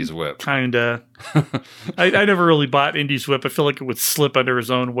kind of Indy's whip. Kinda. I never really bought Indy's whip. I feel like it would slip under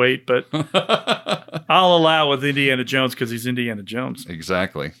his own weight, but I'll allow with Indiana Jones because he's Indiana Jones.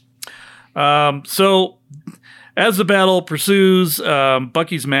 Exactly. So as the battle pursues,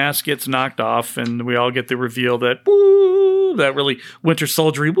 Bucky's mask gets knocked off, and we all get the reveal that that really Winter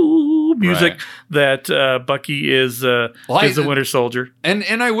Soldier music, right, that Bucky is the Winter Soldier. And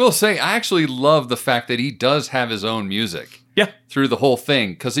I will say, I actually love the fact that he does have his own music. Yeah. Through the whole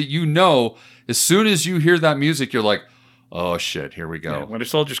thing, because as soon as you hear that music, you're like, oh shit, here we go. Yeah, Winter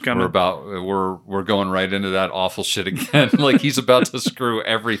Soldier's coming. We're going right into that awful shit again. Like he's about to screw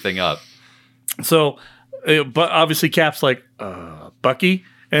everything up. So, but obviously Cap's like, Bucky,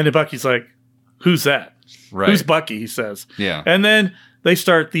 and then Bucky's like, who's that? Right. Who's Bucky? He says. Yeah. And then they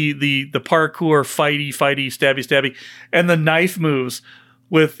start the parkour fighty, stabby, and the knife moves.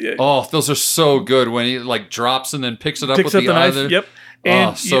 Those are so good when he like drops and then picks it up with the other. Yep.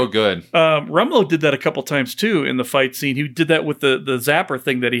 And so good. Rumlow did that a couple times too in the fight scene. He did that with the zapper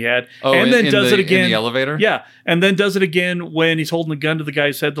thing that he had, and then does it again in the elevator. Yeah, and then does it again when he's holding the gun to the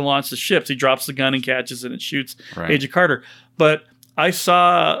guy's head to launch the ships. He drops the gun and catches it and shoots Agent Carter. But I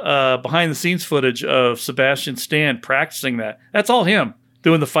saw behind the scenes footage of Sebastian Stan practicing that. That's all him.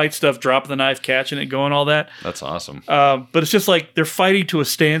 Doing the fight stuff, dropping the knife, catching it, going all that. That's awesome. But it's just like they're fighting to a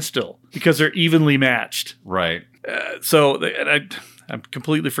standstill because they're evenly matched. Right. I'm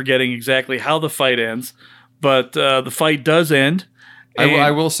completely forgetting exactly how the fight ends, but the fight does end.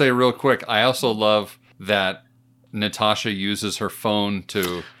 I will say real quick, I also love that Natasha uses her phone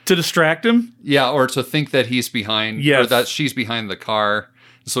to distract him. Yeah, or to think that he's behind, or that she's behind the car.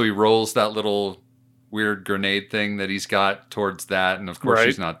 So he rolls that little weird grenade thing that he's got towards that, and of course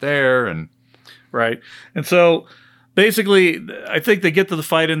she's not there, and right. And so basically, I think they get to the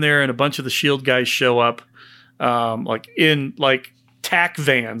fight in there, and a bunch of the SHIELD guys show up, in tack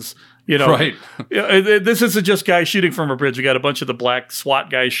vans. Right. This isn't just guys shooting from a bridge. We got a bunch of the black SWAT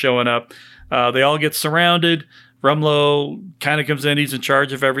guys showing up. They all get surrounded. Rumlow kind of comes in. He's in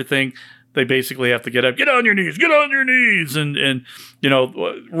charge of everything. They basically have to get up, get on your knees. And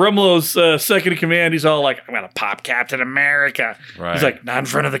Rumlow's second in command, he's all like, I'm going to pop Captain America. Right. He's like, not in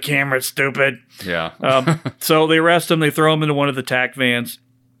front of the camera, stupid. Yeah. So they arrest him. They throw him into one of the tack vans.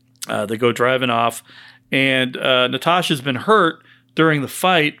 They go driving off. And Natasha's been hurt during the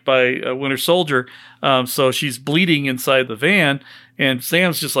fight by Winter Soldier. So she's bleeding inside the van. And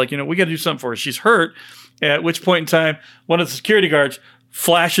Sam's just like, we got to do something for her. She's hurt. At which point in time, one of the security guards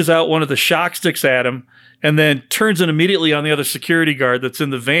flashes out one of the shock sticks at him and then turns it immediately on the other security guard that's in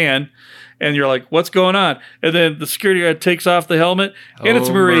the van. And you're like, what's going on? And then the security guard takes off the helmet, and it's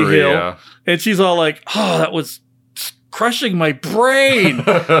Maria Hill. And she's all like, oh, that was crushing my brain.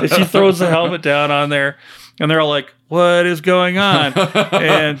 And she throws the helmet down on there. And they're all like, what is going on?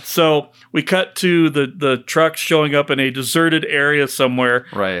 And so we cut to the trucks showing up in a deserted area somewhere.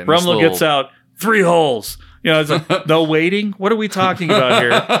 Right. Rumlow gets out, 3 holes. It's like, no waiting? What are we talking about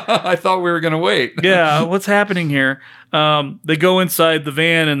here? I thought we were going to wait. Yeah, what's happening here? They go inside the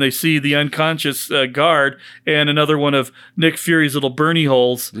van and they see the unconscious guard and another one of Nick Fury's little Bernie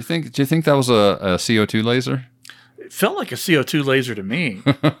holes. Do you think that was a CO2 laser? It felt like a CO2 laser to me.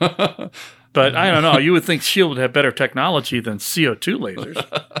 But I don't know. You would think S.H.I.E.L.D. would have better technology than CO2 lasers.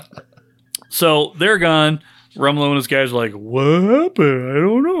 So they're gone. Rumlow and his guys are like, what happened? I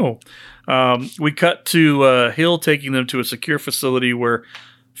don't know. We cut to Hill taking them to a secure facility where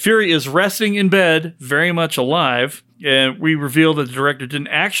Fury is resting in bed, very much alive. And we reveal that the director didn't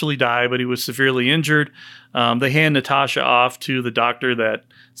actually die, but he was severely injured. They hand Natasha off to the doctor that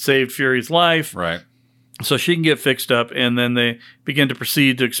saved Fury's life. Right. So she can get fixed up, and then they begin to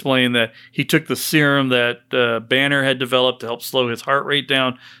proceed to explain that he took the serum that Banner had developed to help slow his heart rate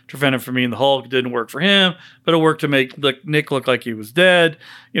down to prevent him from being the Hulk. It didn't work for him, but it worked to make Nick look like he was dead.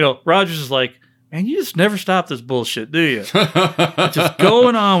 Rogers is like, man, you just never stop this bullshit, do you? It's just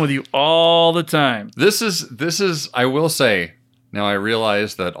going on with you all the time. This is, I will say, now I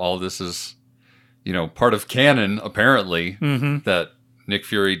realize that all this is, part of canon, apparently, that Nick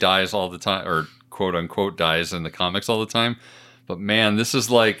Fury dies all the time, or quote unquote dies in the comics all the time. But man, this is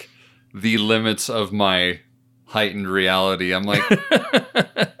like the limits of my heightened reality. I'm like,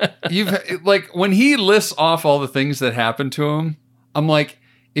 when he lists off all the things that happened to him, I'm like,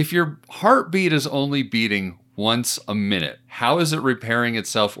 if your heartbeat is only beating once a minute, how is it repairing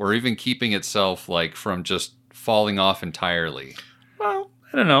itself or even keeping itself from just falling off entirely? Well,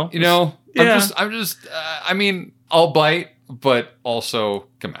 I don't know. Yeah. I'm just, I'll bite. But also,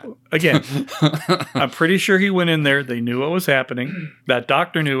 come on. Again, I'm pretty sure he went in there. They knew what was happening. That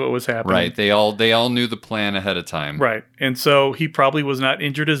doctor knew what was happening. Right. They all knew the plan ahead of time. Right. And so he probably was not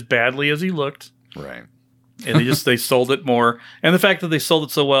injured as badly as he looked. Right. And they sold it more. And the fact that they sold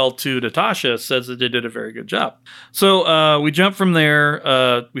it so well to Natasha says that they did a very good job. So we jump from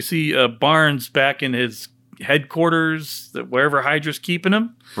there. We see Barnes back in his headquarters, wherever Hydra's keeping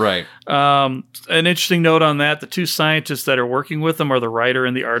him. Right. An interesting note on that: the 2 scientists that are working with him are the writer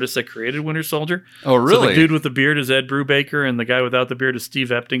and the artist that created Winter Soldier. Oh, really? So the dude with the beard is Ed Brubaker, and the guy without the beard is Steve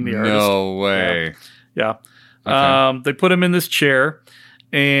Epting, the artist. No way. Yeah. Okay. They put him in this chair,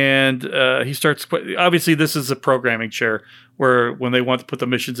 and he starts. Obviously, this is a programming chair where when they want to put the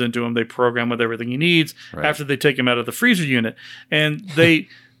missions into him, they program with everything he needs. Right. After they take him out of the freezer unit, and they.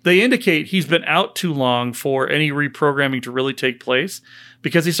 They indicate he's been out too long for any reprogramming to really take place,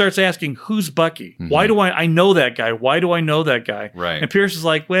 because he starts asking, who's Bucky? Mm-hmm. Why do I know that guy? Why do I know that guy? Right. And Pierce is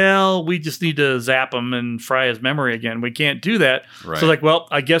like, well, we just need to zap him and fry his memory again. We can't do that. Right. So like, well,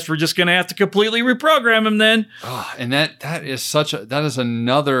 I guess we're just going to have to completely reprogram him then. Oh, and that is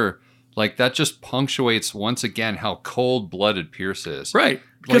another, that just punctuates once again how cold-blooded Pierce is. Right.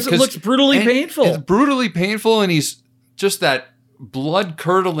 Because it looks brutally painful. It's brutally painful, and he's just that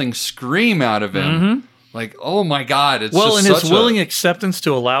blood-curdling scream out of him. Mm-hmm. Oh my God. It's and his willing acceptance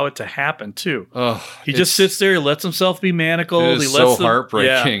to allow it to happen too. He just sits there, he lets himself be manacled. It is so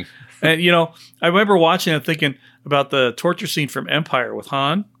heartbreaking. Yeah. And I remember watching it thinking about the torture scene from Empire with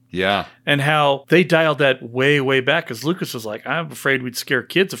Han. Yeah. And how they dialed that way, way back, because Lucas was like, I'm afraid we'd scare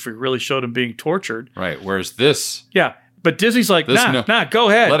kids if we really showed him being tortured. Right. Whereas this... Yeah. But Disney's like, nah, go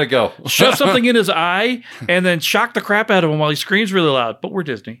ahead. Let it go. Shove something in his eye and then shock the crap out of him while he screams really loud. But we're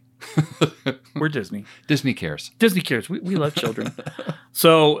Disney. We're Disney. Disney cares. Disney cares. We love children.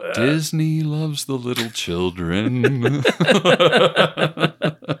 So Disney loves the little children.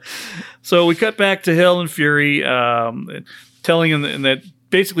 So we cut back to Hill and Fury, telling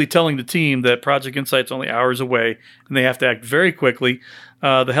the team that Project Insight's only hours away, and they have to act very quickly.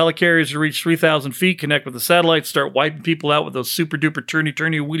 The helicarriers reach 3,000 feet, connect with the satellites, start wiping people out with those super duper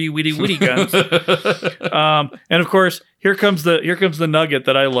turny, witty guns. And of course, here comes the nugget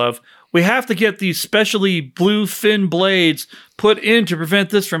that I love. We have to get these specially blue fin blades put in to prevent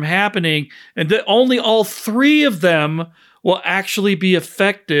this from happening, and only all 3 of them will actually be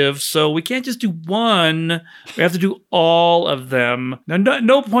effective. So we can't just do one. We have to do all of them. Now,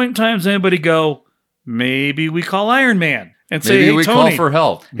 no point in time does anybody go, maybe we call Iron Man and say, maybe hey, we Tony, call for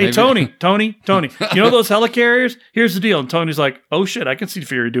help. Hey, Tony, you know those helicarriers? Here's the deal. And Tony's like, oh shit, I can see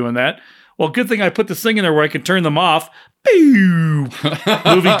Fury doing that. Well, good thing I put this thing in there where I can turn them off. Movie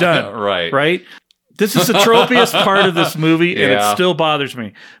done. Right? This is the tropiest part of this movie, and it still bothers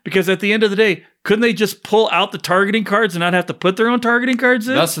me. Because at the end of the day, couldn't they just pull out the targeting cards and not have to put their own targeting cards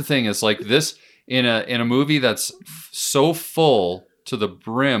in? That's the thing. It's like this in a movie that's so full to the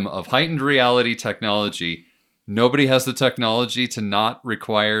brim of heightened reality technology. Nobody has the technology to not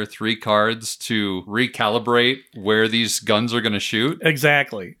require 3 cards to recalibrate where these guns are going to shoot.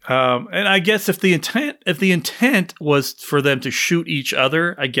 Exactly. And I guess if the intent was for them to shoot each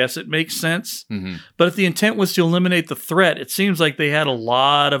other, I guess it makes sense. Mm-hmm. But if the intent was to eliminate the threat, it seems like they had a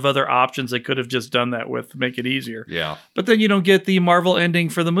lot of other options they could have just done that with to make it easier. Yeah. But then you don't get the Marvel ending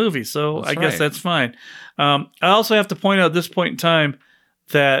for the movie, so I guess that's fine. I also have to point out at this point in time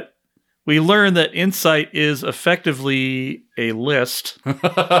that we learn that Insight is effectively a list,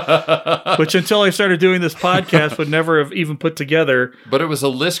 which until I started doing this podcast would never have even put together. But it was a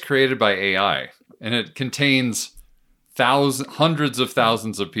list created by AI, and it contains hundreds of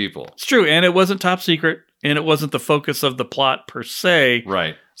thousands of people. It's true, and it wasn't top secret, and it wasn't the focus of the plot per se.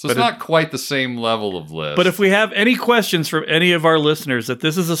 Right. So it's not quite the same level of list. But if we have any questions from any of our listeners that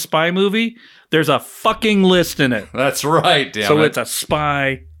this is a spy movie, there's a fucking list in it. That's right, damn it. So it's a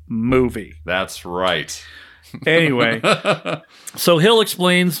spy movie. That's right. Anyway, so Hill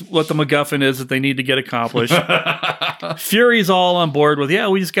explains what the MacGuffin is that they need to get accomplished. Fury's all on board with,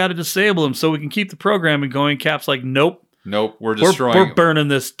 we just got to disable him so we can keep the programming going. Cap's like, nope, we're destroying We're burning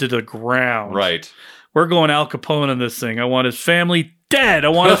this to the ground. Right. We're going Al Capone on this thing. I want his family dead. I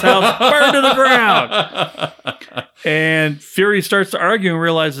want his house burned to the ground. And Fury starts to argue and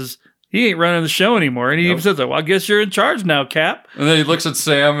realizes he ain't running the show anymore. And he even says, well, I guess you're in charge now, Cap. And then he looks at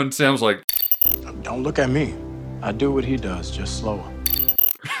Sam, and Sam's like, don't look at me. I do what he does, just slower.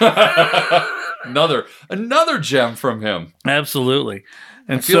 Another gem from him. Absolutely.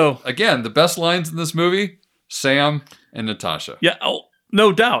 And so, again, the best lines in this movie, Sam and Natasha. Yeah,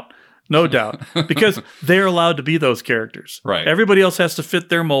 no doubt. No doubt. Because they're allowed to be those characters. Right. Everybody else has to fit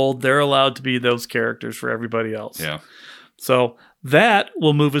their mold. They're allowed to be those characters for everybody else. Yeah. So that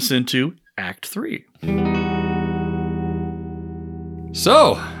will move us into Act 3.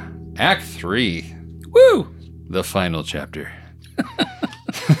 So, Act 3. Woo! The final chapter.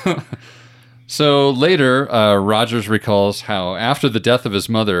 So later, Rogers recalls how after the death of his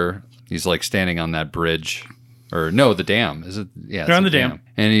mother, he's like standing on that bridge. Or no, the dam. Is it? Yeah, they're on the dam.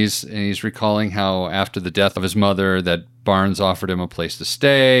 And he's recalling how after the death of his mother that Barnes offered him a place to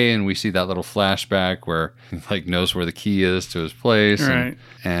stay, and we see that little flashback where he like knows where the key is to his place. Right.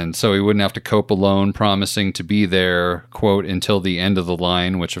 And so he wouldn't have to cope alone, promising to be there, quote, until the end of the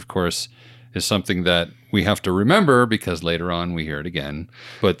line, which of course is something that we have to remember because later on we hear it again.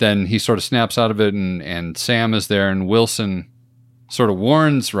 But then he sort of snaps out of it, and Sam is there, and Wilson sort of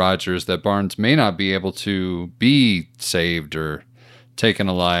warns Rogers that Barnes may not be able to be saved or taken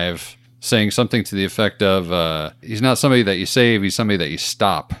alive, saying something to the effect of, he's not somebody that you save, he's somebody that you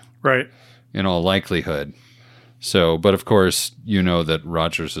stop. Right. In all likelihood. So, but of course, you know that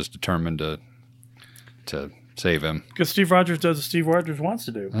Rogers is determined to save him. Because Steve Rogers does what Steve Rogers wants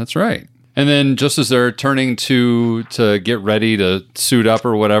to do. That's right. And then just as they're turning to get ready to suit up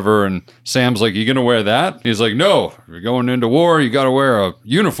or whatever, and Sam's like, you going to wear that? He's like, no, if you're going into war, you got to wear a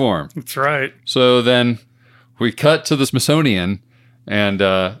uniform. That's right. So then we cut to the Smithsonian, and,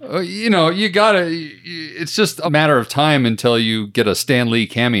 you got to, it's just a matter of time until you get a Stan Lee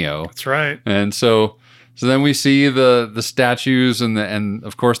cameo. That's right. And so then we see the statues, and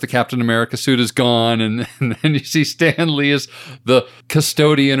of course the Captain America suit is gone, and then you see Stan Lee as the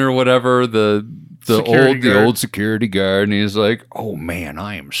custodian or whatever, the old security guard, and he's like, "Oh man,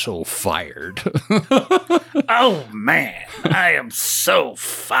 I am so fired." Oh man, I am so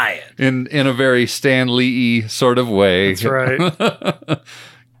fired. In a very Stan Lee-y sort of way. That's right.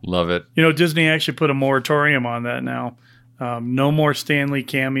 Love it. You know, Disney actually put a moratorium on that now. No more Stan Lee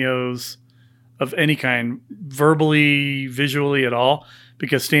cameos of any kind, verbally, visually at all,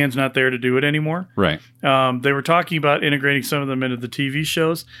 because Stan's not there to do it anymore. Right. They were talking about integrating some of them into the TV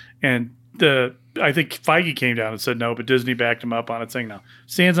shows, and I think Feige came down and said no, but Disney backed him up on it, saying no,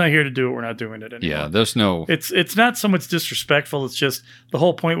 Stan's not here to do it. We're not doing it anymore. Yeah, there's no. It's not so much disrespectful. It's just the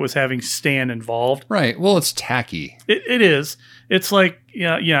whole point was having Stan involved. Right. Well, it's tacky. It is. It's like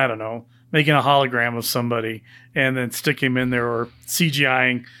I don't know, making a hologram of somebody and then sticking him in there or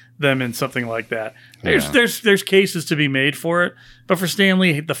CGIing them in something like that. There's cases to be made for it, but for Stan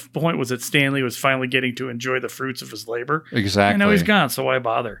Lee, the point was that Stan Lee was finally getting to enjoy the fruits of his labor. Exactly. And now he's gone, so why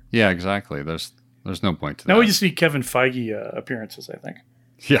bother? Yeah, exactly. There's no point to that. Now we just need Kevin Feige appearances, I think.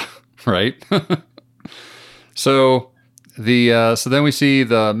 Yeah, right. So then we see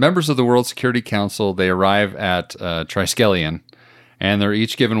the members of the World Security Council. They arrive at Triskelion, and they're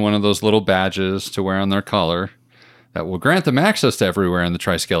each given one of those little badges to wear on their collar that will grant them access to everywhere in the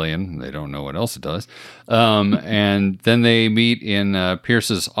Triskelion. They don't know what else it does. And then they meet in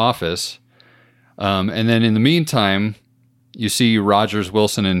Pierce's office. And then in the meantime, you see Rogers,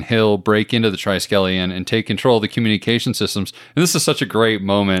 Wilson, and Hill break into the Triskelion and take control of the communication systems. And this is such a great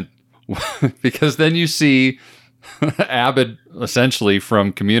moment because then you see Abbott, essentially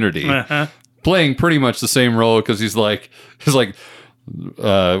from Community, playing pretty much the same role because he's like,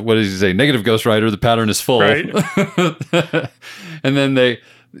 what does he say? Negative Ghost Rider, the pattern is full. Right. And then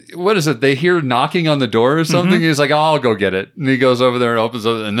they hear knocking on the door or something. Mm-hmm. He's like, I'll go get it. And he goes over there and opens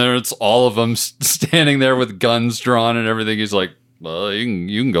it. And there it's all of them standing there with guns drawn and everything. He's like, well,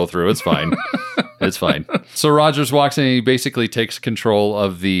 you can go through. It's fine. It's fine. So Rogers walks in and he basically takes control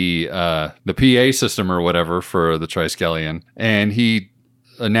of the PA system or whatever for the Triskelion. And he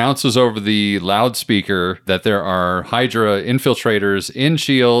announces over the loudspeaker that there are Hydra infiltrators in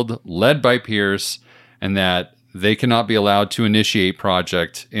S.H.I.E.L.D. led by Pierce and that they cannot be allowed to initiate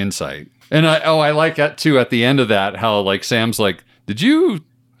Project Insight. And I like that too at the end of that, how like Sam's like, did you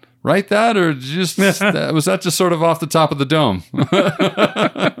write that or did you just was that just sort of off the top of the dome?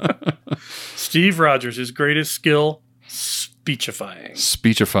 Steve Rogers, his greatest skill, speechifying.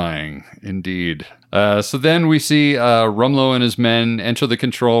 Speechifying, indeed. So then we see Rumlow and his men enter the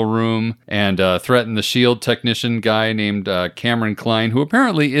control room and threaten the S.H.I.E.L.D. technician guy named Cameron Klein, who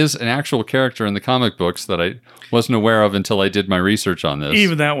apparently is an actual character in the comic books that I wasn't aware of until I did my research on this.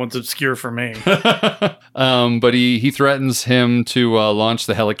 Even that one's obscure for me. But he threatens him to launch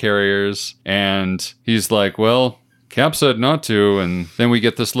the helicarriers, and he's like, well, Cap said not to, and then we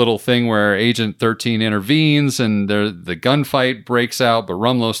get this little thing where Agent 13 intervenes, and the gunfight breaks out, but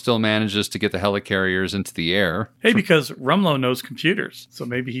Rumlow still manages to get the helicarriers into the air. Hey, because Rumlow knows computers, so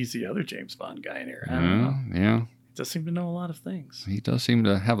maybe he's the other James Bond guy in here. I don't know. Yeah. He does seem to know a lot of things. He does seem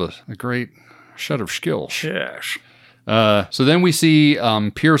to have a great set of skills. Yes. So then we see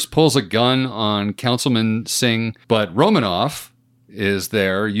Pierce pulls a gun on Councilman Singh, but Romanoff is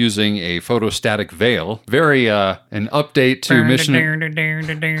there using a photostatic veil. Very an update to Mission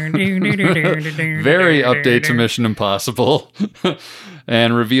very update to Mission Impossible.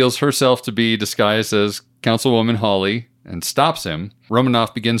 And reveals herself to be disguised as Councilwoman Hawley and stops him.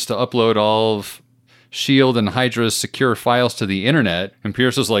 Romanoff begins to upload all of S.H.I.E.L.D. and Hydra's secure files to the internet. And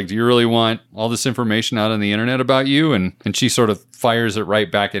Pierce is like, do you really want all this information out on the internet about you? And she sort of fires it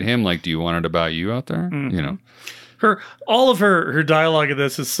right back at him like, do you want it about you out there? Mm-hmm. You know? All of her dialogue in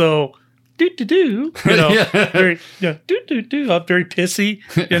this is so do very very pissy,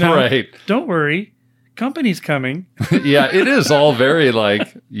 right? Don't worry, company's coming. Yeah, it is all very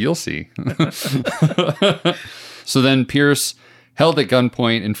like you'll see. So then Pierce, held at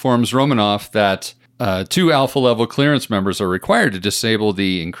gunpoint, informs Romanoff that 2 Alpha level clearance members are required to disable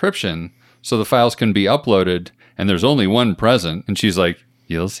the encryption so the files can be uploaded, and there's only one present. And she's like,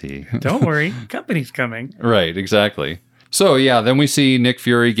 you'll see. Don't worry, company's coming. Right, exactly. So yeah, then we see Nick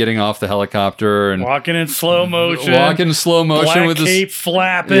Fury getting off the helicopter and walking in slow motion. Black with his cape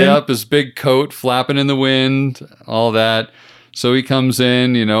flapping. Yep, his big coat flapping in the wind, all that. So he comes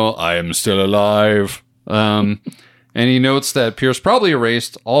in, I am still alive. And he notes that Pierce probably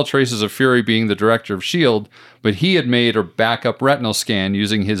erased all traces of Fury being the director of S.H.I.E.L.D., but he had made a backup retinal scan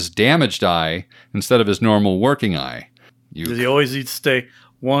using his damaged eye instead of his normal working eye. Because he always needs to stay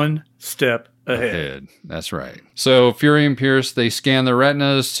one step ahead. That's right. So Fury and Pierce, they scan the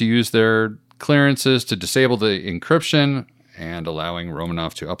retinas to use their clearances to disable the encryption and allowing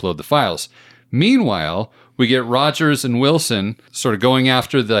Romanoff to upload the files. Meanwhile, we get Rogers and Wilson sort of going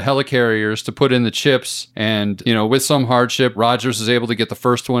after the helicarriers to put in the chips. And, with some hardship, Rogers is able to get the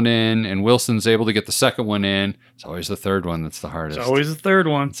first one in and Wilson's able to get the second one in. It's always the third one that's the hardest. It's always the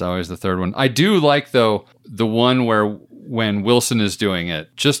third one. I do like, though, the one where when Wilson is doing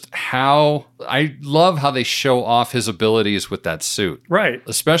it. Just how I love how they show off his abilities with that suit. Right.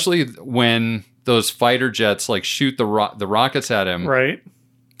 Especially when those fighter jets like shoot the rockets at him. Right.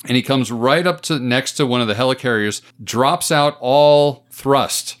 And he comes right up to next to one of the helicarriers, drops out all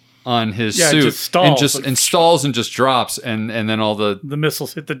thrust on his suit, just stalls. and stalls and just drops, and then all the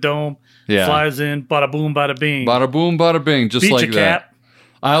missiles hit the dome, Yeah. flies in, bada boom, bada bing. bada boom, bada bing, just Beat like ya, that. Cap.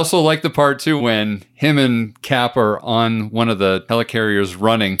 I also like the part too when him and Cap are on one of the helicarriers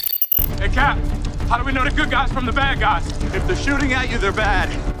running. Hey, Cap, how do we know the good guys from the bad guys? If they're shooting at you, they're bad.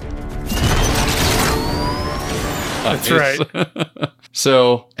 That's right.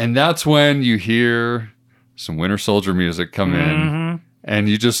 So, and that's when you hear some Winter Soldier music come in, and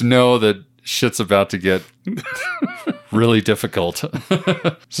you just know that shit's about to get really difficult.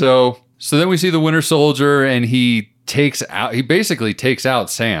 So then we see the Winter Soldier, and he basically takes out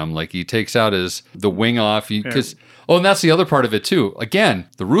Sam. Like, he takes out the wing off. Oh, and that's the other part of it too. Again,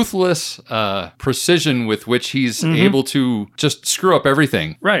 the ruthless precision with which he's able to just screw up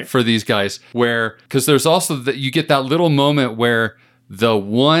everything for these guys. Because there's also you get that little moment where the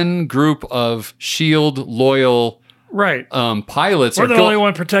one group of S.H.I.E.L.D. loyal pilots We're the only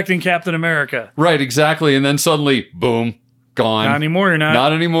one protecting Captain America. Right, exactly. And then suddenly, boom, gone. Not anymore, you're not.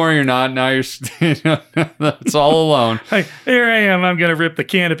 Not anymore, you're not. Now you're, it's all alone. Hey, here I am. I'm going to rip the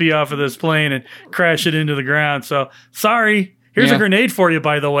canopy off of this plane and crash it into the ground. So, sorry. Here's a grenade for you,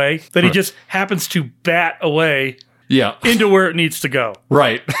 by the way, that he just happens to bat away into where it needs to go.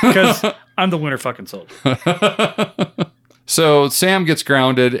 Right. Because I'm the Winter fucking Soldier. So Sam gets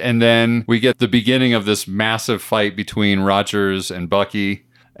grounded, and then we get the beginning of this massive fight between Rogers and Bucky.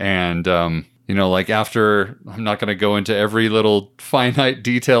 And, after, I'm not going to go into every little finite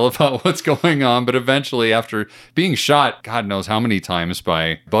detail about what's going on, but eventually after being shot, God knows how many times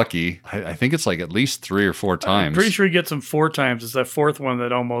by Bucky, I think it's like at least 3 or 4 times. I'm pretty sure he gets him 4 times. It's that 4th one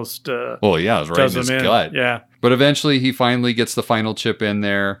that almost it's right in his gut. Yeah. But eventually he finally gets the final chip in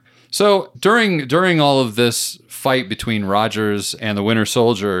there. So during all of this fight between Rogers and the Winter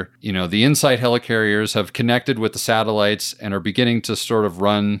Soldier, the Insight helicarriers have connected with the satellites and are beginning to sort of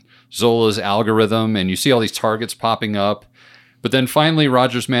run Zola's algorithm, and you see all these targets popping up. But then finally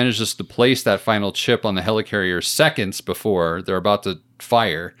Rogers manages to place that final chip on the helicarrier seconds before they're about to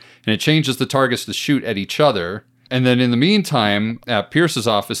fire, and it changes the targets to shoot at each other. And then in the meantime, at Pierce's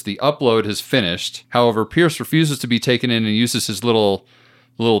office, the upload has finished. However, Pierce refuses to be taken in and uses his little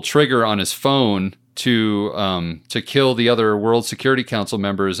trigger on his phone to kill the other World Security Council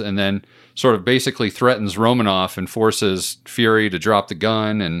members, and then sort of basically threatens Romanoff and forces Fury to drop the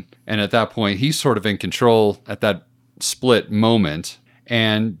gun. And at that point, he's sort of in control at that split moment.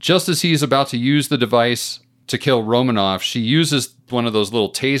 And just as he's about to use the device to kill Romanoff, she uses one of those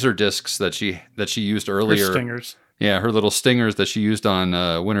little taser discs that she used earlier. Her stingers. Yeah, her little stingers that she used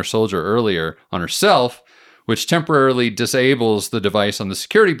on Winter Soldier earlier on herself, which temporarily disables the device on the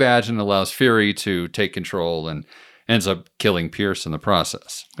security badge and allows Fury to take control and ends up killing Pierce in the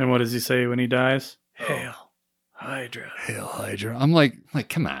process. And what does he say when he dies? Hail Hydra. Hail Hydra. I'm like,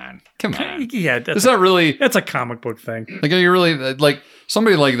 come on. Yeah, that's a comic book thing. Like, are you really, like,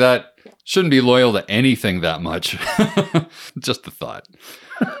 somebody like that shouldn't be loyal to anything that much. Just a thought.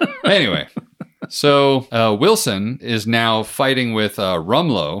 Anyway. So Wilson is now fighting with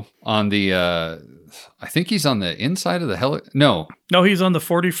Rumlow on the I think he's on the inside of the No, he's on the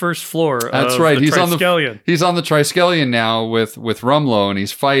 41st floor. That's right. He's on the Triskelion now with Rumlow, and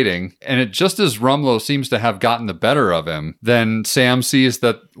he's fighting. And just as Rumlow seems to have gotten the better of him, then Sam sees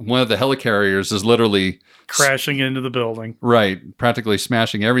that one of the helicarriers is literally crashing into the building. Right, practically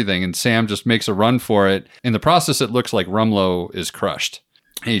smashing everything. And Sam just makes a run for it. In the process, it looks like Rumlow is crushed.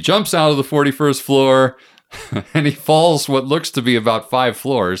 And he jumps out of the 41st floor, and he falls what looks to be about 5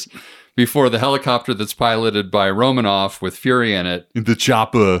 floors. Before the helicopter that's piloted by Romanoff with Fury in it, the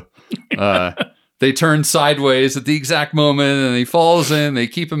chopper, they turn sideways at the exact moment, and he falls in. They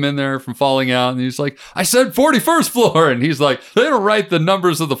keep him in there from falling out, and he's like, I said 41st floor. And he's like, they don't write the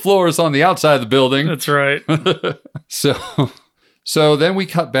numbers of the floors on the outside of the building. That's right. So then we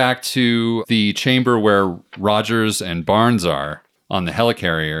cut back to the chamber where Rogers and Barnes are on the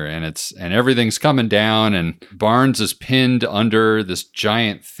helicarrier, and everything's coming down, and Barnes is pinned under this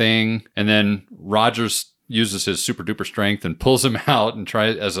giant thing, and then Rogers uses his super duper strength and pulls him out and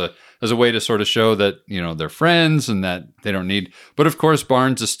tries as a way to sort of show that, they're friends and that they don't need. But of course,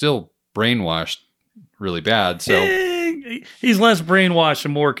 Barnes is still brainwashed really bad. So he's less brainwashed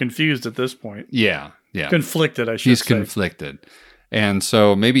and more confused at this point. Yeah. Conflicted, I should say. He's conflicted. And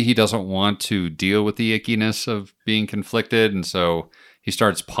so maybe he doesn't want to deal with the ickiness of being conflicted. And so he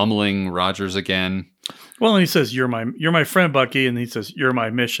starts pummeling Rogers again. Well, and he says, you're my friend, Bucky. And he says, you're my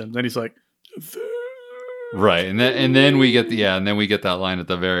mission. Then he's like, right. And then we get that line at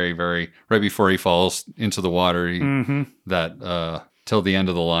the very, very, right before he falls into the water. That, till the end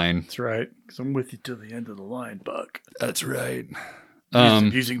of the line. That's right. Because I'm with you till the end of the line, Buck. That's right.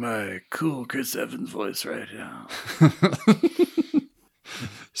 Using my cool Chris Evans voice right now.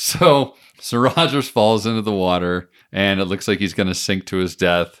 So Rogers falls into the water, and it looks like he's going to sink to his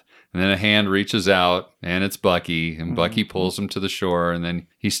death. And then a hand reaches out, and it's Bucky. And Bucky pulls him to the shore, and then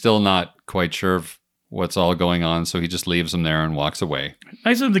he's still not quite sure of what's all going on, so he just leaves him there and walks away.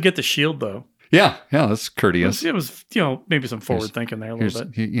 Nice of him to get the shield, though. Yeah, that's courteous. It was, maybe some forward thinking there a little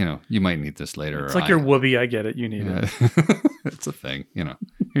bit. You might need this later. It's like your whoopee. I get it. You need it. It's a thing. Here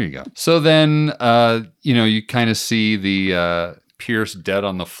you go. So then, you kind of see the Pierce dead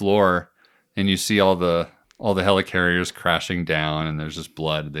on the floor, and you see all the helicarriers crashing down, and there's just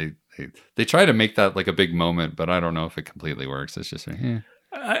blood. They try to make that like a big moment, but I don't know if it completely works. It's just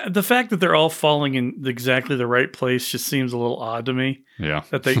the fact that they're all falling in exactly the right place just seems a little odd to me. Yeah.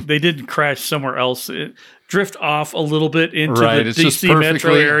 That they didn't crash somewhere else. Drift off a little bit into the it's DC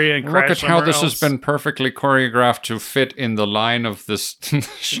metro area and crash look at somewhere how this else. has been perfectly choreographed to fit in the line of this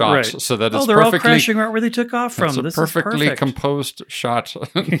shot, right. so that it's they're perfectly, all crashing right where they took off from. It's this a perfectly is perfect. composed shot.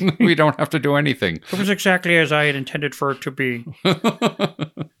 We don't have to do anything. It was exactly as I had intended for it to be.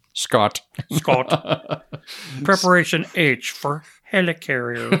 Scott. Preparation H for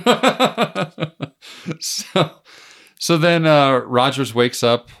helicarrier. So then Rogers wakes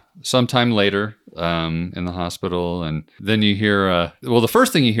up sometime later in the hospital, and then you hear the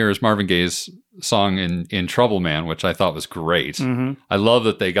first thing you hear is Marvin Gaye's song in Trouble Man, which I thought was great. I love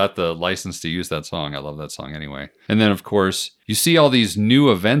that they got the license to use that song. I love that song anyway. And then of course you see all these new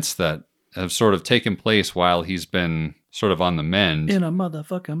events that have sort of taken place while he's been sort of on the mend. In a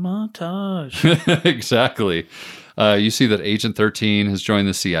motherfucking montage. Exactly. You see that Agent 13 has joined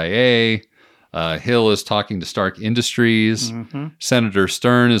the CIA. Hill is talking to Stark Industries. Senator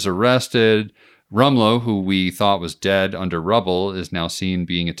Stern is arrested. Rumlow, who we thought was dead under rubble, is now seen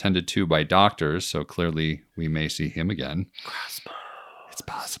being attended to by doctors. So clearly we may see him again. It's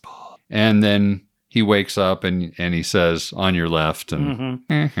possible. And then he wakes up and he says, "On your left." And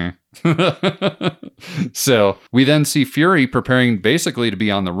so we then see Fury preparing basically to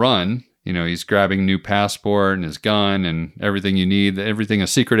be on the run. He's grabbing a new passport and his gun and everything you need, everything a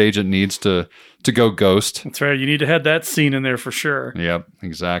secret agent needs to go ghost. That's right. You need to have that scene in there for sure. Yep,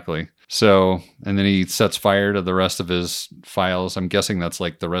 exactly. So, and then he sets fire to the rest of his files. I'm guessing that's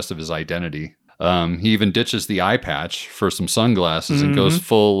like the rest of his identity. He even ditches the eye patch for some sunglasses and goes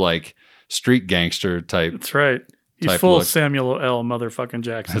full like street gangster type. That's right. He's full Samuel L. motherfucking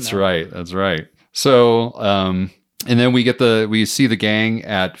Jackson. That's right. That's right. So, and then we see the gang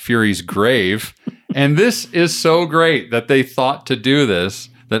at Fury's grave. And this is so great that they thought to do this,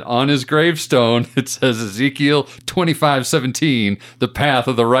 that on his gravestone, it says Ezekiel 25:17, the path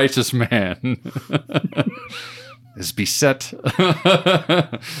of the righteous man is beset.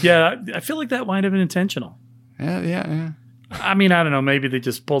 Yeah, I feel like that might have been intentional. Yeah. I mean, I don't know. Maybe they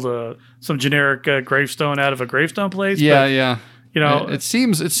just pulled some generic gravestone out of a gravestone place. Yeah. But, it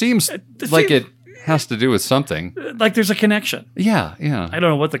seems like it has to do with something. Like there's a connection. Yeah. I don't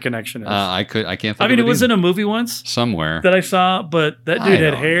know what the connection is. I can't think I mean, of it was in a movie once. Somewhere. That I saw, but that dude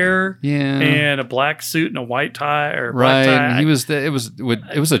had hair and a black suit and a white tie or black tie. And it was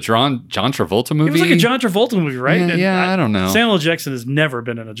a John Travolta movie. It was like a John Travolta movie, right? Yeah, I don't know. Samuel Jackson has never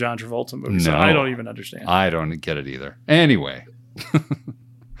been in a John Travolta movie, so I don't even understand. I don't get it either. Anyway.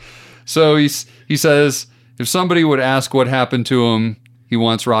 So he says, if somebody would ask what happened to him, he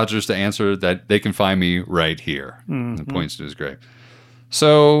wants Rogers to answer that they can find me right here. And points to his grave.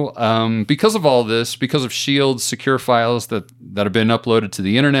 So because of all this, because of S.H.I.E.L.D.'s secure files that have been uploaded to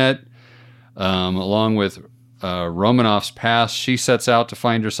the internet, along with Romanoff's past, she sets out to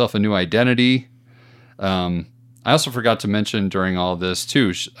find herself a new identity. I also forgot to mention during all this,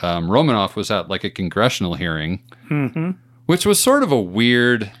 too, Romanoff was at like a congressional hearing, which was sort of a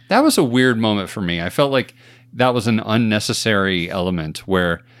weird moment for me. I felt like that was an unnecessary element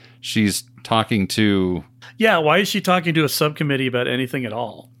where she's talking to... Yeah, why is she talking to a subcommittee about anything at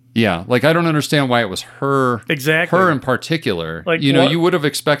all? Yeah, like I don't understand why it was her. Exactly. Her in particular. Like, you would have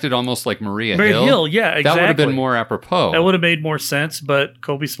expected almost like Maria Hill. Yeah, exactly. That would have been more apropos. That would have made more sense, but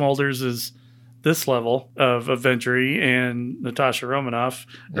Kobe Smulders is this level of Avengers and Natasha Romanoff.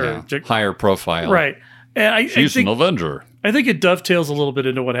 Higher profile. Right. And She's an Avenger. I think it dovetails a little bit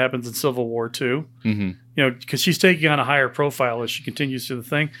into what happens in Civil War too. Mm-hmm. You know, because she's taking on a higher profile as she continues through the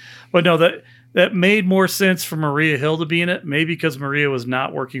thing. But no, that made more sense for Maria Hill to be in it. Maybe because Maria was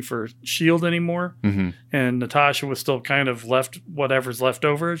not working for S.H.I.E.L.D. anymore, and Natasha was still kind of left whatever's left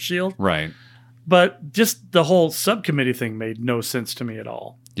over at S.H.I.E.L.D. Right. But just the whole subcommittee thing made no sense to me at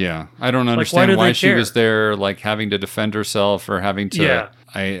all. Yeah, I don't understand why she care? was there, like having to defend herself or having to. Yeah.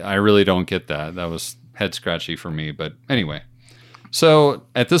 I really don't get that. That was head scratchy for me. But anyway, so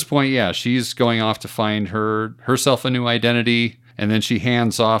at this point, yeah, she's going off to find herself a new identity, and then she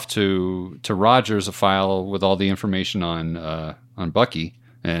hands off to Rogers a file with all the information on Bucky.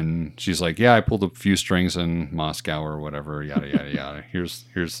 And she's like, yeah, I pulled a few strings in Moscow or whatever, yada, yada, yada. Here's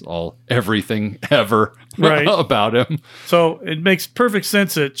everything ever about him. So it makes perfect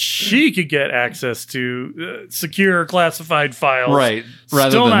sense that she could get access to secure classified files. Right.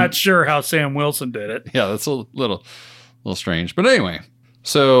 Still not sure how Sam Wilson did it. Yeah, that's a little strange. But anyway,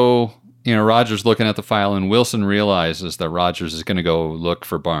 so, Rogers looking at the file, and Wilson realizes that Rogers is going to go look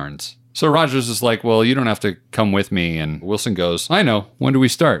for Barnes. So Rogers is like, well, you don't have to come with me. And Wilson goes, I know. When do we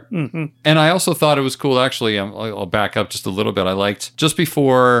start? Mm-hmm. And I also thought it was cool. Actually, I'll back up just a little bit. I liked just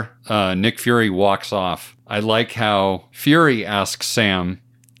before Nick Fury walks off, I like how Fury asks Sam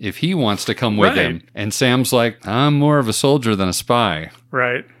if he wants to come with him. And Sam's like, I'm more of a soldier than a spy.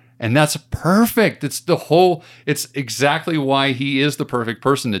 Right. And that's perfect. It's exactly why he is the perfect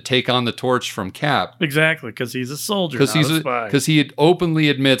person to take on the torch from Cap. Exactly, because he's a soldier, not a spy. Because he openly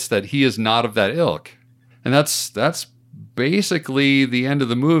admits that he is not of that ilk. And that's basically the end of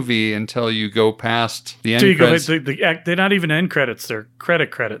the movie until you go past the end credits. They're not even end credits; they're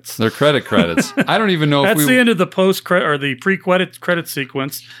credits. They're credit credits. I don't even know that's the end of the or the pre-credit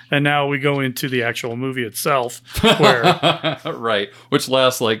sequence, and now we go into the actual movie itself, where right, which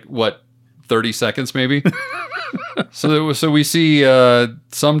lasts like what 30 seconds maybe. So we see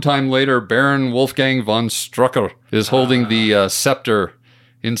sometime later, Baron Wolfgang von Strucker is holding the scepter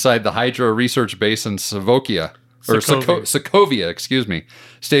inside the Hydra research base in Sokovia. Or Sokovia, excuse me,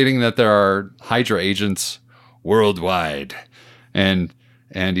 stating that there are Hydra agents worldwide. And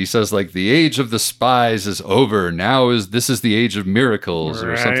he says, like, the age of the spies is over. This is the age of miracles,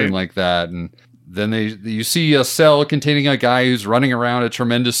 or something like that. And then you see a cell containing a guy who's running around at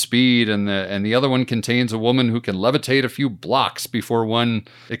tremendous speed, and the other one contains a woman who can levitate a few blocks before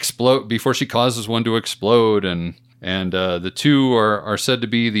she causes one to explode. And the two are said to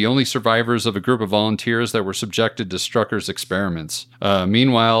be the only survivors of a group of volunteers that were subjected to Strucker's experiments.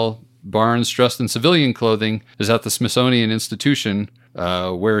 Meanwhile, Barnes, dressed in civilian clothing, is at the Smithsonian Institution,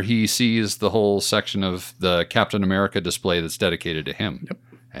 where he sees the whole section of the Captain America display that's dedicated to him. Yep.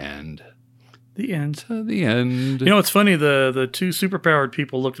 And the end. The end. You know, it's funny. The two superpowered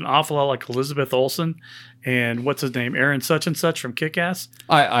people looked an awful lot like Elizabeth Olsen and what's his name, Aaron such and such from Kick-Ass.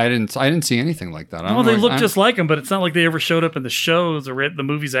 I didn't see anything like that. They look just like him, but it's not like they ever showed up in the shows or the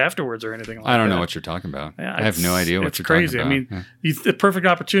movies afterwards or anything like that. I don't know what you're talking about. Yeah, I have no idea what you're crazy. talking about. I mean, the perfect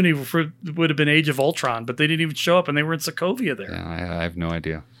opportunity would have been Age of Ultron, but they didn't even show up, and they were in Sokovia there. Yeah, I have no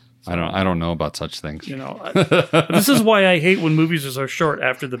idea. So, I don't know about such things. You know, this is why I hate when movies are so short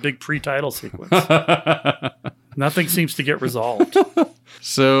after the big pre-title sequence. Nothing seems to get resolved.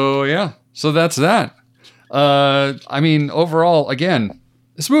 So that's that. I mean, overall, again,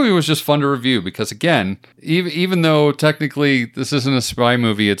 this movie was just fun to review because, again, even though technically this isn't a spy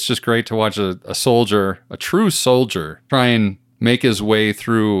movie, it's just great to watch a soldier, a true soldier, try and make his way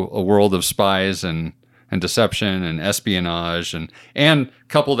through a world of spies and deception and espionage and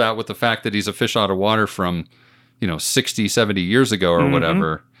couple that with the fact that he's a fish out of water from, 60, 70 years ago or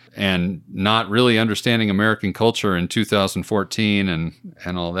whatever, and not really understanding American culture in 2014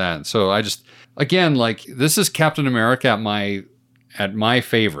 and all that. So I just, again, like, this is Captain America at my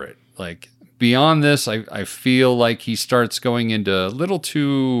favorite. Like, beyond this, I feel like he starts going into a little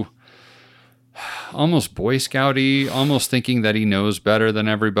too almost Boy Scouty, almost thinking that he knows better than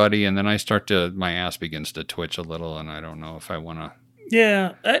everybody, and then my ass begins to twitch a little, and I don't know if I want to.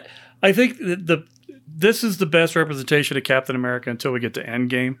 Yeah, I think this is the best representation of Captain America until we get to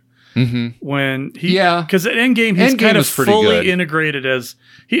Endgame. Mm-hmm. When because at Endgame he's kind of fully integrated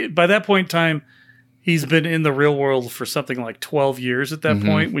by that point in time. He's been in the real world for something like 12 years at that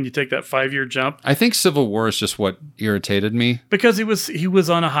point when you take that 5-year jump. I think Civil War is just what irritated me. Because he was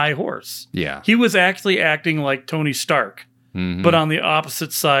on a high horse. Yeah. He was actually acting like Tony Stark, but on the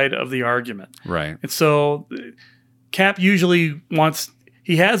opposite side of the argument. Right. And so Cap usually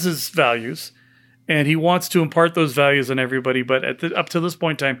he has his values, And he wants to impart those values on everybody, but up to this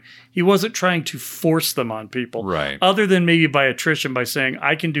point in time, he wasn't trying to force them on people. Right. Other than maybe by attrition, by saying,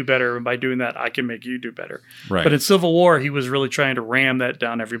 I can do better, and by doing that, I can make you do better. Right. But in Civil War, he was really trying to ram that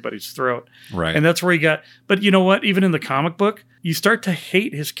down everybody's throat. Right. And that's where he got... But you know what? Even in the comic book, you start to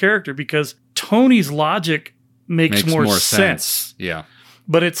hate his character because Tony's logic makes more sense. Yeah.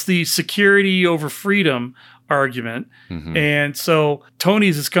 But it's the security over freedom argument. Mm-hmm. And so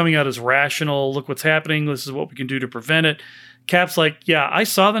Tony's is coming out as rational. Look what's happening. This is what we can do to prevent it. Cap's like, yeah, I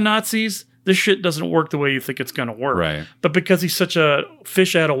saw the Nazis. This shit doesn't work the way you think it's going to work. Right. But because he's such a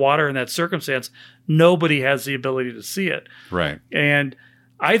fish out of water in that circumstance, nobody has the ability to see it. Right. And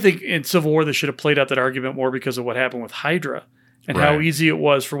I think in Civil War, they should have played out that argument more because of what happened with Hydra and how easy it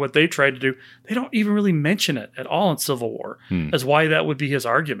was for what they tried to do. They don't even really mention it at all in Civil War as why that would be his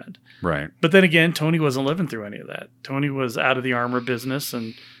argument. Right. But then again, Tony wasn't living through any of that. Tony was out of the armor business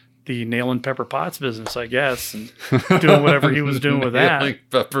and the nail and pepper pots business, I guess, and doing whatever he was doing with that. Nailing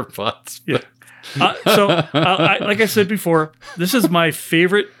pepper pots. Yeah. Like I said before, this is my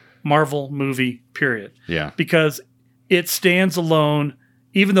favorite Marvel movie, period. Yeah. Because it stands alone,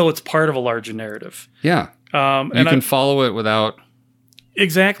 even though it's part of a larger narrative. Yeah. You can follow it without...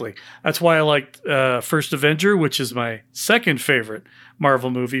 Exactly. That's why I liked First Avenger, which is my second favorite Marvel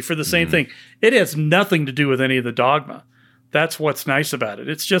movie, for the same thing. It has nothing to do with any of the dogma. That's what's nice about it.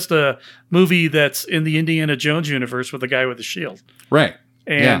 It's just a movie that's in the Indiana Jones universe with a guy with a shield. Right.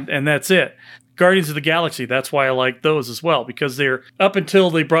 And that's it. Guardians of the Galaxy, that's why I like those as well, because they're, up until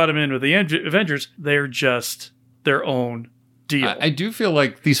they brought them in with the Avengers, they're just their own deal. I do feel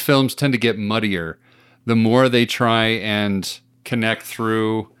like these films tend to get muddier the more they try and connect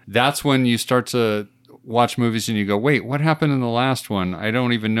through. That's when you start to watch movies and you go, wait, what happened in the last one? I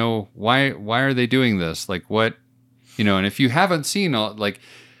don't even know. Why are they doing this? Like, what, and if you haven't seen all, like,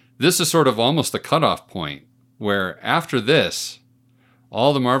 this is sort of almost the cutoff point where after this,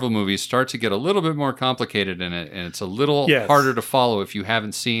 all the Marvel movies start to get a little bit more complicated in it, and it's a little harder to follow if you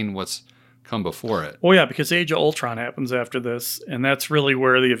haven't seen what's come before it. Well, yeah, because Age of Ultron happens after this, and that's really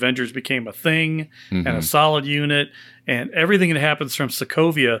where the Avengers became a thing and a solid unit, and everything that happens from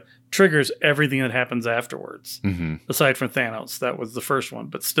Sokovia triggers everything that happens afterwards, aside from Thanos. That was the first one,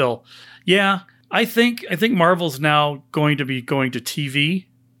 but still, yeah, I think Marvel's now going to be going to TV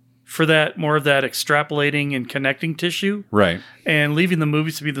for that, more of that extrapolating and connecting tissue, right, and leaving the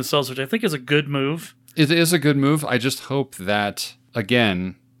movies to be themselves, which I think is a good move. It is a good move. I just hope that,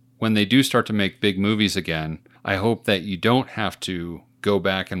 again, when they do start to make big movies again, I hope that you don't have to go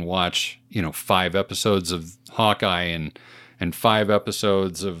back and watch, 5 episodes of Hawkeye and 5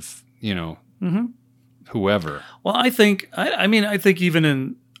 episodes of, whoever. Well, I think even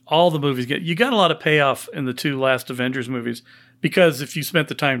in all the movies, you got a lot of payoff in the 2 last Avengers movies, because if you spent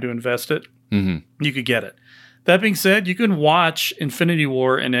the time to invest it, you could get it. That being said, you can watch Infinity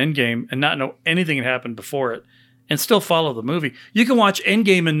War and Endgame and not know anything that happened before it and still follow the movie. You can watch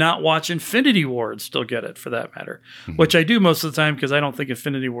Endgame and not watch Infinity War and still get it, for that matter, which I do most of the time because I don't think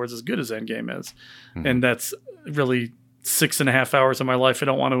Infinity War is as good as Endgame is. And that's really 6.5 hours of my life I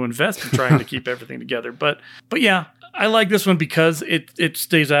don't want to invest in trying to keep everything together. But yeah, I like this one because it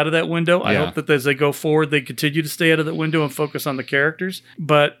stays out of that window. I hope that as they go forward, they continue to stay out of that window and focus on the characters.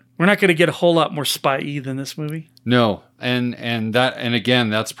 But we're not going to get a whole lot more spy-y than this movie. No, and again,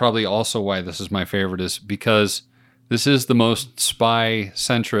 that's probably also why this is my favorite, is because this is the most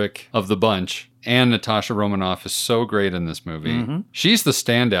spy-centric of the bunch, and Natasha Romanoff is so great in this movie. She's the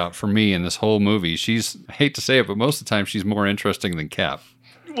standout for me in this whole movie. I hate to say it, but most of the time she's more interesting than Cap.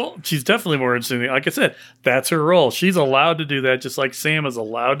 Well, she's definitely more interesting. Like I said, that's her role. She's allowed to do that, just like Sam is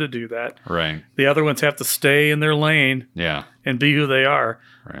allowed to do that. Right. The other ones have to stay in their lane and be who they are.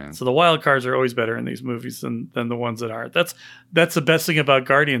 Right. So the wild cards are always better in these movies than the ones that aren't. That's the best thing about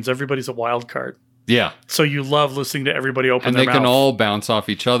Guardians. Everybody's a wild card. Yeah. So you love listening to everybody open their mouth. And they can all bounce off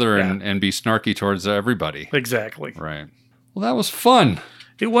each other and be snarky towards everybody. Exactly. Right. Well, that was fun.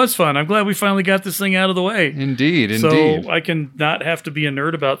 It was fun. I'm glad we finally got this thing out of the way. Indeed. So I can not have to be a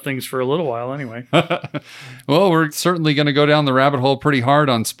nerd about things for a little while anyway. Well, we're certainly going to go down the rabbit hole pretty hard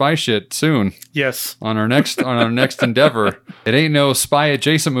on spy shit soon. Yes. On our next endeavor. It ain't no spy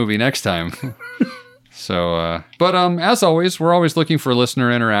adjacent movie next time. So, but as always, we're always looking for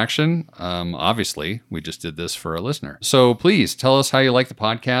listener interaction. Obviously, we just did this for a listener. So please tell us how you like the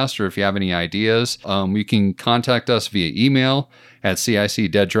podcast, or if you have any ideas. You can contact us via email at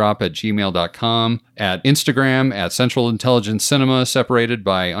cicdeaddrop@gmail.com, at Instagram at Central Intelligence Cinema, separated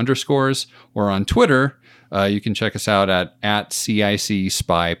by underscores, or on Twitter. You can check us out at CIC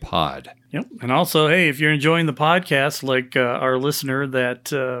Spy Pod. Yep. And also, hey, if you're enjoying the podcast, like our listener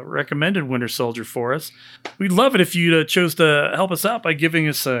that recommended Winter Soldier for us, we'd love it if you chose to help us out by giving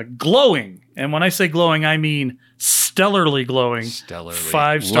us a glowing, and when I say glowing, I mean stellarly glowing,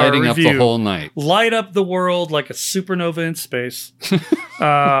 5-star lighting review. up the whole night. Light up the world like a supernova in space.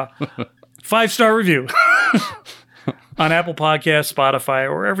 5-star review on Apple Podcasts, Spotify,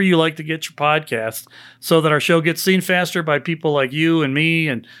 or wherever you like to get your podcasts, so that our show gets seen faster by people like you and me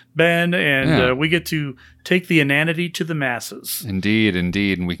and Ben, and we get to take the inanity to the masses. Indeed,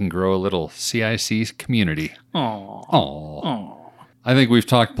 and we can grow a little CIC community. Aww. I think we've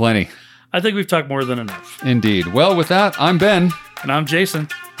talked plenty. I think we've talked more than enough. Indeed. Well, with that, I'm Ben. And I'm Jason.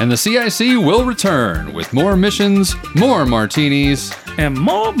 And the CIC will return with more missions, more martinis, and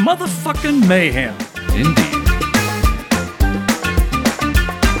more motherfucking mayhem. Indeed.